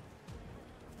fine.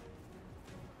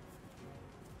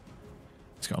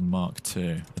 It's got a Mark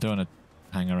II. I don't want to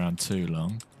hang around too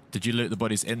long. Did you loot the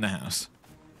bodies in the house?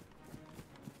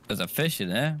 There's a fish in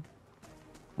there.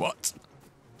 What?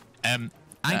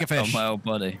 Angerfish. On my old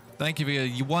body. Thank you for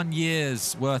your 1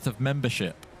 year's worth of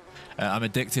membership. I'm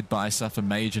addicted, but I suffer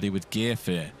majorly with gear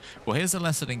fear. Well, here's a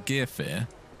lesson in gear fear.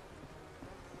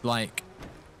 Like,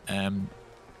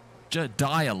 just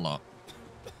die a lot,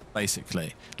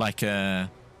 basically. Like, if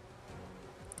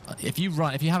you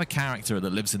have a character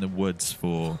that lives in the woods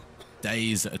for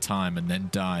days at a time and then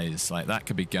dies, like that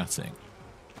could be gutting.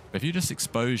 But if you just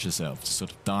expose yourself to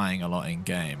sort of dying a lot in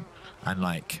game and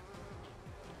like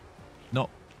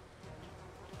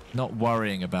not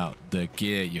worrying about the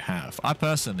gear you have, I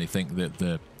personally think that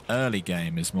the early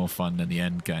game is more fun than the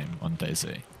end game on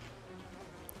DayZ.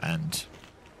 And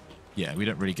yeah, we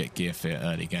don't really get gear fear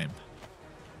early game.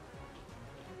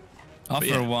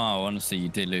 After a while, honestly, you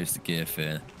do lose the gear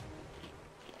fear.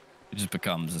 It just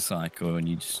becomes a cycle, and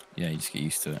you just get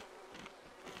used to it.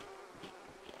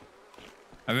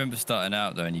 I remember starting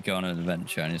out though, and you go on an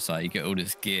adventure, and it's like you get all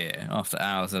this gear after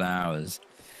hours and hours,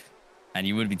 and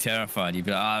you would be terrified. You'd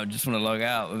be like, "Oh, I just want to log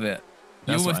out with it."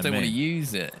 You almost don't want to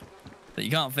use it, but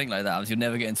you can't think like that, because you'll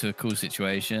never get into a cool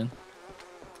situation.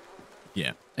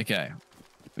 Yeah. Okay.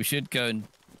 We should go and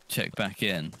check back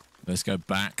in. Let's go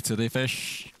back to the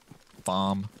fish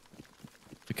farm.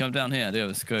 If we come down here, I do have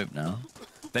a scope now.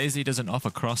 DayZ doesn't offer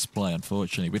crossplay,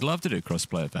 unfortunately. We'd love to do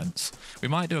crossplay events. We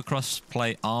might do a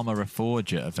crossplay Armor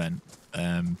Reforger event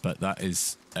but that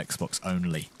is Xbox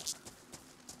only,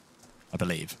 I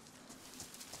believe.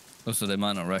 Also, they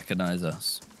might not recognize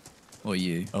us or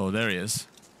you. Oh, there he is.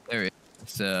 There he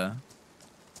is.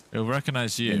 He'll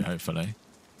recognize you, hopefully.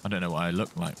 I don't know what I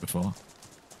looked like before.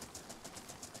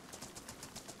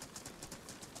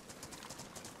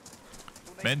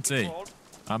 Minty,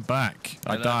 I'm back.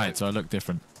 I died, so I look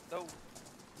different. No.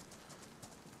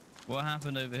 What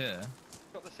happened over here?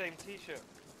 Got the same T-shirt.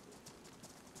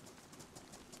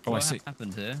 Oh, what I see.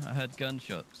 happened here? I heard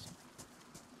gunshots.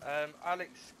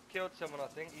 Alex killed someone, I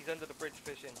think. He's under the bridge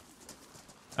fishing.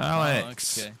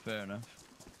 Alex. Oh, okay, fair enough.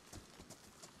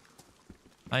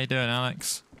 How you doing,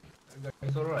 Alex?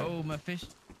 It's alright. Oh, my fish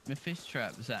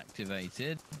trap is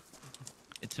activated.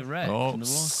 It's a wreck Oh, in the water.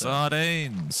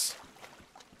 sardines.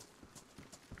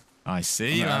 I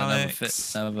see you,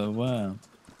 Alex. Wow.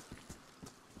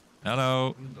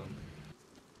 Hello.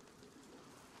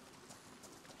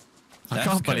 I That's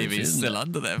can't believe cozy, he's isn't still it?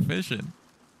 under there fishing.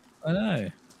 I know.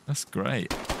 That's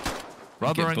great.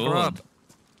 Rubber get and bored. grub.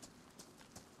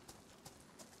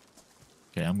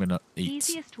 Okay, I'm gonna eat.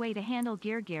 Easiest way to handle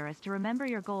gear is to remember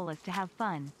your goal is to have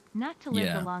fun, not to live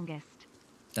Yeah. the longest.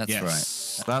 That's right.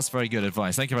 Yes, that's very good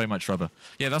advice. Thank you very much, Rubber.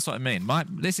 Yeah, that's what I mean.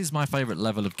 This is my favorite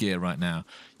level of gear right now.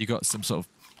 You got some sort of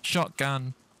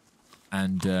shotgun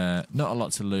and not a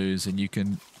lot to lose, and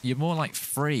you're more like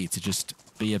free to just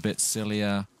be a bit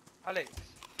sillier, Alex,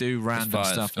 do random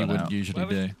fire's stuff you gone wouldn't out. usually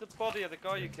where do. was the body of the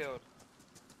guy you killed?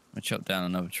 I chop down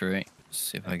another tree.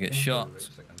 See if I get shot.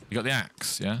 You got the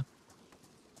axe, yeah?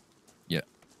 Yeah.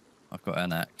 I've got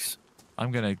an axe.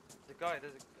 I'm gonna. There's a guy.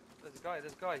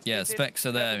 Yeah, Get specs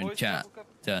are there in chat.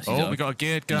 Oh, we got a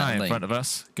geared guy in front of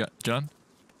us. John?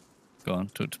 Go on,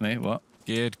 talk to me. What?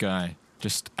 Geared guy.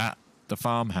 Just at the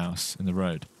farmhouse in the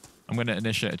road. I'm going to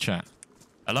initiate a chat.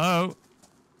 Hello?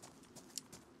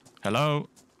 Hello?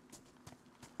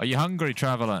 Are you hungry,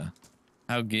 traveler?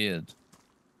 How geared?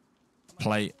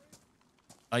 Plate.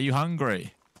 Are you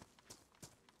hungry?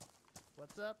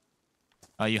 What's up?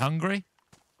 Are you hungry?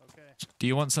 Okay. Do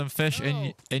you want some fish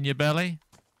in your belly?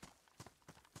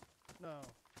 No.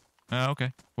 Oh,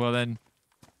 okay. Well then,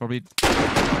 probably.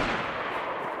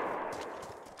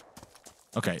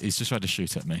 Okay, he's just tried to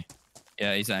shoot at me.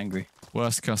 Yeah, he's angry.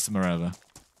 Worst customer ever.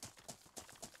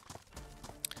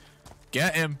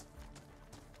 Get him.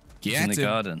 He's Get in the him.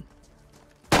 garden.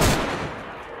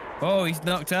 Oh, he's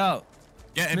knocked out.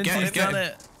 Get him, get him, Minty's get done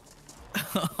him.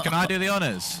 it. Can I do the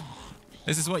honours?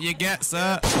 This is what you get,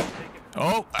 sir.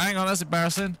 Oh, hang on, that's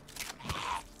embarrassing.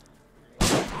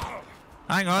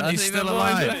 Hang on, That's he's even still more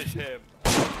alive. Finish him.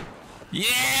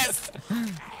 Yes!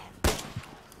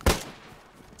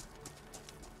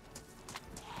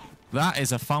 That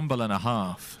is a fumble and a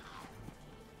half.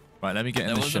 Right, let me get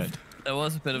in the shed. There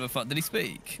was a bit of a fun. Did he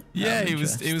speak? Yeah, Out of he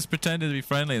interest. was pretending to be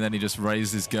friendly, and then he just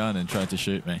raised his gun and tried to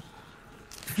shoot me.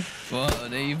 What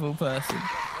an evil person.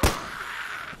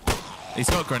 He's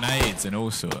got grenades and all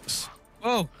sorts.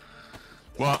 Whoa!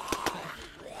 What?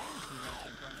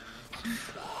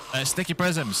 Sticky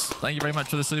Prisms, thank you very much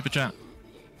for the super chat.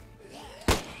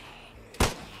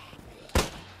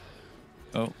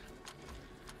 Oh.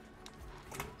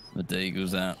 The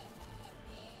deagle's out.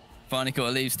 Finally got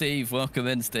to leave Steve. Welcome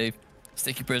in, Steve.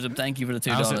 Sticky Prism, thank you for the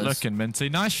 $2. How's it looking, Minty?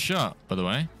 Nice shot, by the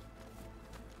way.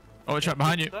 Oh, a trap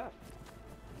behind you.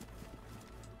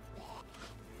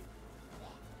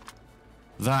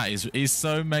 He's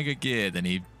so mega geared, and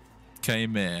he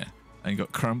came here and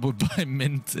got crumbled by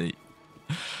Minty.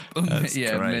 That's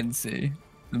yeah, great. Minty.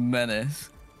 The menace.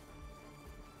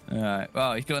 Alright,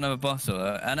 well, he's got another boss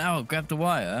order. And now grab the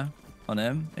wire on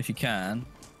him, if you can.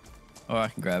 Or I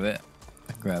can grab it.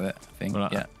 I can grab it, I think. Well,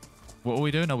 yeah. What are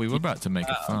we doing? Oh, we were about to make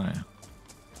a fire.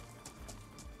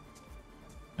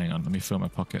 Hang on, let me fill my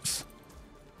pockets.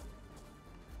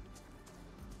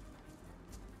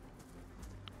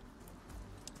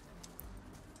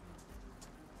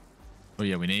 Oh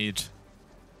yeah, we need...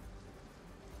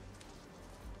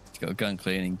 He's got a gun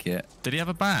cleaning kit. Did he have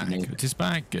a bag? Is his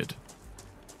bag good?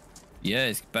 Yeah,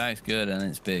 his bag's good and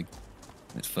it's big.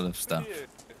 It's full of stuff. You?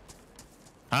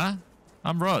 Huh?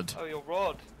 I'm Rod. Oh, you're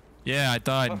Rod. Yeah, I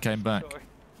died and came back. Sorry.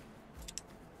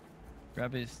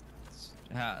 Grab his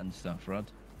hat and stuff, Rod.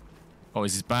 Oh,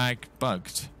 is his bag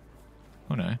bugged?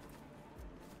 Oh no.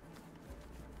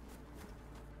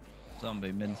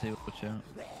 Zombie Minty, watch out.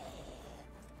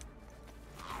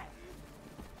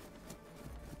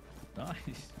 Nice.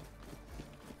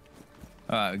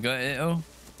 Alright, we got it all.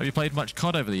 Have you played much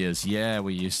COD over the years? Yeah,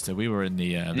 we used to. We were in the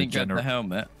You didn't grab the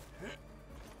helmet.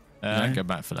 I'll No? go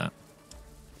back for that.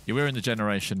 Yeah, we were in the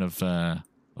generation of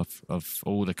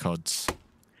all the CODs.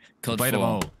 COD played them 4.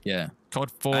 all. Yeah. COD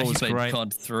I 4 actually was played great.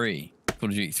 COD 3. Call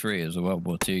of Duty 3 is a World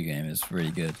War II game. It's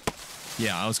really good.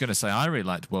 Yeah, I was going to say I really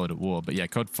liked World at War, but yeah,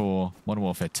 COD 4, Modern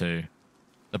Warfare 2.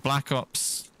 The Black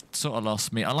Ops sort of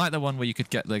lost me. I like the one where you could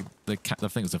get I think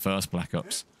it was the first Black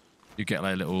Ops. You get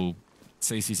like little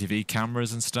CCTV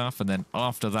cameras and stuff, and then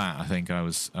after that, I think I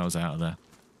was out of there.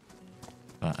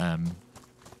 But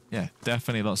yeah,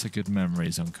 definitely lots of good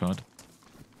memories on COD.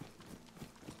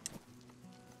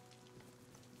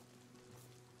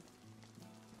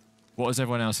 What was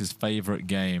everyone else's favorite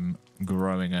game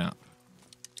growing up?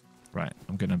 Right,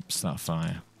 I'm gonna start a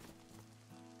fire.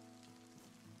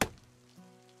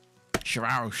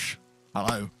 Shroush.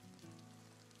 Hello.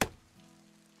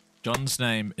 John's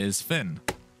name is Finn.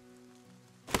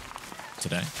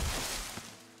 Today.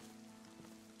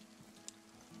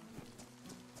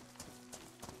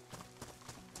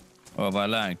 Oh, have I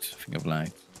lagged? I think I've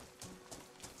lagged.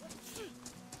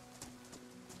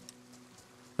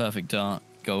 Perfect Dark,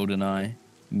 GoldenEye,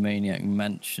 Maniac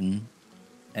Mansion,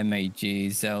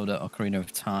 MAG, Zelda, Ocarina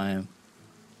of Time.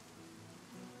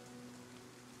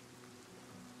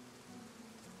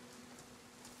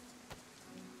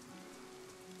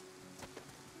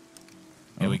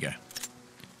 Here we go.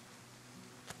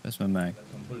 Where's my mag?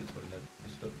 Some bullets for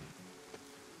that.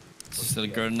 There's still a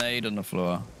grenade on the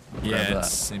floor. Yeah, Grab it that.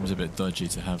 seems a bit dodgy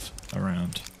to have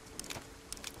around.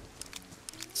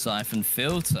 Siphon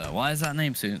Filter. Why does that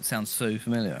name sound so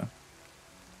familiar?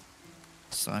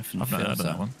 Siphon I've not Filter. heard of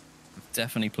that one. I've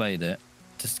definitely played it.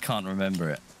 Just can't remember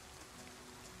it.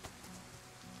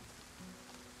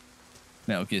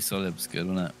 Metal Gear Solid was good,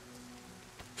 wasn't it?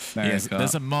 Mario Yes, Kart.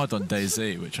 there's a mod on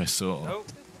DayZ which I saw, Oh,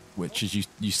 which is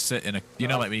you sit in a, you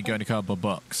know, like when you go in a cardboard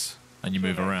box and you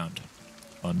move around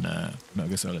on Metal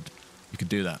Gear Solid. You can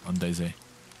do that on DayZ.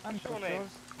 I'm Your name?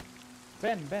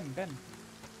 Ben.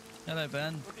 Hello,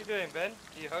 Ben. what are you doing, Ben?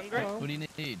 Are you hungry? What do you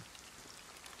need?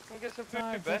 Come get some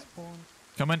food, Ben.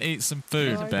 Come and eat some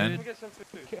food, Come Ben. get some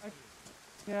food.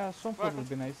 Yeah, some food would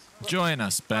be nice. Join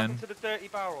us, Welcome Ben. to the dirty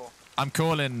barrel. I'm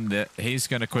calling it. He's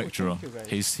going to quick draw. thank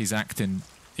you, guys. He's acting.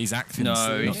 He's acting.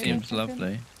 No, he not- seems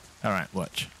lovely. All right,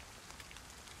 watch.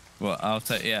 Well, I'll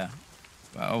take. Yeah,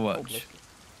 I'll watch.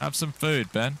 Have some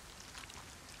food, Ben.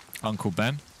 Uncle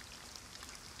Ben.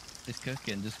 It's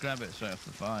cooking. Just grab it straight off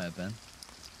the fire, Ben.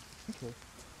 Okay.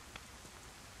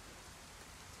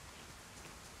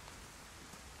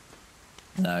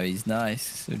 No, he's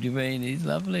nice. What do you mean? He's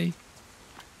lovely.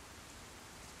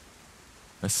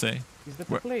 Let's see. Is that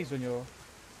Where- the place on your...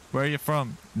 Where are you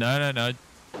from? No.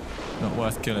 Not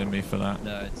worth killing me for that.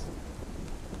 No, it's.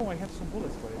 Oh, I have some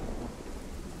bullets for it.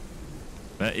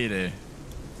 Bet you do.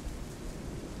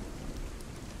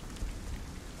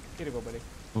 Here you go, buddy.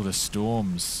 All the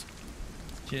storms.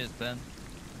 Cheers, Ben.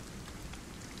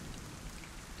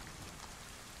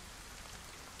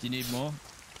 Do you need more?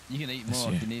 You can eat Yes, more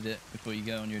yeah. if you need it before you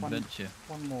go on your adventure.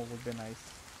 One more would be nice.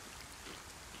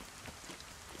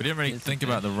 We didn't really Here's think the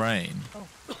about the fish. rain.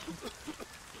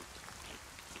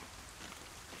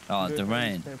 Oh, Do the you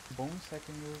rain. have bones I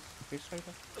can use fish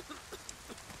later?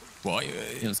 What?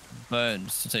 He has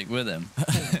bones to take with him.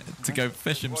 To go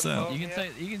fish himself. Oh, You can yeah.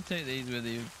 take. You can take these with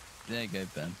you. There you go,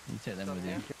 Ben. You take them with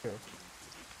you. Sure.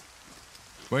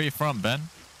 Where are you from, Ben?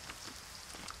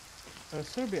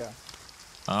 Serbia.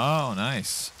 Oh,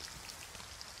 nice.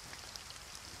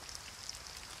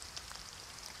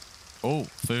 Oh,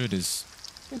 food is.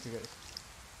 Thank you, guys.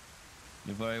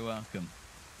 You're very welcome.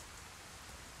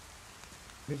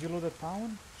 Did you load a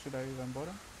town? Should I even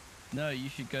bother? No, you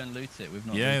should go and loot it. We've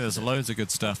not. Yeah, looted there's it. loads of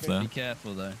good stuff there. Be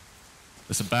careful though.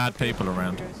 There's some bad people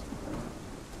around. Guys.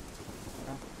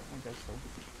 Yeah, I guess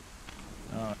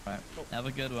so. All right. Have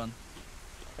a good one.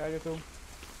 Yeah, you too.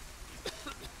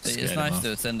 It's Scared him nice off.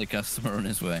 to send a customer on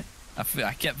his way. I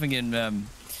kept thinking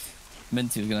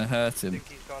Minty was gonna hurt I him. think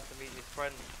he's gone to meet his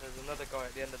friend. There's another guy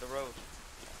at the end of the road.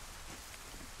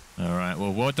 All right.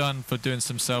 Well, well done for doing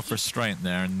some self-restraint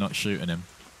there and not shooting him.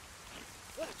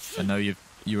 I know you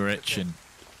were itching.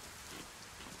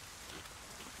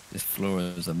 This floor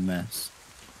is a mess.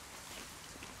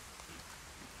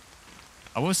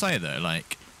 I will say though,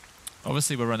 like,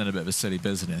 obviously we're running a bit of a silly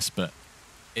business, but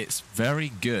it's very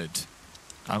good.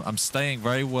 I'm staying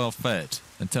very well fed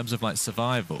in terms of like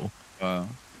survival. Well,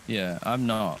 yeah, I'm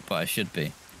not, but I should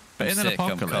be. But I'm in an sick,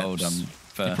 I'm apocalypse, cold, I'm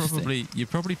thirsty. you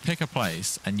probably pick a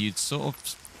place and you'd sort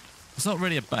of. It's not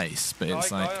really a base, but it's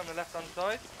Guy like on the left hand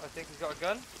side. I think he's got a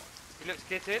gun. He looks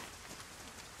kitted.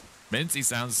 Minty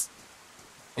sounds.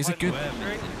 He's a Behind good. the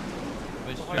tree.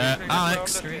 Which Behind tree? the tree,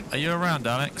 Alex, that's where I'm looking. are you around,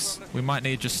 Alex? We might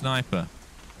need your sniper.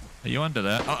 Are you under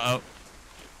there? Uh-oh.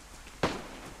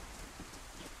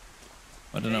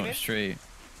 I don't know which tree.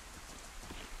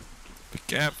 Be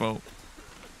careful.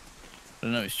 I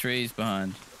don't know, it's trees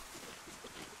behind.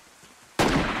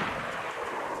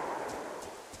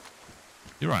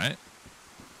 You're right.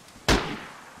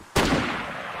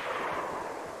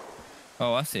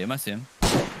 Oh, I see him. I see him.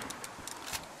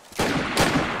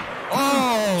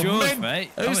 Oh, George,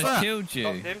 mate. I Who's almost that? killed you.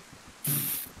 Knocked him.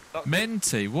 Knocked him.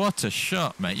 Minty, what a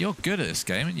shot, mate. You're good at this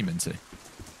game, aren't you, Minty?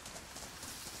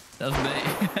 That was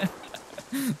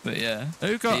me. But yeah. Who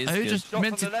he is good. just Shot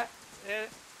Minty? from the left. Yeah.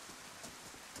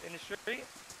 In the street.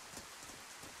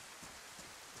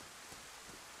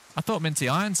 I thought Minty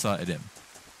iron sighted him.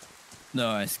 No,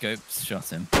 I scoped, shot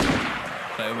him.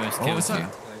 I almost What killed was that? you.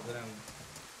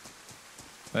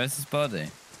 Where's his body?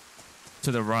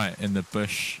 To the right, in the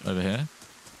bush over here.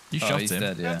 You Oh, shot he's him.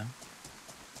 dead, yeah.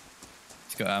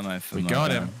 He's got ammo for We my got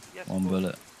gun. him. Yes, One boss.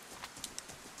 bullet.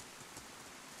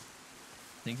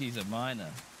 I think he's a miner.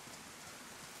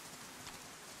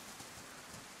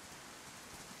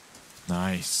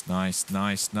 Nice, nice,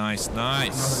 nice, nice,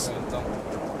 nice.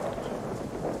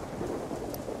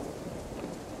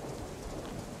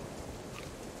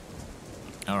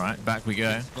 All right, back we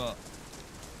go. Good spot.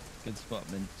 Good spot,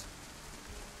 Mint.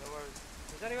 No worries.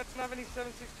 Does anyone have any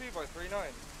 7.62 by 3.9?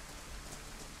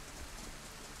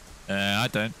 I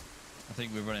don't. I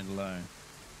think we're running low.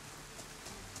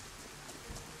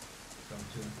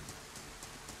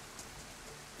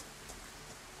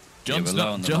 John's we're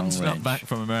low on the John's long not range. back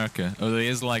from America, although he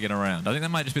is lagging around. I think that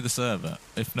might just be the server.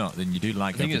 If not, then you do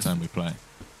lag think every it's- time we play.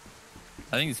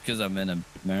 I think it's because I'm in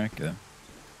America.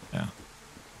 Yeah.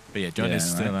 But yeah, John Yeah, is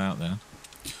still right. out there.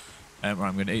 Right,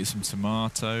 I'm going to eat some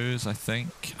tomatoes, I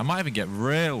think. I might even get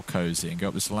real cozy and go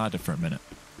up this ladder for a minute.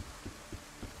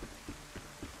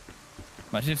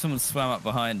 Imagine if someone swam up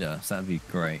behind us. That'd be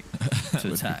great That to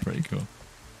would attack. be pretty cool.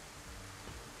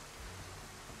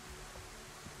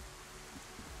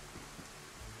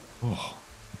 Oh,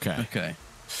 okay. Okay.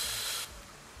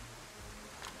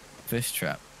 Fish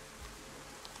trap.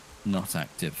 Not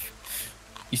active.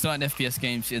 You started FPS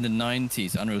games in the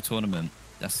 90s, Unreal Tournament.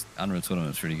 Unreal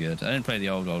Tournament's really good. I didn't play the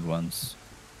old ones.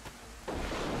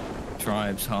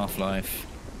 Tribes, Half-Life.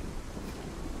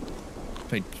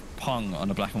 Played Pong on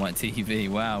a black and white TV.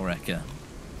 Wow, Wrecker.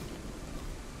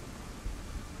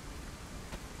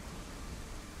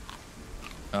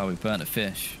 Oh, we burnt a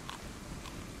fish.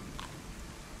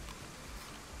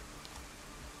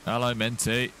 Hello,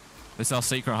 Minty. This is our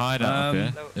secret hideout up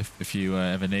here, No. if you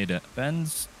ever need it.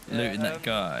 Ben's looting that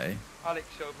guy, Alex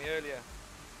showed me earlier.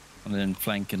 and then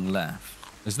flanking left.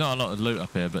 There's not a lot of loot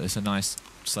up here, but it's a nice,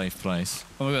 safe place.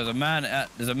 Oh my god,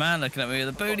 there's a man looking at me with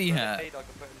a booty Got a hat. grenade I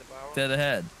can put in the barrel. Dead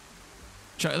ahead.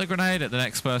 Chuck the grenade at the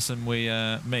next person we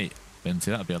meet,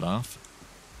 Minty. That'd be a laugh.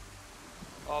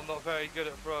 Oh, I'm not very good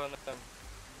at throwing them.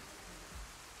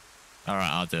 All right,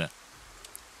 I'll do it.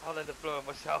 I'll end up blowing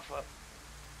myself up.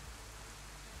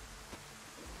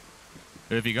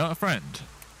 Who have you got? A friend?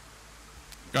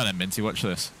 Go on then, Minty. Watch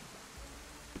this.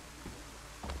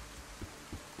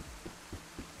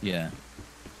 Yeah.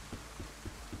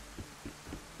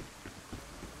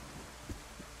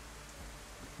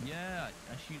 Yeah,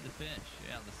 I shoot the fish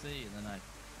out of the sea and then I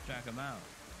track them out.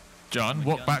 John,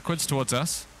 walk backwards towards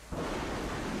us.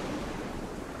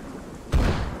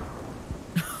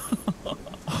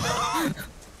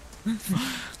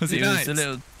 Was he was nice? a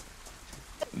little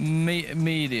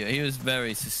media. He was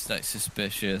very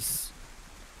suspicious.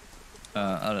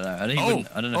 I don't know.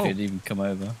 I don't know if he'd even come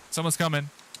over. Someone's coming.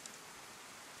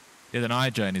 He had an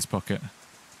IJ in his pocket.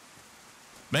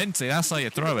 Minty, that's how you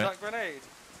throw it. That grenade.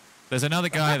 There's another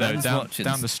guy though Ben's down watching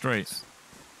the street.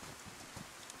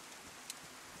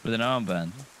 with an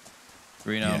armband.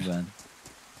 Green Yeah. armband.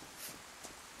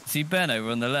 See Ben over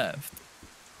on the left?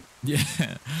 Yeah.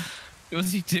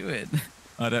 What's he doing?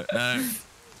 I don't know.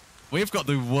 We've got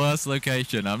the worst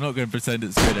location. I'm not going to pretend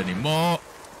it's good anymore.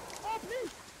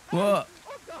 What?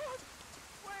 Oh God!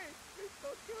 Wait, please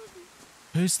don't kill me.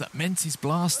 Who's that? Minty's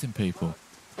blasting people.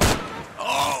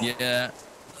 Yeah.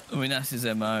 I mean, that's his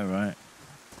MO, right?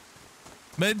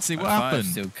 Minty, what My fire's happened?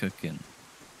 still cooking.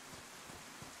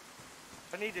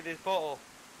 I needed his bottle.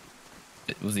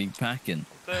 Was he packing?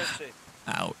 I'm thirsty.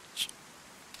 Ouch.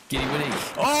 Giddy Willy.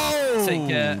 Oh! Take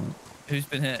care. Who's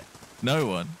been hit? No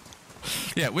one.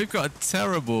 Yeah, we've got a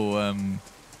terrible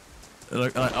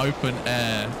like open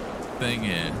air thing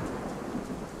here.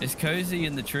 It's cozy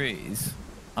in the trees.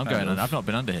 I'm going on. I've not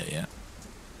been under here yet.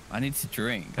 I need to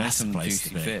drink. I need That's the some place to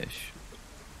juicy be. fish.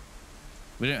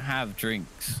 We don't have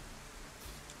drinks.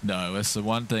 No, it's the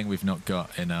one thing we've not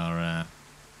got in our.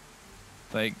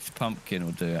 Baked pumpkin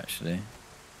will do, actually.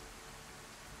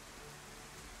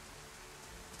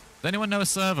 Does anyone know a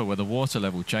server where the water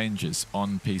level changes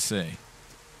on PC?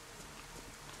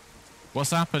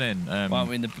 What's happening? Why aren't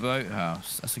we in the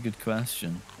boathouse? That's a good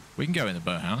question. We can go in the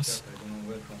boathouse. I don't know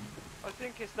where from. I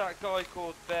think it's that guy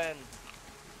called Ben.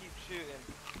 He keeps shooting.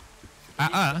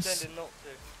 At He's us? pretending not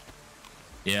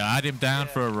to. Yeah, I had him down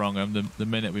Yeah. for a wrong the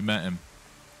minute we met him.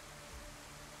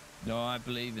 No, I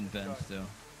believe in Ben still.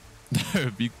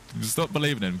 No, you stop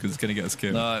believing him because it's going to get us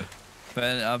killed. No,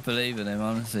 Ben, I believe in him,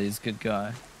 honestly. He's a good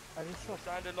guy. Are you sure? It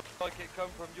sounded like it come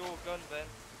from your gun, Ben.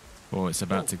 Oh, it's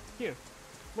about to... Here,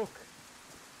 look.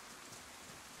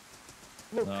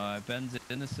 Look, No, Ben's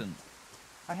innocent.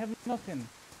 I have nothing.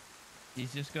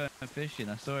 He's just going fishing.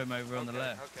 I saw him over on the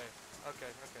left. Okay.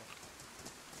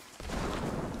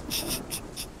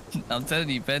 I'm telling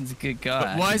you, Ben's a good guy.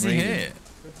 But why is he here?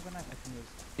 This is a knife I can use.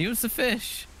 He wants to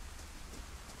fish.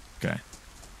 Okay.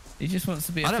 He just wants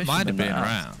to be a I don't mind him being fisherman,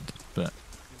 around, but...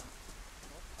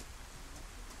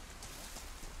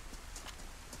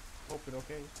 Hope it's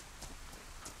okay.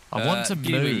 I want to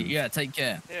Kiwi, move. yeah, take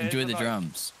care. Yeah, Enjoy it's the alright.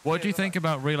 drums. What do you think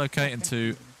about relocating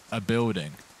to a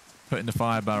building? Putting the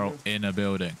fire barrel in a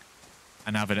building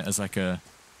and having it as like a...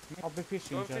 I'll be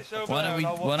fishing. Go Just. fish over Why there don't we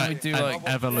and I'll why don't we watch do it. An like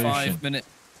evolution. 5 minutes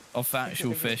of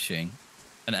actual fishing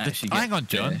and actually get Hang on,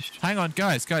 John. fish? Hang on,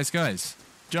 guys.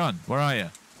 John, where are you?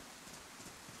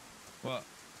 What?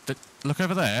 Look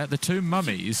over there. The two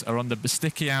mummies are on the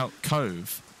sticky out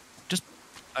cove. Just...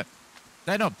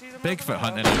 they're not See them Bigfoot over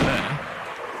hunting there? over there.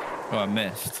 Oh, I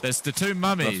missed. There's the two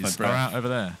mummies are breath. out over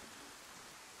there.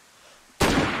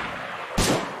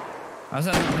 How's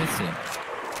that not hitting?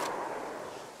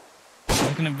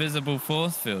 Like an invisible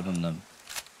force field on them.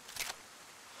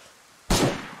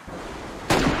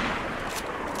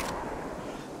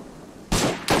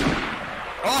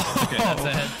 Oh! Okay, that's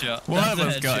a headshot. One of That's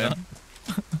us a got headshot.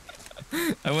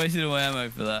 him. I wasted all my ammo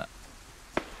for that.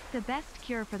 The best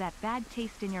cure for that bad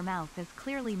taste in your mouth is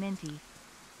clearly minty.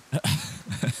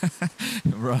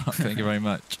 Right, thank you very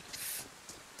much.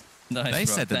 Nice, They Rob.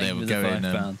 said that Thank they you were for the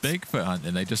going £5. Bigfoot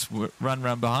hunting. They just ran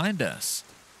round behind us.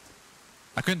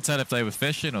 I couldn't tell if they were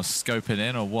fishing or scoping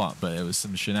in or what, but it was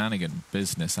some shenanigan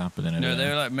business happening. No, over they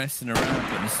there. were like messing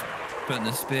around, putting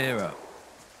the spear up.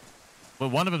 Well,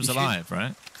 one of them's You shoot- alive,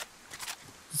 right?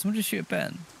 Did someone just shoot a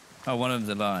Ben? Oh, one of them's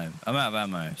alive. I'm out of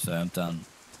ammo, so I'm done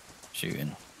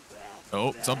shooting.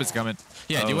 Oh, zombies coming.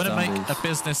 Yeah, do you Oh, want to make zombies. a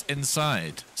business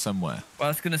inside somewhere? Well, I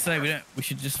was gonna say we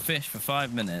should just fish for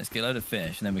 5 minutes, get a load of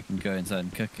fish, and then we can go inside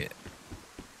and cook it.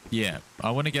 Yeah,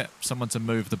 I want to get someone to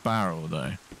move the barrel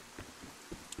though.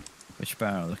 Which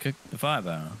barrel? The fire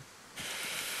barrel.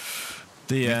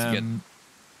 The We have to get-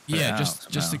 put it yeah, out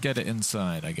just to somehow. get it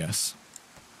inside, I guess.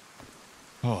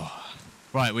 Oh,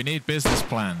 right. We need business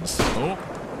plans.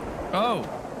 Oh,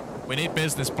 we need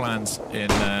business plans in.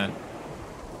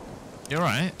 You're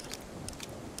right.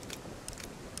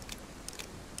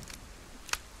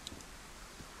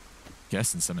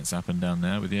 Guessing something's happened down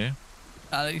there with you.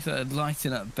 Alex started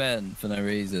lighting up Ben for no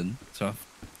reason, so I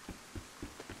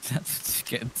had to just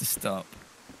get him to stop.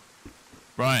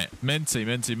 Right, Minty.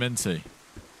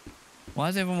 Why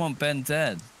does everyone want Ben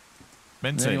dead? The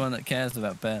Minty. only one that cares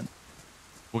about Ben.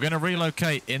 We're going to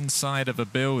relocate inside of a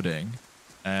building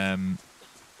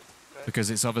because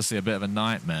it's obviously a bit of a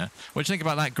nightmare. What do you think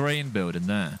about that green building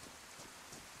there?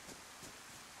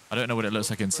 I don't know what it looks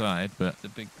like inside, but... The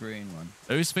big green one.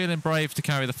 Who's feeling brave to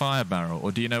carry the fire barrel,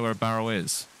 or do you know where a barrel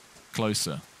is?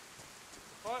 Closer.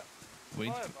 What? We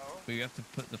Fire barrel? we have to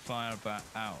put the fire back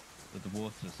out with the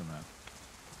water somehow.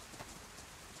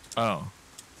 Oh.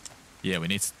 Yeah, we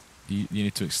need to... You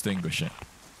need to extinguish it.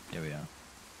 Here we are.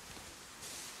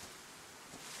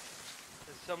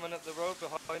 There's someone up the road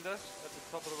behind us, at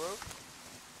the top of the road.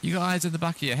 You got eyes in the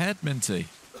back of your head, Minty.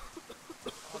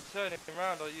 I'm turning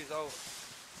around, I'll use ult.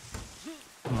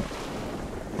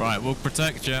 Right, we'll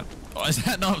protect you. Oh, is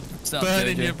that not Stop,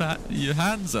 burning JJ. your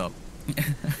hands up?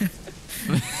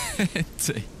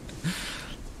 Minty.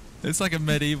 It's like a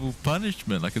medieval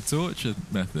punishment, like a torture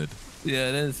method. Yeah,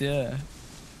 it is, yeah.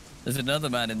 There's another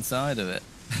man inside of it.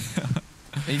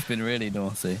 He's been really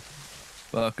naughty.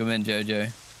 Welcome in,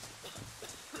 Jojo.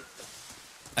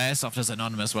 Airsofters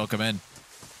Anonymous, welcome in.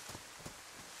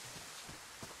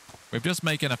 We're just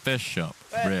making a fish shop,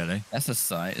 really. That's a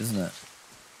sight, isn't it?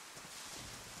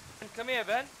 Come here,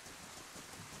 Ben.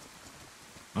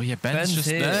 Oh yeah, Ben's just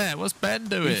here. there. What's Ben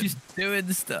doing? He's just doing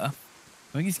the stuff.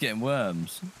 I think he's getting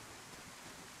worms.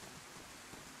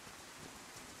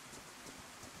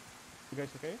 You guys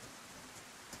okay?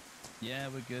 Yeah,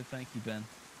 we're good. Thank you, Ben.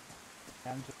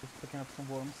 I'm just picking up some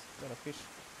worms. Got a fish.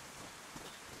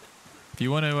 If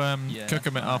you want to Yeah, cook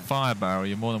them at our fine. fire barrel,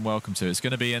 you're more than welcome to. It's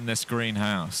going to be in this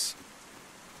greenhouse.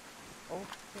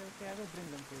 will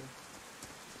bring them to you.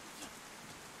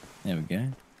 There we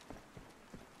go.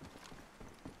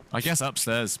 I guess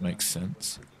upstairs makes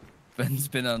sense. Ben's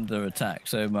been under attack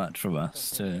so much from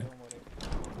us too. Don't worry.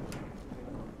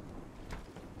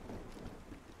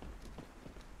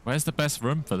 Where's the best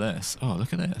room for this? Oh,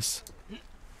 look at this.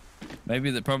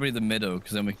 Maybe probably the middle,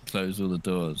 because then we can close all the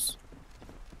doors.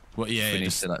 Well, yeah, We need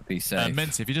just, to like be safe.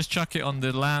 Minty, if you just chuck it on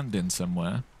the landing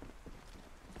somewhere,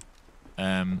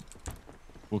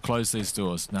 we'll close these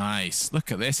doors. Nice.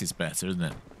 Look at this, is better, isn't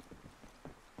it?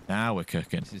 Now we're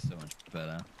cooking. This is so much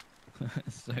better.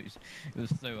 It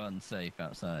was so unsafe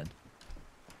outside.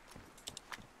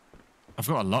 I've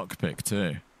got a lockpick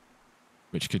too,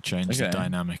 which could change the Okay.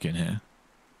 dynamic in here.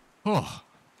 Oh,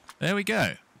 there we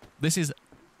go. This is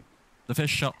the fish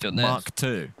shop Done this. Mark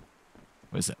II.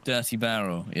 What is it? Dirty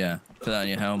barrel, yeah. Put that on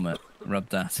your helmet. Rub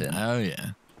that in. Oh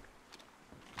yeah.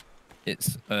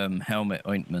 It's helmet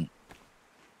ointment.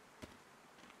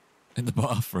 In the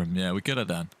bathroom, yeah, we could have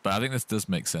done. But I think this does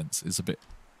make sense. It's a bit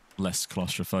less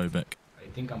claustrophobic. I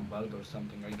think I'm bugged or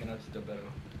something. I cannot see the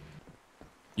barrel.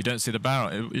 You don't see the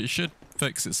barrel. It should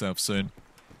fix itself soon.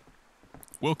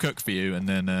 We'll cook for you, and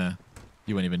then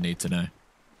you won't even need to know.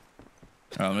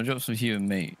 Alright, I'm gonna drop some human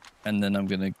meat, and then I'm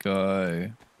gonna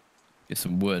go get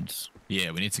some wood.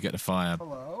 Yeah, we need to get the fire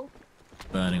Hello?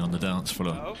 burning on the dance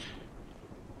floor. Hello?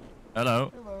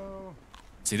 Hello. Hello?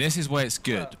 See, this is where it's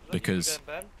good Look, because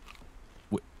you again,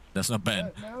 that's not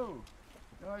Ben. No.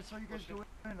 No, I saw you guys go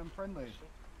in. I'm friendly.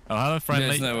 Oh, hello, friendly.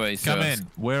 There's no way, Come sir. in.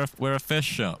 We're a fish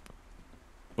shop,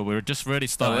 but we're just really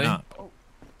starting we? up.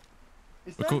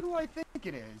 Is We're that cool. who I think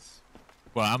it is?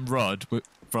 Well, I'm Rod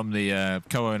from the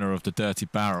co-owner of the Dirty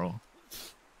Barrel.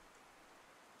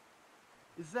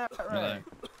 Is that Hello. right?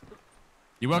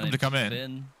 You're My welcome to name's come in.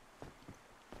 Finn.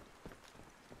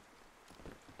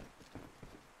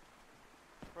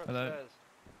 We're Hello. upstairs.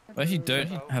 We actually don't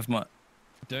Hello. have much.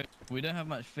 We don't have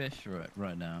much fish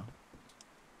right now.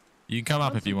 You can come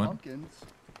up Got if you some want. Pumpkins.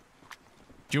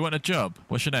 Do you want a job?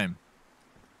 What's your name?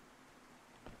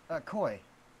 Koi.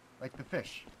 Like the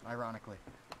fish, ironically.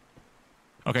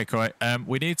 Okay, Koi.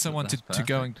 We need someone to that's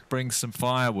go and bring some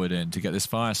firewood in to get this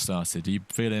fire started. Are you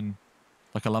feeling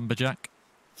like a lumberjack?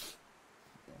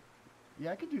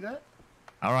 Yeah, I could do that.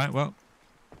 All right, well,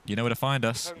 you know where to find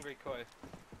us. Hungry koi.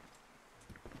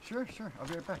 Sure, sure. I'll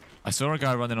be right back. I saw a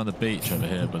guy running on the beach over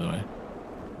here, by the way.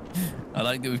 I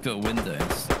like that we've got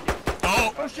windows.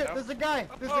 Oh, Oh shit! There's a guy!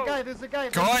 There's a guy! There's a guy!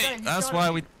 There's a Koi! guy! He's That's got why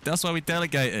it. we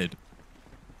delegated.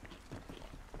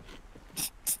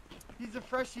 He's a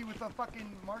freshie with a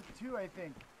fucking Mark II, I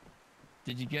think.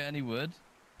 Did you get any wood?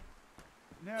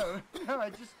 No, no,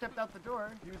 I just stepped out the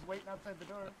door. He was waiting outside the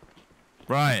door.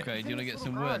 Right. Okay, He's do you in want to this get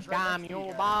some little wood? garage right next to you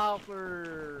guys.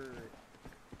 buffer.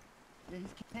 Yeah, he's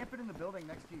camping in the building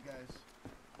next to you guys.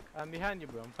 I'm behind you,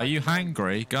 bro. Are you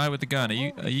hangry? Guy with the gun, are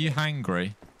you hangry?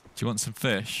 Do you want some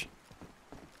fish?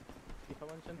 He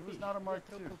was not a Mark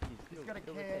II. He's got a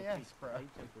KAS, bro.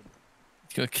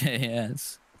 It's got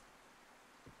KS.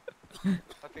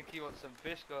 I think he wants some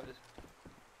fish, guys.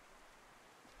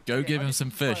 Go Yeah, give I him did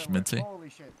some some fish, fireworks. Minty. Holy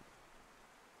shit.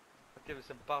 I'll give us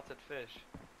some battered fish.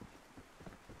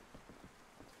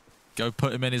 Go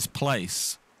put him in his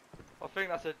place. I think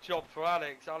that's a job for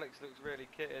Alex. Alex looks really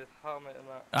kitted, helmet and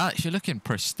that. Alex, you're looking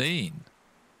pristine.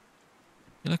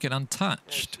 You're looking Yeah,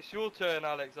 untouched. it's your turn,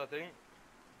 Alex, I think.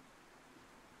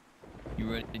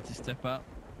 You ready to step up?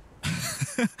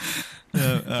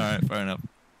 Yeah, all right, fair enough.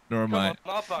 Nor am Come I. on,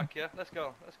 I'll back you. Let's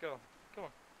go, let's go. Come on,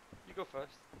 you go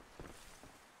first.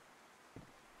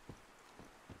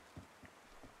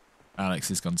 Alex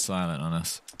has gone silent on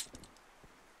us.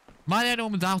 Am I the only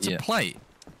one without a Yeah. plate?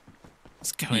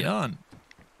 What's going Yeah. on?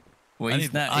 Well, I he's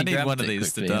need- not- I he need grabbed one of it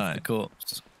these to quickly off die. The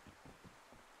corpse.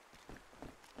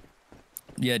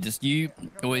 Yeah, just you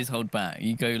always hold back.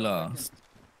 You go last.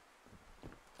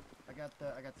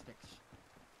 I got sticks.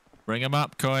 Bring him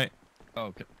up, Koi. Oh,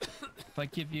 okay. If I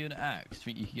give you an axe,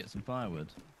 think you can get some firewood?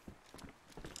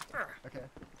 Okay.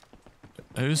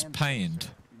 Who's And pained? sir,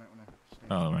 you might wanna stay.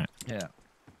 Oh, right. Yeah.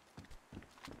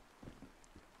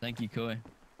 Thank you, Koi.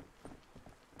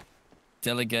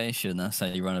 Delegation, that's how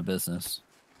you run a business.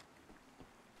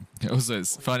 Also,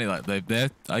 it's funny, like,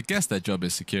 I guess their job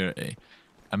is security.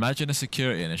 Imagine a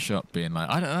security in a shop being like,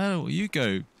 I don't know, you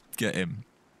go get him.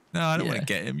 No, I don't want Yeah. to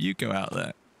get him. You go out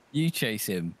there. You chase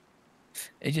him.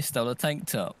 He just stole a tank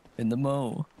top in the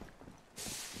mall.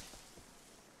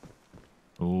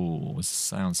 Oh,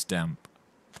 sounds damp.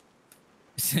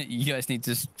 You guys need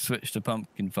to switch to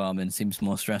pumpkin farming. Seems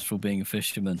more stressful being a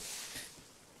fisherman.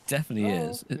 Definitely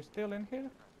is. You're still in here?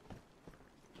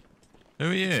 Who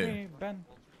are It's you? me, Ben.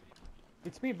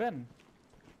 It's me, Ben.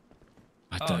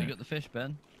 I Oh, don't. you got the fish,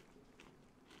 Ben.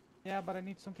 Yeah, but I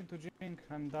need something to drink.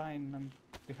 I'm dying. I'm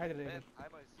dehydrated. Do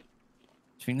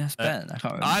you think that's Ben? I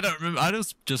can't remember. I don't remember. I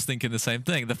was just thinking the same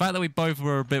thing. The fact that we both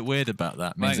were a bit weird about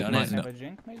that means Hang it on, might isn't not. Have a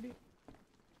drink, maybe?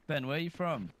 Ben, where are you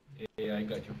from? Yeah, I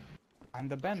got you. I'm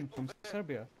the Ben from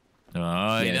Serbia.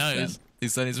 Oh, he Yes, knows.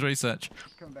 He's done his research.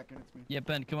 Come back in, it's me. Yeah,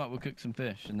 Ben, come up. We'll cook some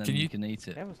fish, and then Can you you- can eat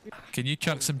it. That was good. Can you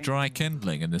chuck some dry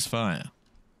kindling in this fire?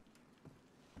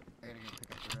 I gotta go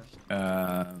pick up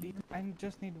the rest. I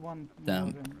just need one Damn.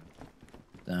 more. And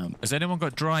Damn. Has anyone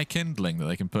got dry kindling that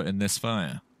they can put in this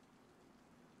fire?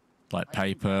 Like I can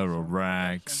paper grab or some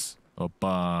rags or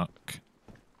bark?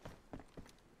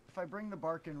 If I bring the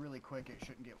bark in really quick, it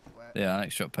shouldn't get wet. Yeah, an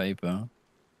extra paper.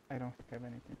 I don't have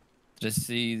anything. Just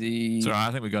see the Sorry, I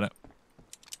think we got it.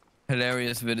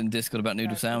 hilarious vid in Discord about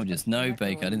noodle sandwiches. No,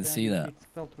 Baker, I didn't see that. It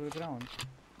fell to the ground.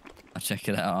 I'll check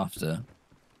it out after.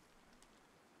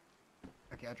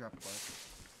 Okay, I dropped the bark.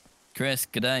 Chris,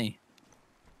 g'day.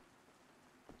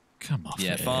 Come on.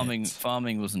 Yeah,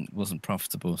 farming wasn't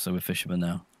profitable, so we're fishermen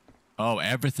now. Oh,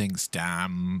 everything's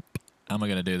damp. How am I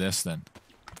gonna do this then?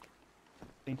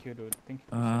 Thank you, dude. Thank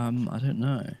you. I don't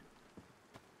know.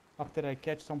 After I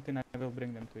catch something, I will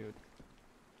bring them to you.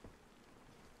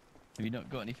 Have you not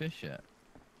got any fish yet?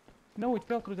 No, it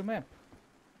fell through the map.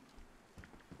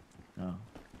 Oh.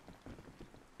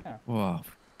 Yeah. Whoa,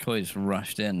 Koi just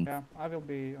rushed in. Yeah, I will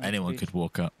be. On Anyone the could beach.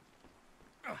 walk up.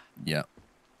 Yeah.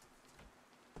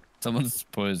 Someone's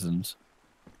poisoned.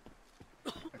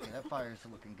 Okay, that fire's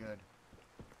looking good.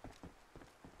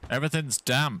 Everything's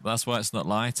damp. That's why it's not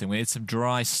lighting. We need some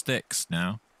dry sticks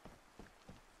now.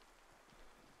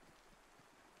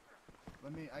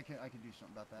 Let me. I can do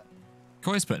something about that.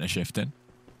 Koi's putting a shift in.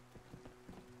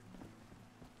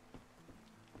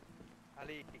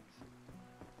 Ali.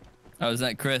 Oh, is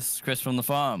that Chris? Chris from the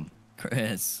farm.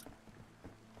 Chris.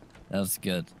 That was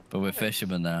good. But we're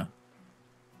fishermen now.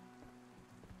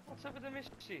 What's up with the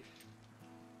mischief?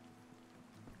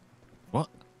 What?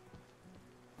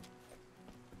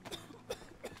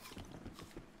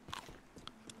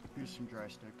 Here's some dry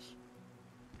sticks.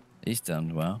 He's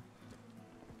done well.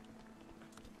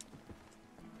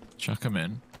 Chuck them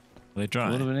in. Are they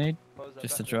dry? What do we need? What was that,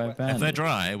 Just a that's dry wet? band. If they're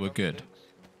dry, we're good.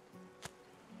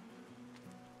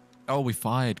 Oh, we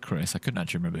fired Chris. I couldn't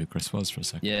actually remember who Chris was for a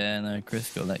second. Yeah, no,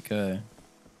 Chris got let go.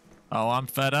 Oh, I'm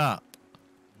fed up.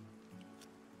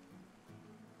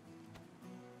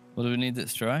 What do we need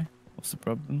that's dry? What's the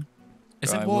problem? Is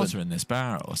Dry there wood. water in this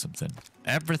barrel or something?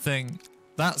 Everything.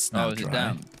 That's not Oh, is dry. it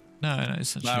damp? No,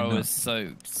 it's actually Barrel not. is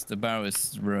soaked. The barrel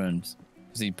is ruined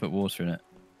because he put water in it.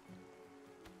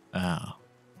 Oh.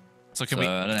 So can So,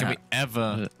 I don't we know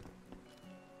ever?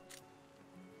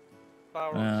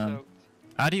 Barrel soaked.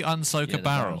 How do you unsoak Yeah, a the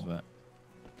barrel's barrel? wet.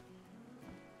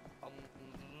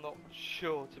 I'm not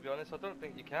sure, to be honest. I don't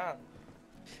think you can.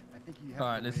 I think you have. All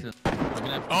right, to listen. wait. We're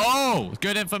gonna have to- Oh,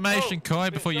 good information, Oh, Koi,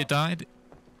 bit before you that- died.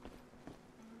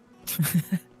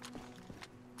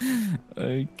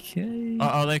 Okay.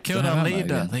 Oh, they killed So our how am I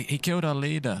leader. again? He killed our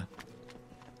leader.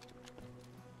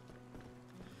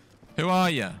 Who are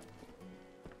you?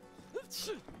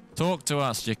 Talk to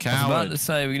us, you I was about to coward.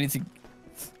 say we're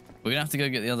gonna have to go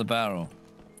get the other barrel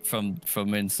from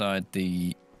inside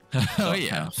the Oh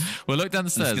yeah. house. We'll look down the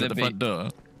stairs gonna at the be- front door.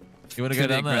 You want to It's go gonna be a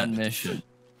down grand there? mission.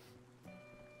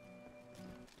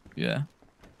 Yeah.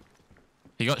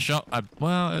 He got shot.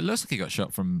 Well, it looks like he got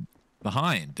shot from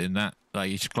behind. In that, like,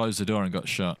 he just closed the door and got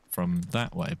shot from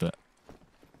that way. But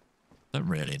don't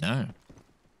really know.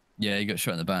 Yeah, he got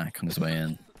shot in the back on his way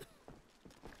in.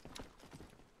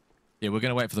 Yeah, we're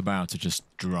gonna wait for the barrel to just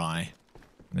dry,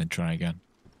 and then try again.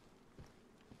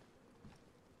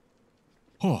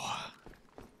 Oh,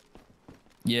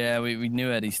 Yeah, we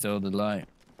knew Eddie stole the light.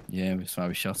 Yeah, that's why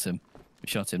we shot him. We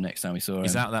shot him next time we saw him.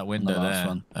 he's out that window the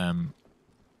last there. one.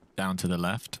 Down to the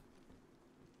left.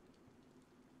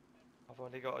 I've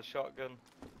only got a shotgun.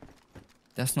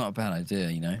 That's not a bad idea,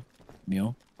 you know,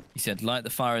 Mule. He said light the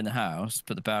fire in the house,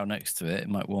 put the barrel next to it. It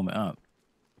might warm it up.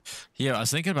 Yeah, I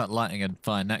was thinking about lighting a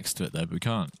fire next to it though, but we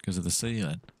can't because of the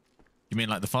ceiling. You mean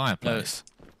like the fireplace?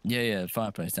 Yeah, the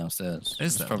fireplace downstairs. Is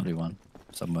There's there probably one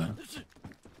somewhere.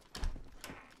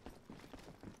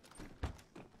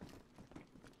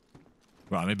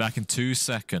 Right, I'll be back in 2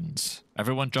 seconds.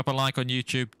 Everyone drop a like on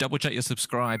YouTube. Double check your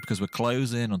subscribe because we're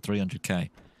closing on 300k.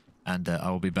 And I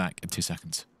will be back in 2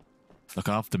 seconds. Look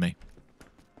after me.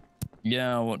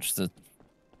 Yeah, I'll watch the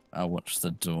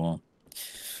door.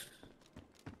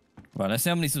 Right, let's see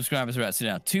how many subscribers we're at to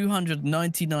now.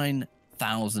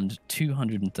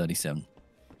 299,237.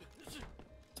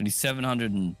 Only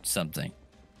 700 and something.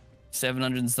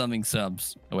 700 and something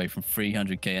subs away from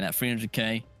 300k, and at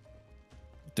 300k,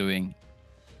 doing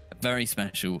a very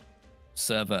special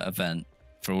server event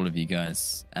for all of you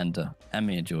guys and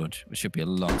me and George, which should be a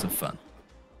lot of fun.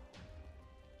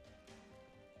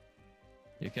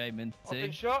 You okay, Minty? I've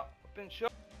been shot. I've been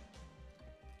shot.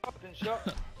 I've been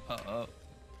shot. Uh-oh.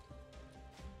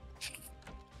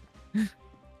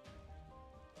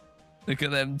 Look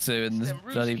at them two in this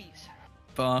bloody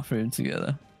bathroom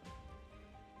together.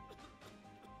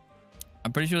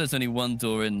 I'm pretty sure there's only one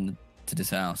door in to this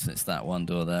house. It's that one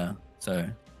door there. So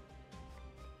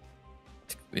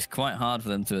it's quite hard for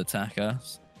them to attack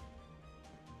us.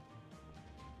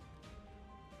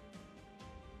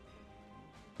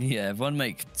 Yeah, everyone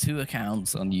make 2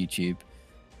 accounts on YouTube.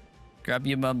 Grab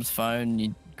your mum's phone,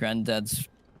 your granddad's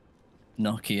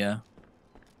Nokia,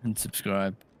 and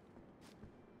subscribe.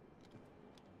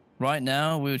 Right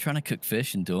now, we were trying to cook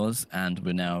fish indoors, and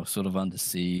we're now sort of under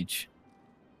siege.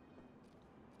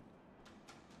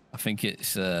 I think it's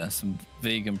some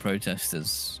vegan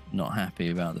protesters not happy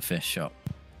about the fish shop.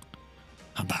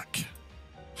 I'm back.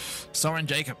 Soren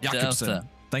Jacob Jakobsen. Delta.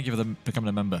 Thank you for becoming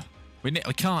a member. We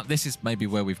can't. This is maybe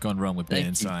where we've gone wrong with being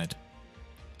inside.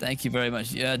 Thank you very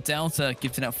much. Delta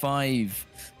gifting out 5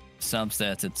 subs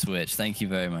there to Twitch. Thank you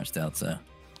very much, Delta.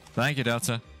 Thank you,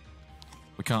 Delta.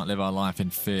 We can't live our life in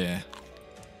fear.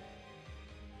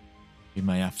 We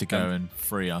may have to go and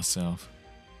free ourselves.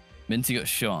 Minty got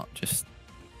shot just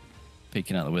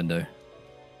peeking out the window.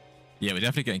 Yeah, we're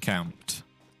definitely getting camped.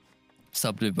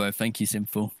 Sub to both. Thank you,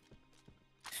 Simple.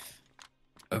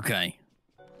 Okay.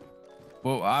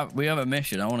 Well, we have a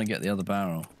mission. I want to get the other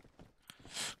barrel.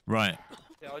 Right.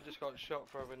 Yeah, I just got shot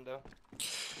through a window.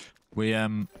 We're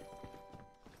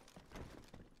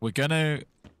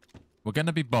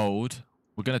gonna be bold.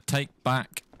 We're gonna take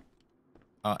back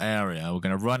our area. We're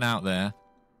gonna run out there,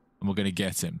 and we're gonna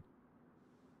get him.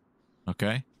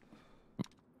 Okay.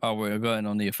 Oh, we're going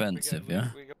on the offensive, yeah?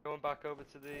 We're going back over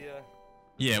to the...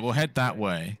 Yeah, we'll head that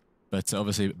way. But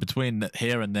obviously, between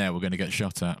here and there, we're going to get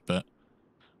shot at. But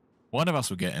one of us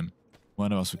will get him.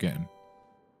 One of us will get him.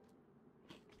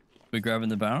 We're grabbing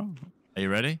the barrel? Are you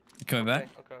ready? You coming back?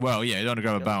 Okay. Well, yeah, you don't want to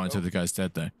grab a barrel until the guy's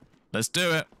dead, though. Let's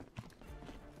do it.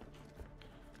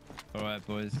 All right,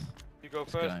 boys. You go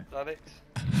first, Alex.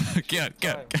 Go.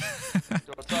 Your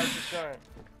time to shine.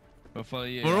 We'll follow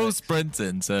you. We're all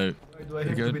sprinting, so... Why do I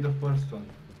have to be the first one?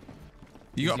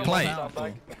 You got a plate.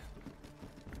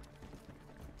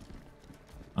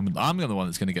 I'm the one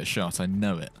that's going to get shot. I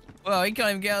know it. Well, he can't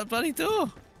even get out the bloody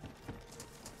door.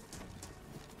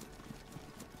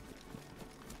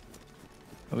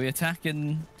 Are we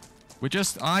attacking?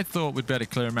 I thought we'd better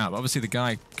clear him out, but obviously the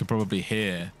guy could probably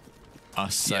hear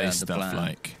us say stuff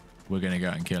like, we're going to go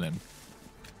out and kill him.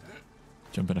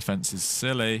 Jumping a fence is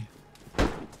silly.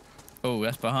 Oh,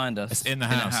 that's behind us. It's in the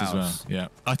house as well. Yeah.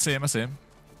 I see him.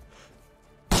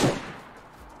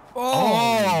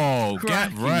 Oh,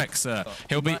 get wrecked, sir.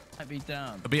 He'll be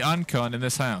down. He'll be uncon in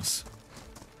this house.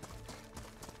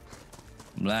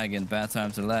 I'm lagging. Bad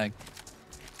time to lag.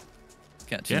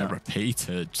 Catching up.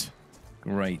 Repeated.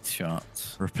 Great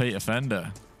shot. Repeat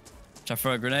offender. Should I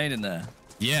throw a grenade in there?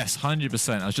 Yes,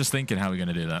 100%. I was just thinking how we're going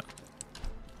to do that.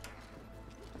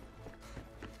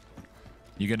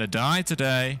 You're going to die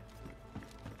today.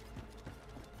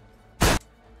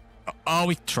 Oh,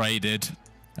 we traded.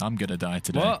 I'm going to die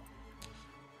today. What?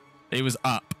 He was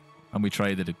up, and we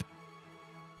traded it.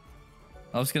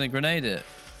 I was going to grenade it.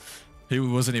 He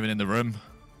wasn't even in the room.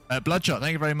 Bloodshot,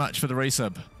 thank you very much for the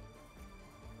resub.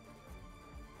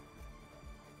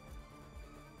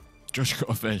 Josh got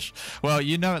a fish. Well,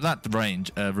 you know at that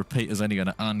range, Repeat is only going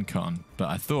to uncon, but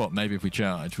I thought maybe if we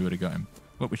charged, we would have got him.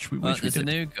 Which we there's did. a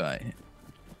new guy.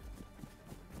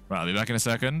 Right, I'll be back in a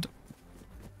second.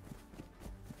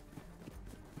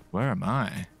 Where am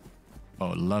I? Oh,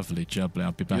 lovely jubbly.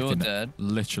 I'll be back in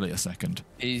literally a second.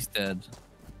 He's dead.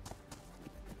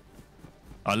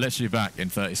 I'll literally be back in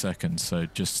 30 seconds, so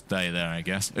just stay there, I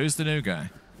guess. Who's the new guy?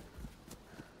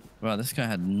 Well, this guy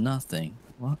had nothing.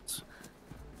 What?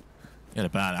 He had a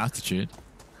bad attitude.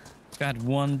 This guy had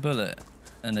 1 bullet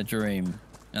and a dream,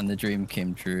 and the dream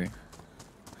came true.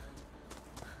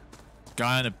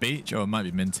 Guy on a beach? Oh, it might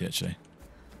be Minty, actually.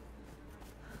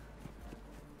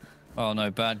 Oh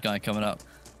no, bad guy coming up.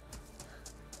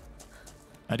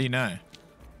 How do you know?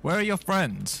 Where are your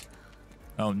friends?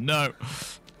 Oh no.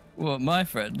 What, my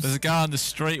friends? There's a guy on the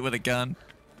street with a gun.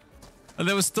 And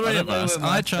there was 3 of us.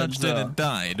 I charged in and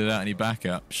died without any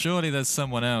backup. Surely there's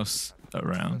someone else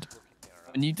around.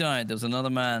 When you died, there was another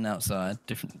man outside,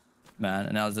 different man,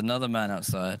 and now there's another man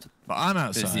outside. But I'm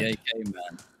outside. There's the AK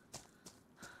man.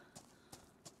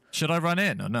 Should I run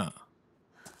in or not?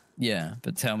 Yeah,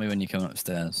 but tell me when you come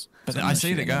upstairs. But So I'm I not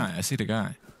see the shooting him. guy. I see the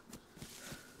guy.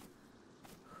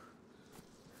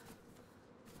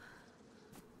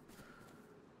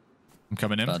 I'm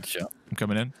coming in. Bloodshot. I'm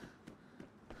coming in.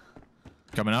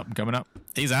 Coming up. I'm coming up.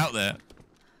 He's out there.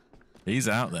 He's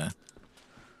out there.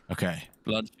 Okay.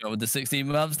 Bloodshot with the 16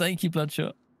 months. Thank you,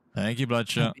 Bloodshot. Thank you,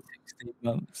 Bloodshot. 16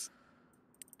 months.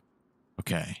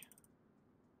 Okay.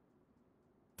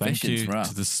 Thank Fishing's you rough.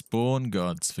 to the spawn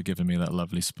gods for giving me that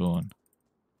lovely spawn.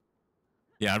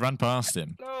 Yeah, I ran past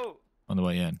him No. on the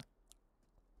way in.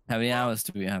 How many hours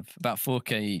do we have? About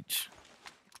 4K each.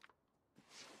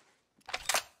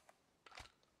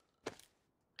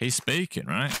 He's speaking,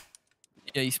 right?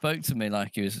 Yeah, he spoke to me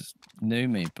like he knew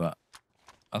me, but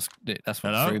that's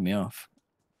what Hello? threw me off.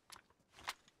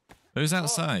 Who's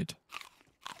outside?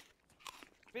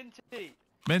 Minty.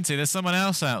 Minty, there's someone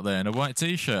else out there in a white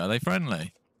t-shirt. Are they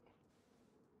friendly?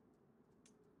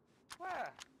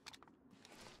 Where?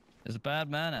 There's a bad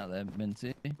man out there,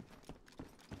 Minty.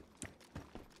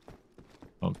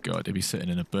 Oh god, he'll be sitting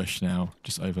in a bush now,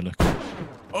 just overlooking.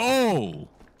 Oh!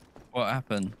 What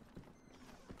happened?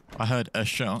 I heard a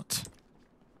shot.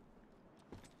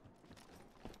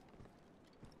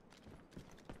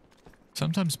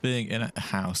 Sometimes being in a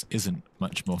house isn't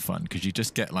much more fun because you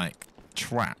just get like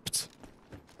trapped.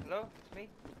 Hello? It's me.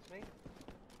 It's me.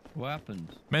 What happened?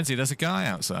 Minty, there's a guy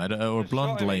outside, or a Just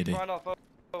blonde spotted me. lady. Run off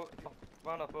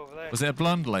over there. Was it a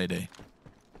blonde lady?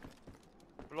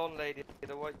 Blonde lady with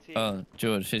a white tee. Oh,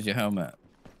 George, here's your helmet.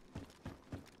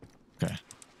 Okay.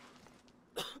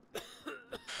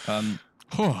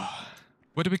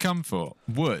 What did we come for?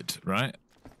 Wood, right?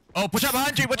 Oh, push up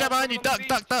behind you! Push up behind you! Duck,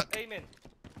 duck, duck! Aiming.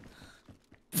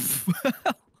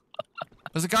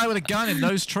 There's a guy with a gun in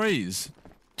those trees.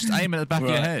 Just aim at the back of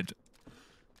your head.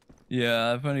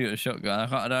 Yeah, I've only got a shotgun.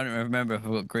 I don't remember if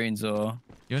I've got greens or...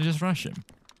 You want to just rush him?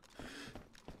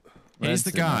 He's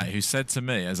the guy who said to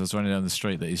me as I was running down the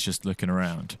street that he's just looking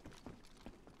around.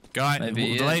 Guy,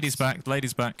 Maybe the lady's back. The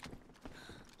lady's back.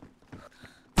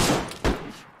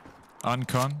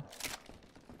 Uncon.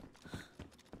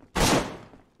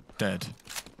 Dead.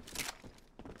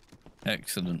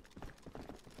 Excellent.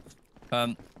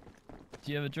 Do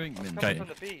you have a drink, Min? Okay. From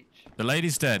the beach. The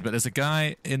lady's dead, but there's a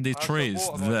guy in the I've got trees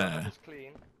water bottle, there. it's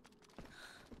clean.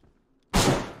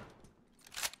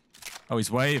 Oh,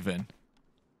 he's waving.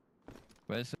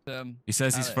 Where's He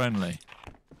says he's Alex? friendly.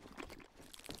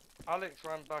 Alex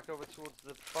ran back over towards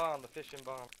the barn, the fishing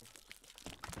barn.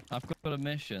 I've got a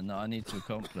mission that I need to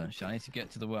accomplish. I need to get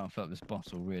to the well and fill up this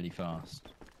bottle really fast.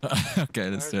 Okay,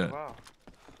 let's do it. Wow.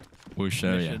 We'll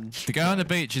show you. Mission The guy on the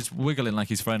beach is wiggling like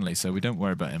he's friendly, so we don't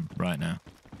worry about him right now.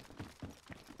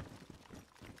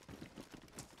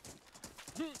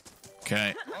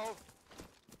 Okay. Oh,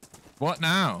 What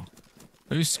now?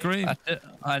 Who's screaming?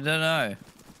 I don't know.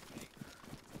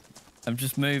 I'm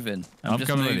just moving. I'm just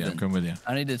coming moving. with you. I'm coming with you.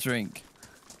 I need a drink.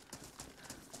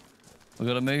 We've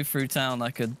got to move through town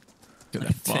like a, Get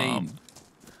like the a farm. team.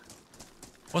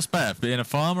 What's better, being a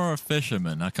farmer or a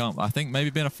fisherman? I think maybe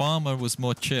being a farmer was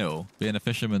more chill. Being a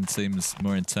fisherman seems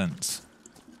more intense.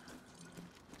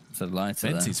 It's a lighter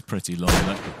there. Minty's pretty long.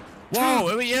 Look. Whoa,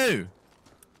 who are you?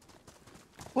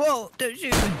 Whoa, don't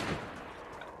shoot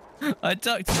me. I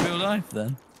ducked in real life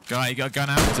then. Guy, you got a gun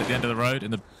out. It's at the end of the road.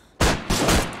 In the.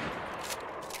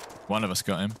 One of us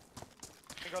got him.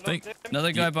 you got Think- nothing?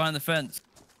 Another guy behind the fence.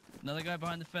 Another guy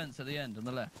behind the fence at the end on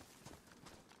the left.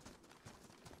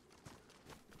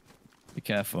 Be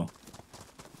careful.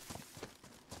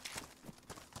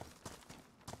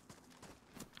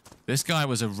 This guy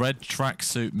was a red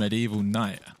tracksuit medieval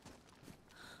knight.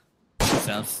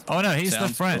 Sounds. Oh no, he's the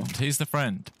sounds friend. cool. He's the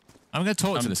friend. I'm gonna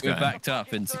talk to this We're guy. backed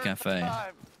up into cafe.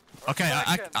 Time. Okay,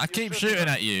 I keep shooting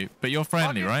at you, but you're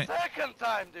friendly, right? Second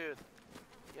time, dude.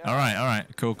 Yeah. All right,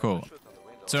 cool.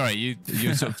 It's all right.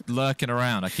 You're sort of lurking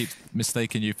around. I keep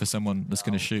mistaking you for someone that's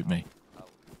gonna shoot me.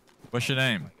 What's your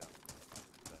name?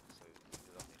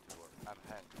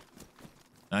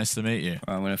 Nice to meet you. Right,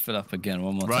 I'm gonna fill up again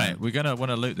one more Right, time. we're gonna want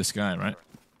to loot this guy,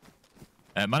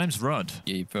 right? My name's Rod.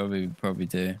 Yeah, you probably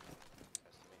do.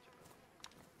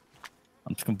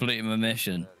 I'm completing my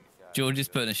mission. George is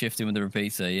putting a shift in with the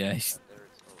repeater. Yeah, he's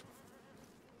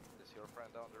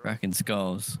cracking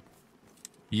skulls.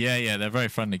 Yeah, they're very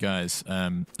friendly guys.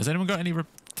 Has anyone got any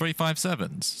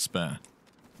 357s spare?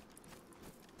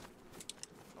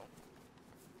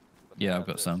 Yeah, I've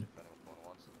got some.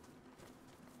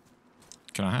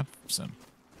 Can I have some?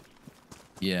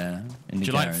 Yeah. In the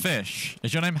Do you like garage. fish?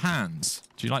 Is your name Hans?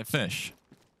 Do you like fish?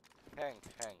 Hank.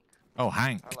 Oh,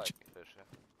 Hank. I like fish.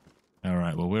 All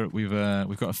right. Well, we've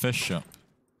got a fish shop.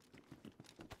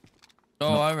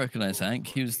 Oh, I recognise Hank.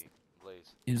 He was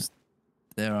Blaze.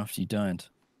 there after you died.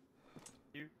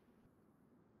 You.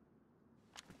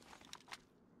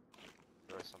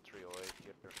 There is some 308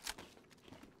 here.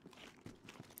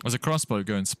 There's a crossbow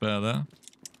going spare there.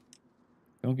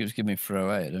 Don't just give me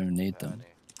 308. I don't need them.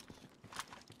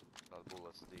 Not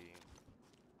bullets, the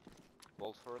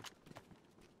bolt for it.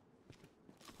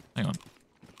 Hang on.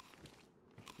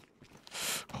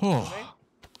 Oh.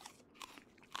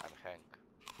 I'm Hank.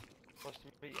 Nice to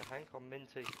meet you, Hank. I'm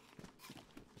Minty.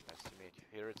 Nice to meet you.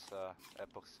 Here it's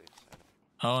epoxy. And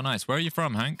Oh, nice. Where are you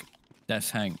from, Hank?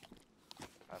 That's Hank.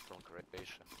 I'm from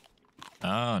Croatia.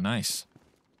 Oh, nice.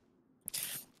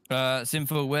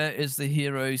 Sinful, where is the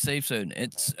hero safe zone?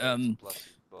 It's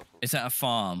it's at a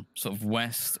farm, sort of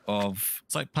west of.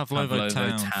 It's like Pavlovo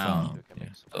town. Farm. Yeah.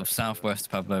 Sort of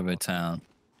southwest Pavlovo town.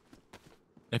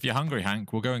 If you're hungry,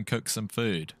 Hank, we'll go and cook some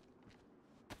food.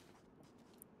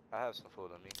 I have some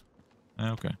food on me.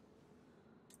 Okay.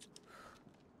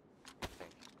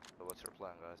 Thank you. So what's your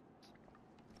plan, guys?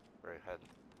 Where are you heading?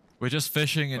 We're just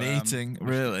fishing and eating,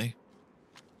 really.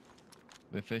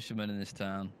 We're fishermen in this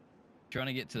town. Trying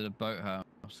to get to the boathouse.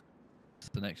 It's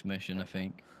the next mission, I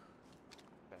think.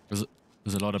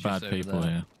 There's a lot of bad Just over people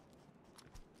there. here.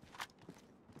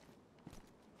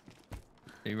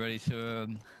 Are you ready to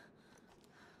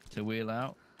wheel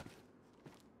out?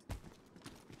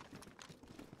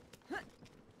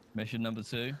 Mission number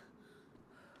 2.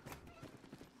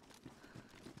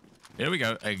 Here we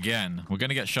go again. We're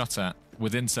gonna get shot at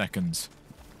within seconds.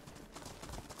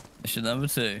 Mission number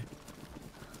 2.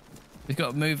 We've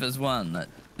got to move as one, like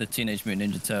the Teenage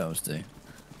Mutant Ninja Turtles do.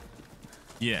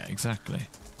 Yeah, exactly.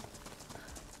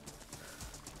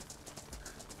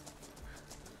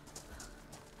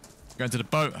 Going to the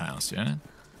boathouse, yeah?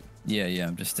 Yeah,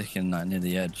 I'm just sticking like near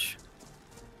the edge.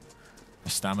 The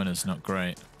stamina's not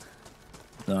great.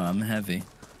 No, I'm heavy.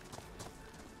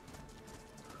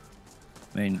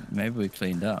 I mean, maybe we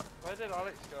cleaned up. Where did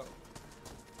Alex go?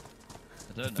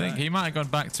 I don't I think know. he might have gone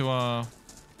back to our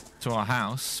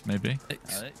house, maybe.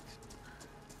 Alex?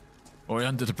 Or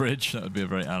under the bridge. That would be a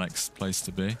very Alex place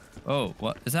to be. Oh,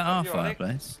 what? Is that our You're Alex?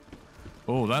 fireplace?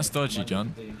 Oh, that's dodgy,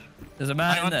 John. There's a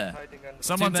man Hang in on. there. Hiding under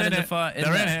Someone's men in in the it. fire- in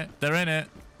They're in there. it. They're in it.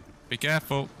 Be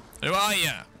careful. Who are you?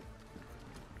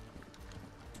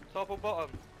 top or bottom?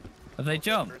 Have they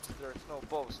jumped? There's no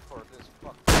bows for this.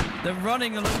 Fuck. They're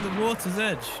running along the water's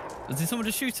edge. Did someone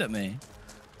just shoot at me?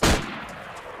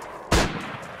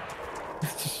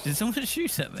 Did someone just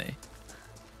shoot at me?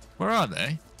 Where are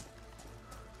they?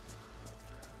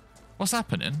 What's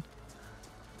happening?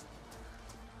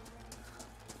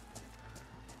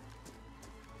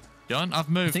 John, I've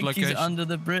I moved think location. he's under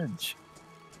the bridge.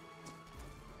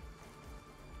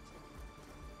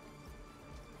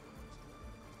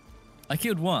 I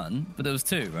killed one, but there was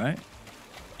 2, right?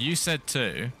 You said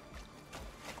 2.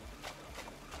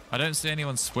 I don't see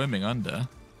anyone swimming under.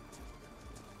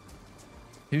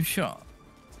 Who shot?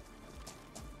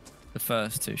 The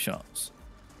first 2 shots.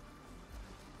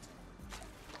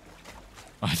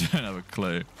 I don't have a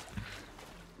clue.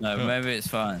 No, but maybe it's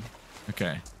fine.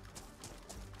 Okay.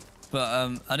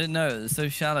 But I didn't know. It was so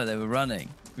shallow they were running,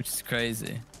 which is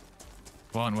crazy.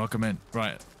 Fine, welcome in.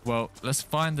 Right. Well, let's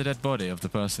find the dead body of the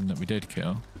person that we did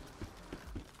kill.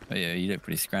 Oh yeah, you look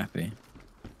pretty scrappy.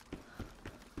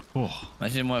 Oh,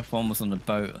 Imagine what if one was on a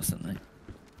boat or something.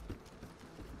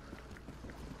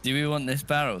 Do we want this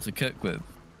barrel to cook with?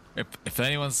 if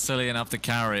anyone's silly enough to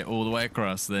carry it all the way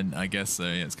across, then I guess so.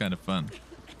 Yeah, it's kind of fun.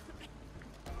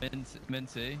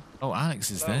 Minty. Oh, Alex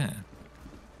is there.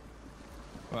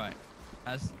 Right.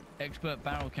 As expert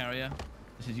barrel carrier,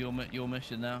 this is your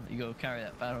mission now. You got to carry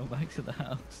that barrel back to the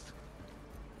house.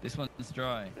 This one's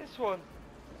dry. This one.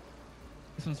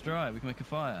 This one's dry. We can make a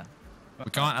fire. We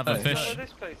can't have a Look fish. at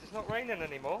this place. It's not raining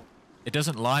anymore. It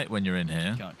doesn't light when you're in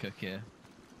here. Can't cook here.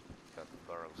 Got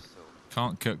the barrel still.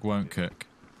 Can't cook, won't cook.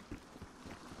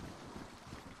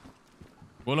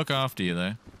 We'll look after you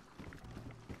though.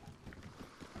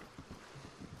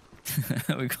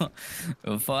 We've got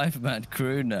a 5-man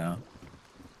crew now.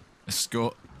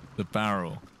 Escort the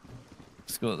barrel.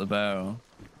 Escort the barrel.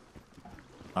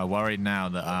 I worry now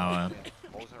that our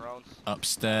Mows and rounds.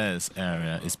 upstairs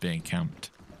area is being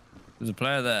camped. There's a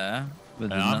player there. But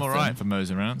there's I'm nothing. alright for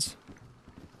mosing rounds.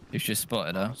 He's just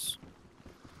spotted us.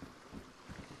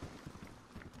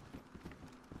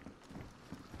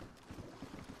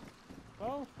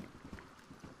 Oh,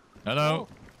 Hello.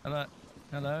 Hello.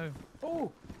 Hello.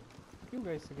 oh, you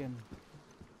guys again.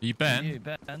 You Ben? You,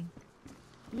 Ben.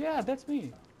 Yeah, that's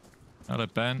me. Hello,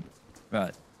 Ben.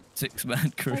 Right.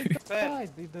 6-man crew. I Ben. died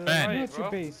in the Ben. Right, bro. military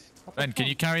base. What the Ben, can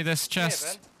you fuck? carry this Yeah,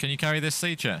 chest? Ben. Can you carry this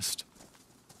sea chest?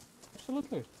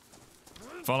 absolutely.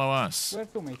 Follow us. Where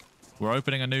to, mate? We're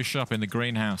opening a new shop in the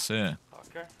greenhouse here.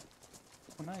 Okay.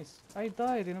 Oh, nice. I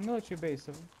died in a military base.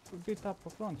 A bit up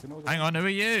front, you know. Hang on, who are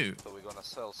you? So we're gonna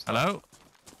sell stuff. Hello?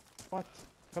 What?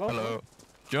 Hello?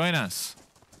 Join us.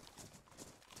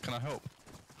 Can I help?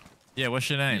 Yeah, what's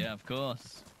your name? Yeah, of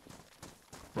course.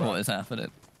 What is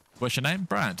happening? What's your name?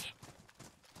 Brad.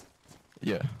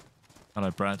 Yeah.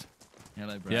 Hello, Brad.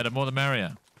 Hello, Brad. Yeah, the more the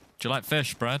merrier. Do you like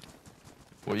fish, Brad?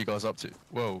 What are you guys up to?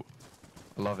 Whoa.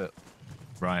 I love it.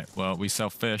 Right, well, we sell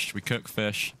fish, we cook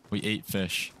fish, we eat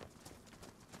fish.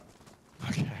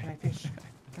 Okay. Can I fish?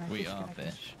 Can I We fish? are Can I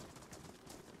fish.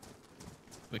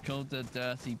 We're called the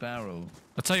Dirty Barrel.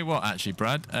 I'll tell you what, actually,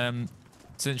 Brad.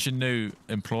 Since you're new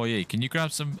employee, can you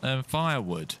grab some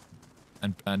firewood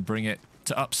and bring it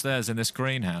to upstairs in this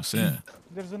greenhouse here?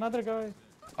 There's another guy.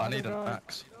 I need an Another guy.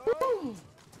 axe.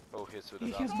 Oh, here's with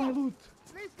He the has my loot.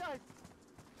 Please, guys.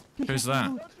 Who's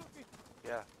that?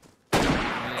 Yeah.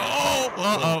 Oh!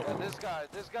 Uh-oh.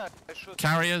 This guy. I should.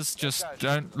 Carriers, just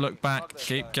don't look back.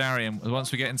 Keep carrying.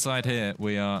 Once we get inside here,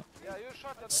 we are Yeah, you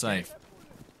shot at safe.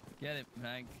 Get him,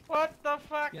 Hank. What the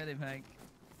fuck? Get him, Hank.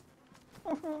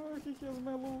 He has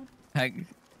my loot. Hank.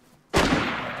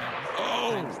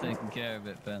 Oh! Hank's taking care of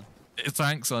it, Ben. It's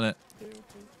Hanks on it.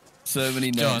 So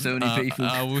many John, names, so many people.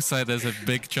 I will say there's a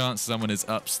big chance someone is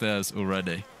upstairs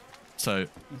already. So,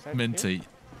 Inside Minty,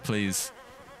 please.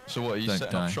 So what, are you Don't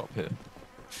setting die. up shop here?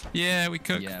 Yeah, we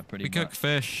cook. Yeah, pretty we cook much.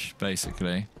 fish,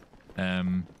 basically.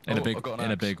 In Oh, a I've big got an in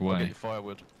a axe. big I'll get way. you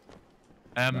firewood.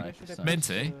 Right.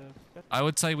 Minty, I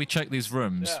would say we check these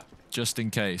rooms Yeah. just in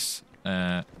case.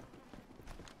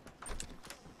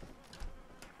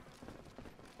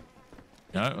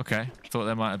 No, okay. Thought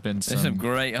there might have been There's some some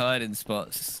great hiding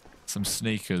spots.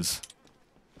 sneakers.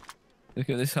 Look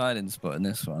at this hiding spot in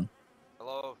this one.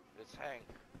 Hello, it's Hank.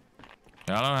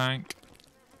 Hello, Hank.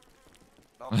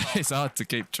 No, It's hard to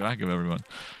keep track of everyone.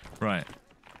 Right.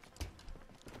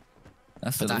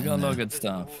 That's Put it. that We got in a lot there. of good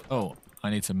stuff. Oh, I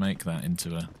need to make that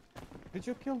into a Did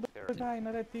you kill the guy in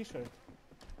a red t-shirt?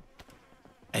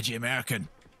 edgy American.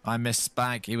 I miss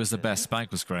Spag. He was the best.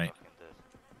 Spag was great.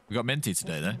 We got Minty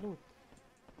today, Where's though. my loot?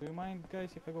 Do you mind, guys,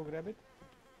 if I go grab it?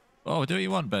 Oh, do what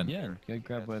you want, Ben. Yeah, go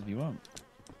grab whatever you want.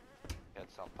 Get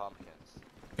some pumpkins.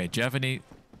 Okay, do you have any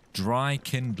dry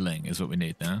kindling is what we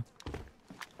need now?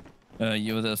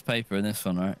 There's paper in this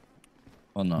one, right?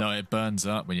 Or not? No, it burns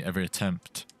up when you every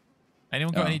attempt.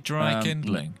 Anyone got Oh, any dry um,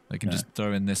 kindling? They can no. just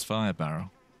throw in this fire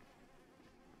barrel.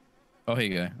 Oh,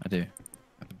 here you go. I do.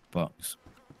 A box.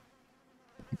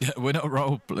 Yeah, we're not a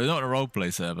role play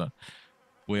server.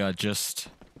 We are just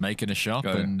making a shop,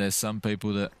 Go. and there's some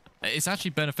people that it's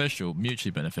actually beneficial,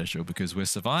 mutually beneficial, because we're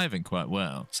surviving quite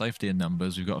well. Safety in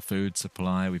numbers. We've got a food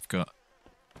supply. We've got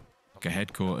like a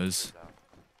headquarters.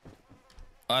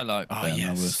 I like Oh, Ben, I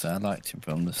will yes. say. I liked him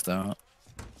from the start.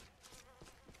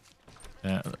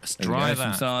 Let's There we dry go,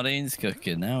 some that. sardines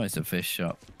cooking. Now it's a fish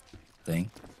shop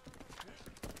thing.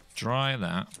 Dry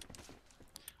that.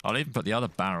 I'll even put the other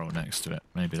barrel next to it.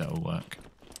 Maybe that'll work.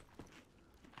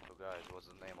 So guys, what's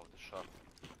the name of the shop?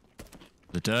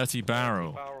 The dirty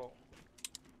barrel. Barrel.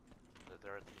 The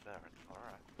Dirty Barrel.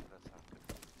 Alright, that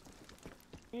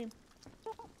sounds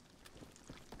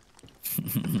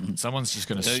good. Someone's just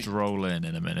going to Don't- stroll in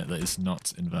a minute that is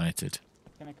not invited.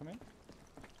 Can I come in?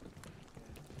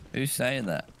 Who's saying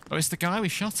that? Oh, it's the guy we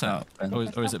shot at. Oh, Ben.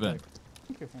 Or is it Ben?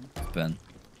 Thank you, Hank. It's Ben.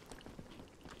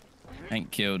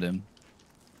 Hank killed him.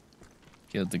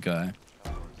 Killed the guy.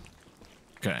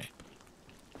 Okay.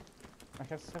 I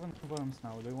have 7 worms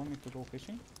now. Do you want me to go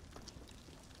fishing?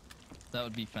 That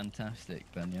would be fantastic,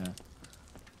 Ben, yeah.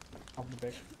 I'll be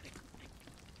back.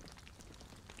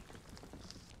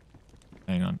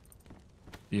 Hang on.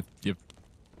 Your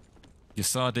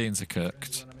sardines are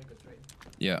cooked.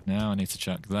 Yeah. Now I need to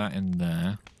chuck that in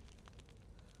there.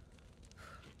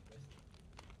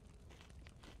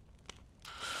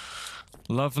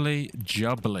 Lovely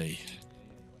jubbly.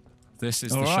 This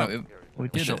is the shop, Alright, we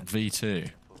the did shop it. V2.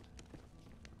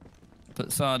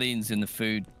 Put sardines in the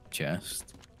food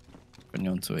chest. When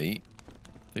you want to eat.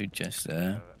 Food chest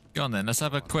there. Go on then, let's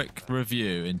have a quick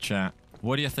review in chat.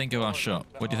 What do you think of our shop?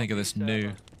 What do you think of this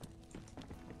new...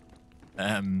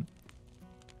 hang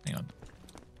on.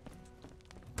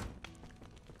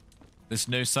 This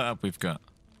new setup we've got.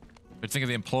 What do you think of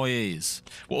the employees?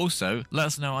 Well, also, let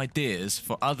us know ideas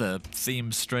for other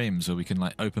themed streams where we can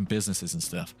like open businesses and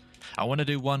stuff. I want to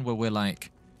do one where we're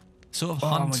like sort of Oh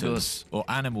my hunters or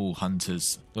animal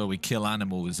hunters, where we kill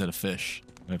animals instead of fish,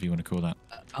 whatever you want to call that.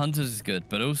 Hunters is good,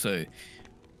 but also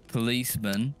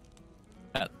policemen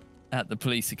at the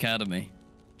police academy.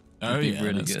 Oh would be yeah,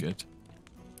 really that's good. good.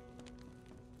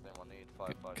 Anyone need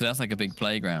Because that's like a big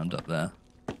playground up there.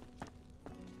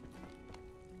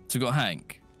 So we got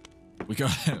Hank. We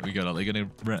got. They're gonna.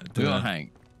 We got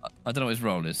Hank. I don't know what his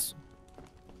role is.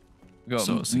 We got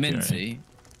Sort of security. Minty,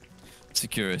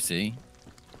 security.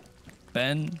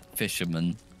 Ben,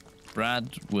 fisherman. Brad,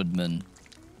 woodman.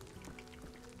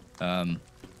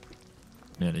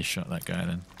 Nearly shot that guy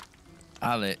then.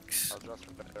 Alex,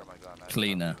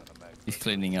 cleaner. He's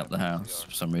cleaning up the house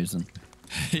for some reason.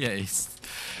 Yeah,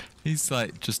 he's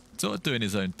like just sort of doing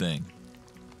his own thing.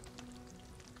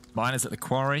 Mine is at the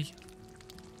quarry.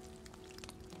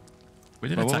 We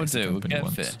did a Well, what we'll taxi do, we'll company get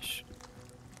once. fish.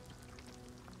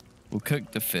 We'll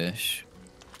cook the fish.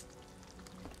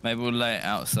 Maybe we'll lay it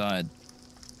outside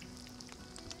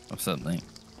or something.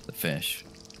 The fish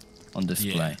on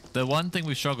display. Yeah. The one thing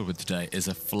we've struggled with today is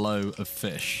a flow of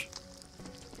fish.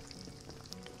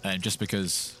 And just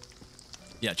because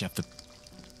you actually have to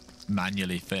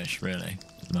manually fish, really,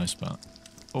 for the most part.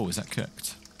 Oh, is that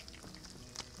cooked?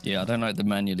 Yeah, I don't like the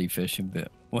manually fishing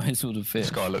bit. What is all the fish?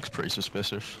 This guy looks pretty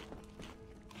suspicious.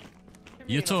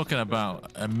 You're talking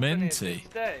about a minty.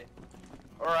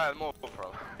 Alright, more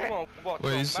bro. Come on, watch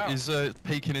Well, your he's mouth.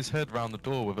 peeking his head round the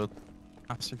door with a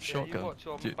massive Yeah, shotgun. you watch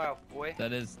your Do you- mouth, boy.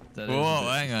 That is. Whoa,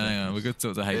 hang on. We're going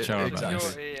to talk to HR about this.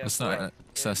 Security, Let's boy. not Yeah,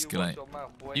 escalate. you watch your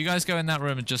mouth, boy. You guys go in that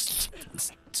room and just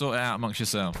sort it out amongst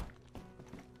yourself.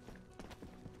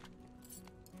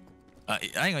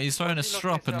 Hang on, he's throwing a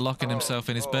strop and locking himself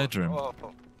in his bedroom. Oh.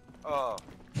 Oh.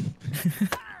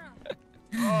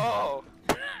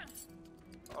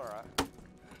 Alright.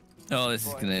 Oh, this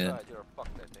is Go gonna. inside, you're a fuck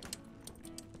that thing.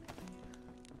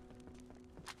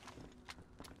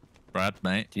 Brad,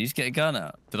 mate. Did you just get a gun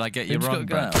out? Did I get you Who's got wrong, a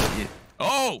gun Brad? out? You-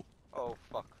 Oh! Oh,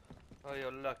 fuck. Oh,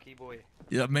 you're lucky, boy.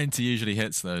 Yeah, Minty usually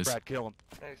hits those. Brad, kill him.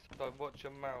 Next time, watch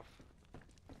your mouth.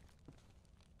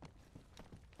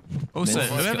 Also, Minty's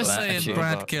got whoever's that saying attitude.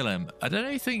 Brad, kill him, I don't know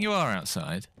who you think you are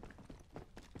outside. I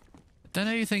don't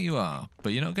know who you think you are,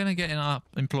 but you're not going to get in our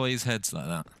employees' heads like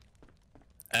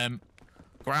that.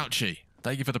 Grouchy,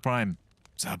 thank you for the prime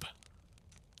sub.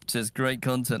 Says great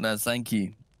content, lads. Thank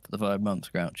you for the 5 months,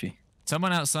 Grouchy.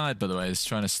 Someone outside, by the way, is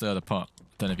trying to stir the pot.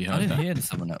 Don't know if you I heard didn't that. hear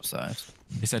someone outside.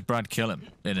 He said, Brad, kill him,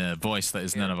 in a voice that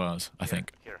is none of ours, I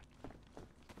think. Here.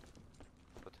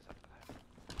 Put this up.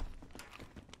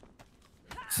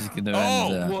 This is gonna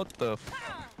Oh, end. What the?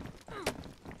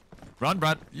 Run,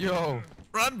 Brad. Yo.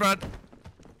 Run, Brad.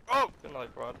 Oh! Good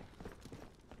night, Brad.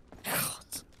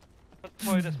 Let's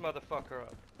tie this motherfucker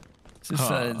up. Just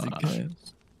sad as it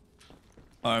goes.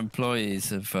 Our employees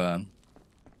have had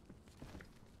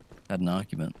an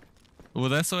argument. Well,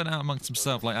 they're sorting out amongst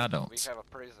themselves like We adults. have a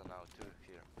prison now, too,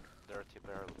 here. Dirty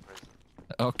barrel prison.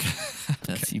 Okay.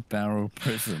 Dirty barrel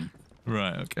prison.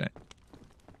 Right, okay.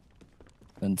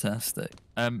 Fantastic.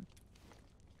 Can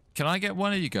I get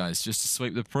one of you guys just to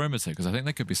sweep the perimeter? Because I think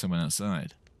there could be someone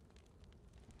outside.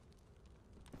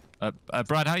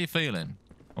 Brad, how you feeling?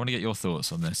 I want to get your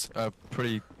thoughts on this.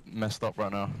 Pretty messed up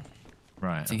right now.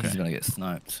 Right, I think okay. he's gonna get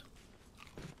sniped.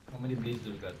 How many bleeds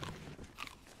do we got?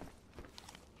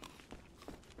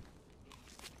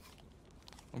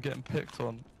 I'm getting picked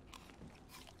on.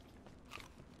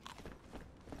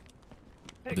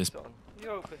 This- Picked on. You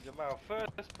opened your mouth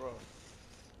first, bro.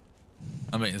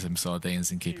 I'm eating some sardines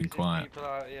and keeping Accusing quiet. people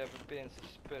out here for being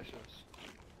suspicious.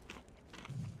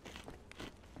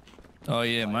 Oh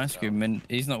yeah, my screaming.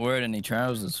 He's not wearing any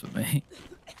trousers for me.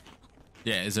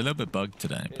 Yeah, it's a little bit bugged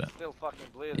today, It's but still fucking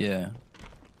bleeding. Yeah.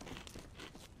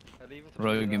 I leave it to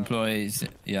Rogue bleed out. employees.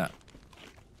 Yeah.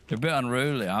 They're a bit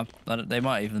unruly. They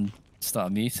might even start a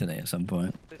mutiny at some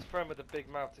point. This friend with the big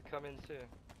mouth to come in too.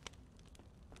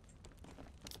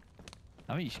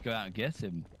 I think you should go out and get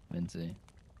him, Minty.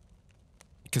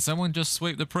 can someone just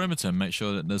sweep the perimeter and make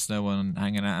sure that there's no one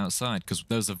hanging out outside? Because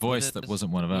there was a voice that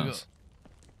wasn't one of we ours.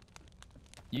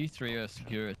 You three are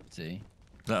security.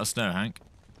 Let us know, Hank.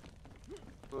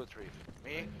 Blue tree.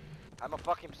 Me? I'm a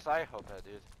fucking psychopath,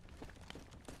 dude.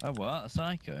 Oh what? A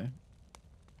psycho?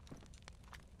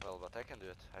 Well, but I can do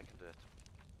it. I can do it.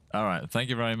 All right, thank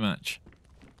you very much.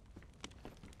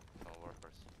 No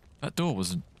workers. That door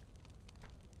wasn't...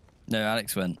 No,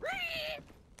 Alex went.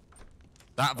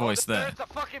 That voice there. There's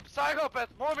a fucking psychopath.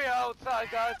 Move me outside,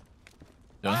 guys.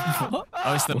 Oh,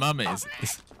 it's the mummies.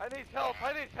 It's- I need help.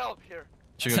 I need help here.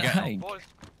 Should we go get... Hank. Boys,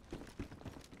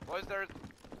 there's...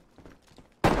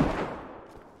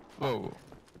 Whoa.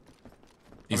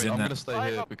 He's I mean, in I'm there. gonna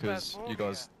stay here because you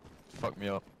guys fucked me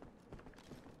up.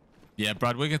 Yeah,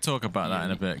 Brad, we're going to talk about that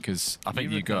in a bit, because I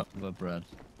think you got Brad.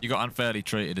 you got unfairly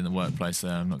treated in the workplace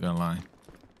there, I'm not going to lie.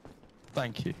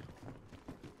 Thank you.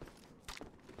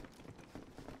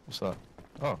 What's that?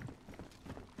 Oh.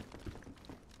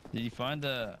 Did you find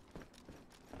the...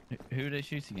 Who are they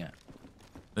shooting at?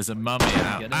 There's a mummy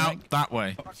out that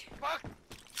way. Fuck! Fuck!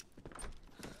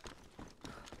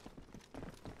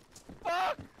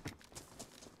 Fuck!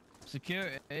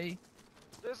 Security.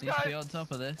 This Needs to be guy. on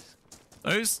top of this.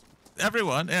 Who's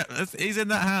everyone? Yeah, he's in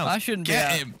that house. I shouldn't get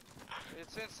be out. him.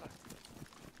 It's inside.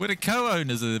 We're the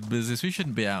co-owners of the business. We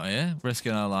shouldn't be out here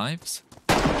risking our lives.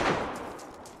 Fuck.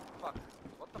 What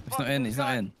the fuck? He's not in. This He's not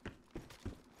guy? in.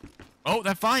 Oh,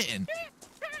 they're fighting.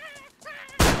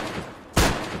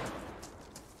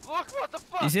 Look what the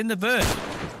fuck. He's in the bush.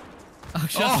 Oh,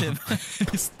 shot him.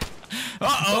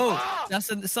 Uh-oh.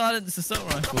 That's a silenced assault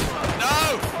rifle.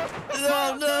 No!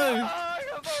 Oh, no.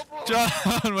 John,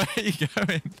 where are you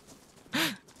going?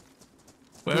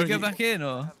 Will we go back in,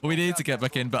 or? We need to get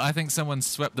back in, but I think someone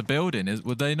swept the building.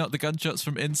 Were they not the gunshots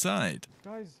from inside?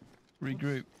 Guys,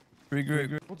 Regroup.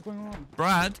 Regroup. what's going on?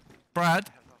 Brad,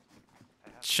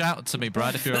 shout to me,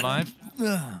 Brad, if you're alive.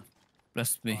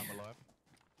 Bless me.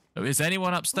 Is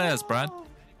anyone upstairs, Brad? I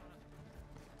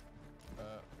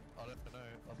don't know.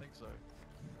 I think so.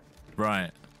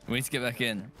 Right. We need to get back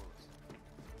in.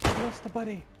 Lost the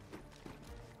buddy.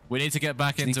 We need to get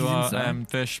back Think into he's our inside?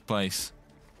 fish place.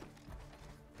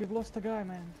 We've lost a guy,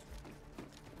 man.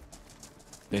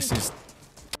 This is...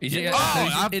 He's in in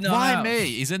our why house. me?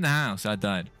 He's in the house. I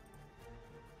died.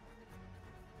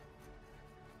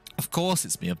 Of course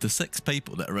it's me, of the 6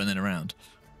 people that are running around.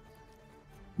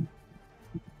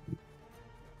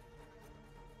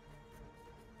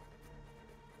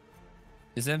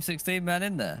 Is M16 man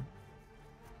in there?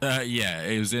 Yeah,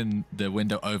 it was in the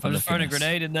window overlooking I'm just throwing a us.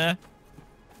 grenade in there.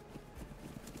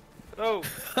 No!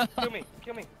 Kill me!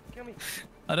 Kill me! Kill me!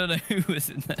 I don't know who was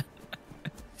in there.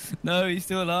 No, he's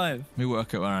still alive. Let me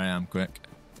work out where I am quick.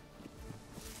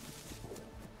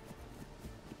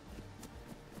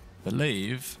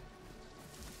 Believe.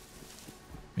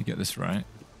 Let me get this right.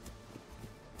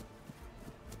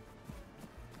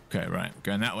 Okay, right.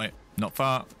 Going that way. Not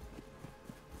far.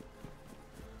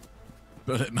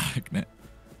 Bullet magnet.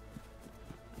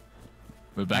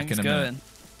 We're back Thanks in a minute. going.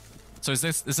 So is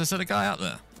this other guy out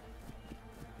there?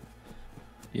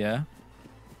 Yeah.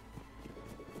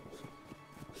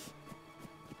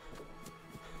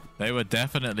 They were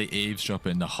definitely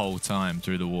eavesdropping the whole time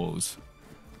through the walls.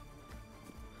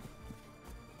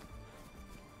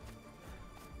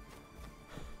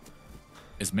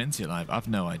 Is Minty alive? I've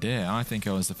no idea. I think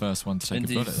I was the first one to take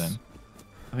a bullet then.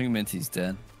 I think Minty's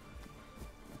dead.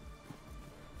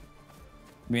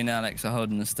 Me and Alex are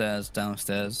holding the stairs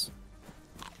downstairs.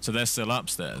 So they're still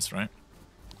upstairs, right?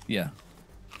 Yeah.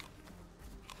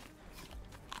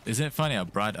 Isn't it funny how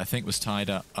Brad, I think, was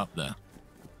tied up there?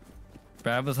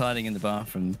 Brad was hiding in the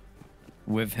bathroom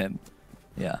with him.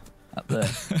 Yeah, up there.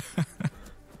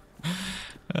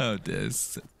 Oh dear,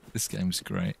 this game's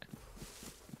great.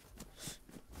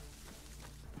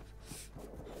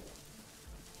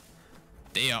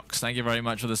 Deox, thank you very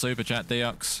much for the super chat,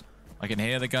 Deox. I can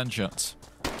hear the gunshots.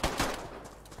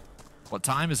 What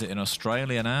time is it in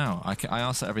Australia now? I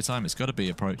ask that every time. It's got to be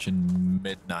approaching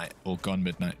midnight or gone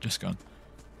midnight, just gone.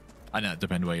 I know, it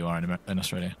depends where you are in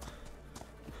Australia.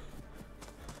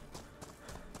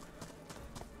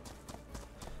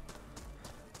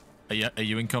 Are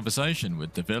you in conversation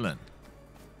with the villain?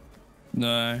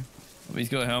 No, he's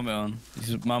got a helmet on. He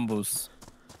just mumbles.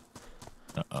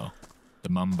 Uh-oh. The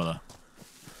mumbler.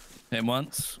 Hit him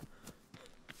once.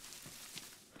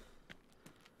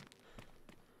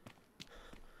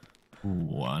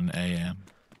 1 a.m.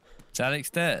 Is Alex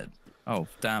dead? Oh,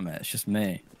 damn it. It's just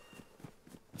me.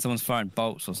 Someone's firing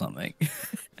bolts or something.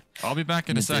 I'll be back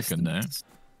in a second now. distance.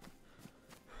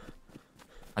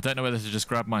 I don't know whether to just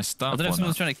grab my stuff I don't know or if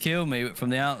someone's not. trying to kill me from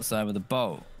the outside with a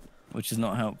bolt, which is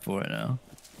not helpful right now.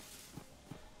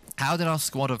 How did our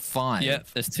squad of 5? Yep,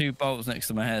 there's 2 bolts next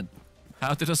to my head.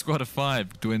 How did our squad of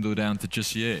 5 dwindle down to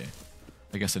just you?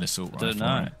 I guess an assault rifle. Don't know.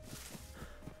 right?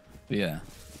 But yeah.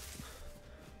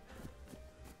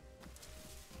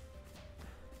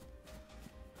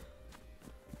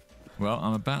 Well,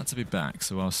 I'm about to be back,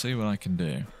 so I'll see what I can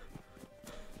do.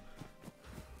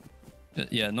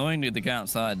 Yeah, annoyingly the guy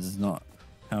outside is not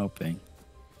helping.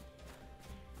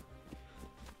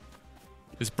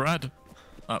 Is Brad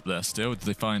up there still? Did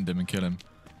they find him and kill him?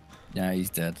 Yeah, he's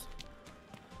dead.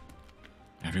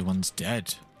 Everyone's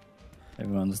dead.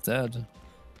 Everyone's dead.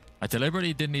 I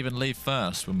deliberately didn't even leave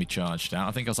first when we charged out.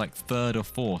 I think I was like 3rd or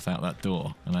 4th out that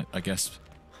door. And I guess...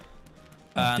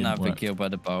 that And didn't I've been work. killed by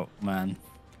the bolt, man.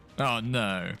 Oh,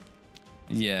 no.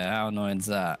 Yeah, how annoying is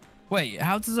that? Wait,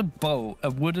 how does a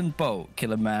wooden bolt,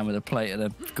 kill a man with a plate and a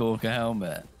Gorka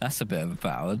helmet? That's a bit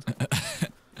overpowered.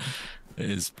 It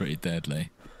is pretty deadly.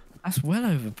 That's well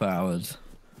overpowered.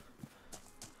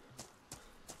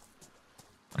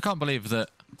 I can't believe that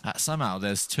somehow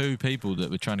there's 2 people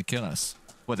that were trying to kill us.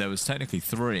 Well, there was technically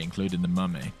 3, including the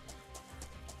mummy.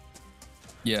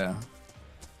 Yeah.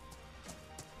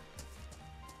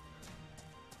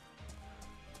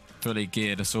 Fully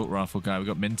geared assault rifle guy. We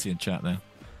got Minty in chat there.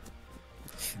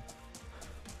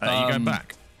 Are you going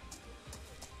back?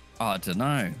 I don't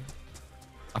know.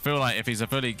 I feel like if he's a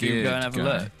fully geared You go and have a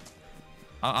look.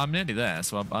 I'm nearly there,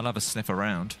 so I'll have a sniff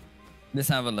around. Let's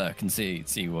have a look and see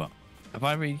what. Have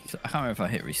I can't remember if I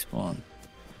hit respawn.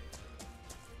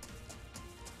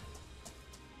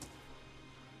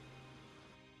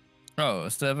 Oh,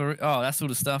 that's all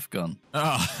the stuff gone.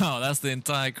 Oh, that's the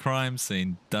entire crime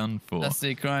scene done for. That's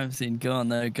the crime scene gone.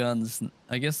 No guns.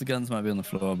 I guess the guns might be on the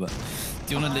floor, but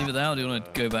do you want to leave it there or do you want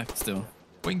to go back still?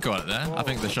 We can go out there. I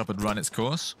think the shop had run its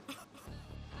course.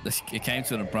 It came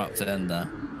to an abrupt end there.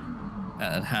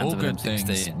 All good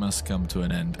things must come to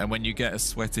an end. And when you get a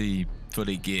sweaty,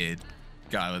 fully geared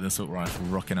guy with an assault rifle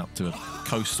rocking up to a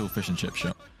coastal fish and chip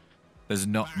shop, there's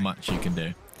not much you can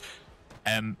do.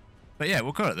 But yeah,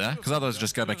 we'll call it there, because otherwise we'll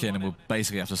just go back in and we'll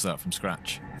basically have to start from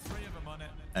scratch.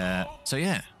 So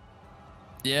yeah.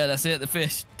 Yeah, that's it, the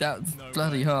fish. That's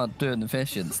bloody hard doing the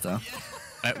fish and stuff.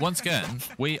 Once again,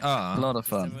 we are... A lot of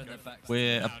fun.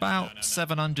 We're about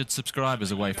 700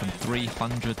 subscribers away from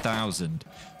 300,000.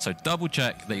 So double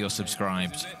check that you're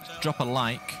subscribed, drop a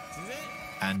like,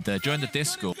 and join the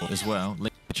Discord as well.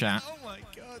 Link in the chat.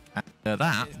 And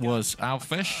that was our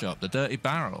fish shop, the Dirty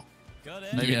Barrel.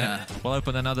 Maybe we'll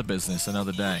open another business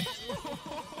another day.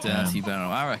 Dirty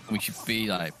Barrel. I reckon we should be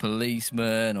like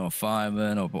policemen or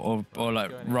firemen or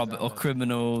like or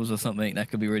criminals or something.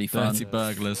 That could be really fun. Dirty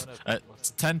burglars.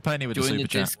 10 penny with Join the super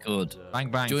chat. Discord.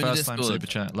 Bang bang. Join First time super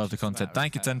chat. Love the content.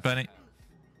 Thank you, 10 penny.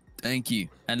 Thank you.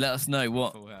 And let us know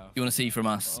what you want to see from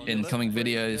us in coming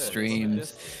videos,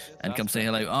 streams, and come say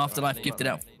hello. Afterlife gifted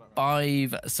out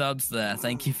 5 subs there.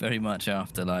 Thank you very much,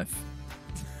 Afterlife.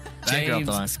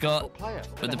 James Scott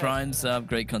with the Prime sub.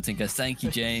 Great content, guys. Thank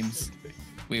you, James.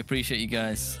 We appreciate you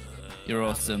guys. You're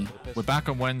awesome. We're back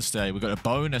on Wednesday. We've got a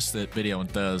bonus video on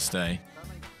Thursday.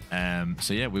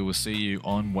 So yeah, we will see you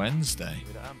on Wednesday.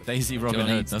 DayZ Robin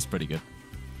Hood. That's pretty good.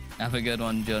 Have a good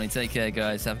one, Johnny. Take care,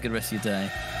 guys. Have a good rest of your day.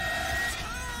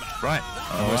 Right.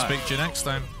 We'll speak to you next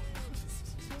time.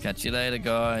 Catch you later,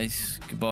 guys. Goodbye.